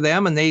for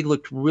them, and they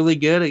looked really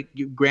good.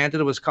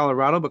 Granted, it was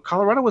Colorado, but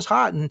Colorado was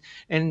hot, and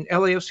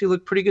LAFC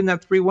looked pretty good in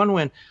that 3-1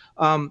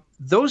 win.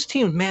 Those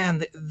teams,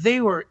 man,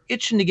 they were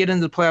itching to get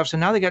into the playoffs, and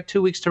now they got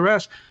 2 weeks to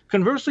rest.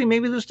 Conversely,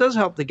 maybe this does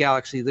help the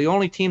Galaxy, the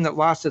only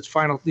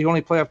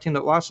playoff team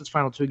that lost its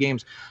final 2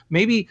 games.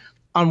 Maybe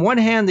on one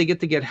hand, they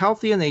get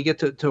healthy, and they get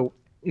to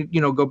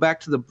go back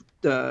to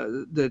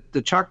the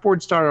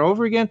chalkboard, start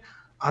over again.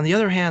 On the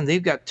other hand,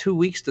 they've got 2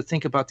 weeks to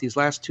think about these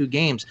last 2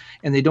 games,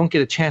 and they don't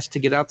get a chance to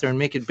get out there and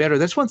make it better.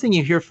 That's one thing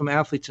you hear from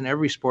athletes in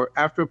every sport.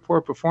 After a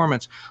poor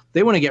performance,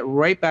 they want to get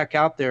right back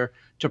out there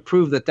to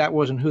prove that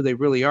wasn't who they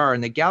really are.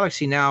 And the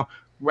Galaxy now,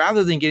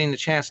 rather than getting the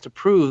chance to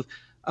prove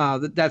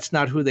that's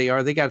not who they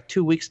are, they got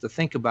 2 weeks to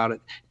think about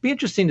it. It'd be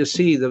interesting to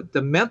see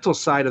the mental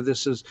side of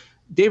this. Is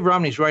Dave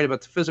Romney's right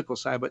about the physical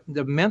side, but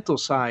the mental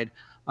side,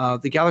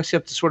 the Galaxy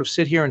have to sort of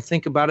sit here and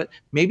think about it.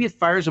 Maybe it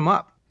fires them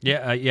up.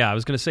 Yeah. I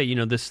was going to say,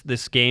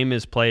 this game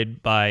is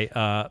played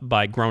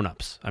by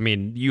grown-ups. I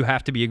mean, you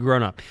have to be a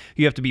grown-up.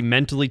 You have to be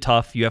mentally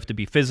tough. You have to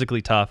be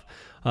physically tough.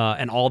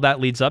 And all that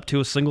leads up to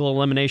a single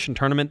elimination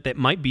tournament that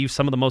might be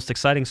some of the most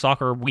exciting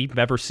soccer we've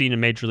ever seen in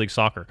Major League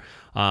Soccer.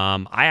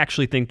 I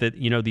actually think that,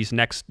 these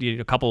next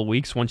couple of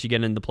weeks, once you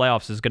get into the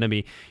playoffs, is going to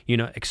be,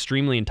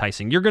 extremely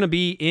enticing. You're going to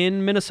be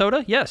in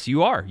Minnesota? Yes,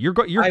 you are. You're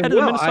headed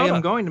to Minnesota. I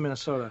am going to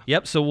Minnesota.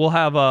 Yep, so we'll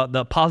have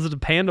the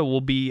Positive Panda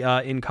will be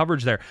in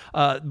coverage there.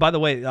 By the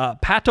way,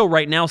 Pato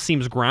right now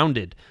seems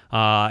grounded.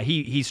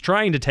 He's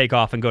trying to take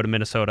off and go to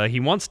Minnesota. He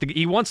wants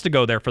to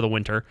go there for the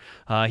winter.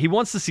 He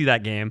wants to see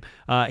that game.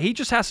 He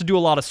just has to do a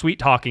lot of sweet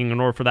talking in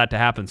order for that to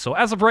happen. So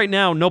as of right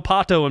now, no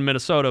Pato in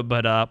Minnesota,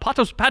 but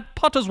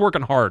Pato's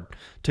working hard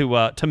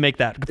to make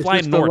that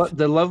fly north.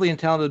 The lovely and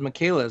talented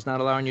Michaela is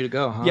not allowing you to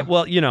go, huh? Yeah,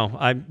 well,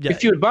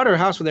 if you had bought her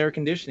house with air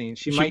conditioning,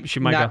 she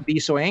might not be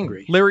so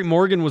angry. Larry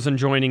Morgan was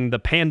enjoying the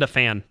Panda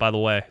fan, by the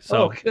way.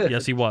 So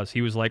yes, he was.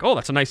 He was like, "Oh,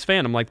 that's a nice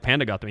fan." I'm like,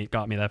 "Panda got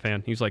me that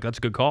fan." He's like, "That's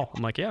a good call."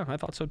 I'm like, "Yeah, I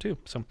thought so too."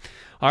 So,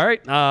 all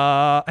right,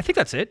 I think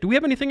that's it. Do we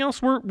have anything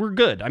else? We're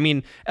good. I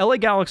mean, LA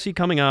Galaxy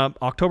coming up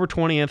October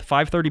 20th,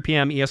 5:30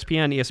 p.m.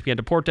 ESPN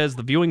Deportes,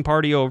 the viewing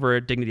party over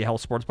at Dignity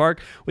Health Sports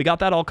Park. We got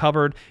that all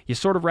covered. You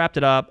sort of wrapped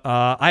it up.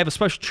 I have a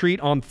special treat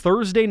on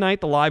Thursday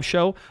night, the live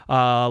show.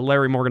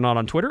 Larry Morgan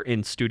on Twitter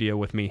in studio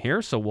with me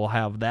here, so we'll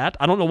have that.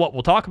 I don't know what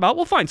we'll talk about.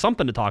 We'll find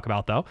something to talk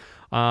about though,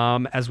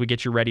 as we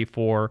get you ready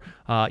for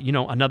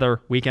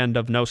another weekend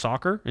of no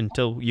soccer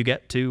until you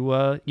get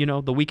to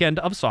the weekend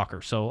of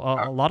soccer. So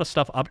a lot of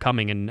stuff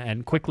upcoming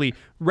and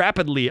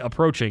rapidly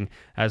approaching,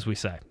 as we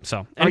say.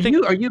 So are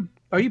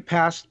you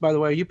past? By the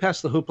way, are you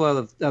past the hoopla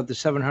of the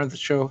 700th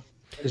show?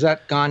 Is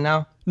that gone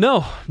now?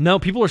 No,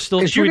 people are still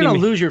tweeting me. You're gonna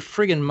lose your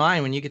friggin'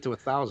 mind when you get to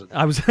 1,000.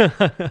 I was saying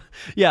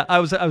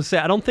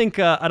I don't think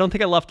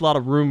I left a lot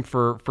of room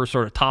for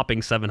sort of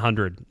topping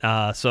 700.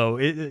 So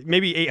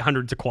maybe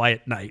 800's a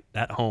quiet night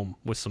at home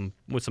with some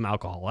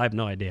alcohol. I have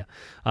no idea.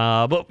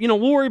 But we'll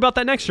worry about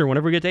that next year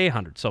whenever we get to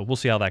 800. So we'll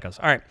see how that goes.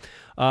 All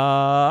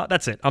right,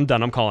 that's it. I'm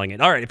done. I'm calling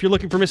it. All right. If you're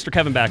looking for Mr.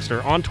 Kevin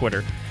Baxter on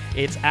Twitter,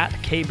 It's at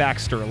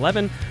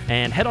kbaxter11.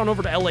 And head on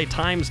over to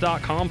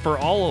latimes.com for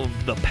all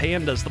of the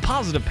Pandas, the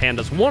Positive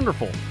Pandas,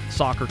 wonderful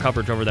soccer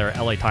coverage over there at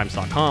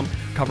latimes.com,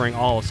 covering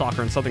all of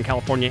soccer in Southern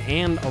California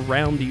and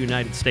around the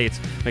United States.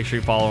 Make sure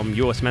you follow him,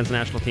 U.S. Men's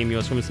National Team,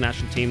 U.S. Women's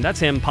National Team. That's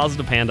him,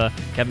 Positive Panda,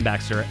 Kevin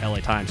Baxter at LA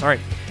Times. All right.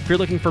 If you're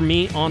looking for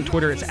me on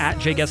Twitter, it's at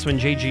jguesman,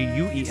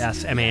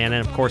 JGUESMAN, and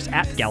of course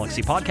at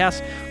Galaxy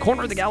Podcast.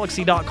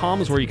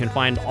 Cornerofthegalaxy.com is where you can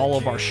find all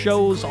of our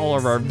shows, all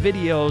of our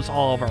videos,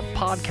 all of our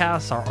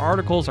podcasts, our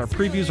articles, our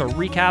previews, our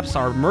recaps,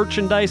 our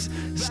merchandise,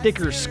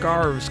 stickers,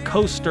 scarves,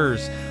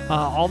 coasters,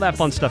 all that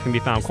fun stuff can be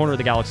found.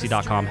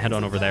 Cornerofthegalaxy.com. Head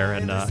on over there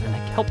and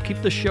help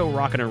keep the show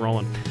rocking and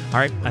rolling. All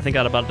right, I think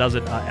that about does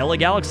it. LA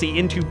Galaxy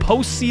into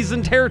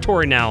postseason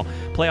territory now.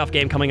 Playoff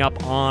game coming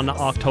up on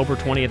October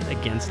 20th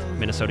against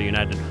Minnesota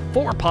United.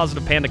 For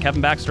Positive Panda,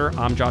 Kevin Baxter,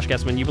 I'm Josh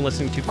Guessman. You've been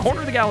listening to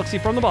Corner of the Galaxy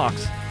from the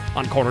box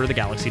on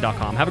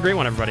cornerofthegalaxy.com. Have a great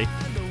one, everybody.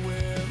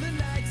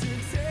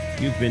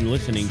 You've been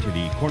listening to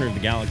the Corner of the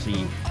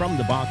Galaxy from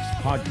the Box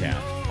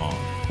podcast on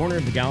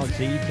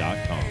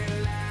cornerofthegalaxy.com.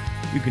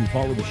 You can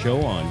follow the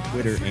show on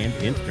Twitter and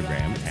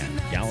Instagram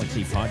at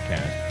Galaxy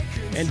Podcast.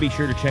 And be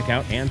sure to check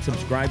out and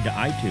subscribe to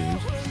iTunes,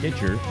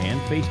 Stitcher, and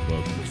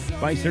Facebook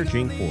by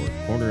searching for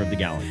Corner of the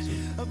Galaxy.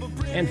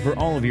 And for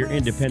all of your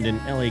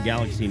independent LA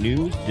Galaxy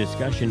news,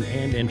 discussion,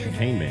 and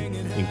entertainment,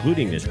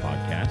 including this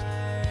podcast,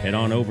 head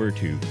on over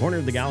to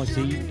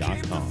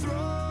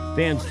cornerofthegalaxy.com.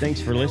 Fans, thanks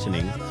for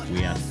listening.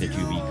 We ask that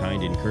you be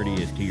kind and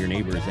courteous to your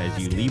neighbors as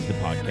you leave the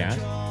podcast.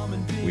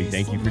 We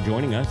thank you for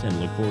joining us and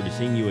look forward to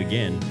seeing you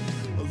again.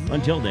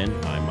 Until then,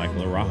 I'm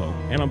Michael Araujo,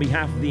 and on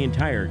behalf of the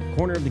entire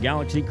Corner of the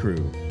Galaxy crew,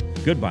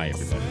 goodbye,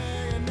 everybody.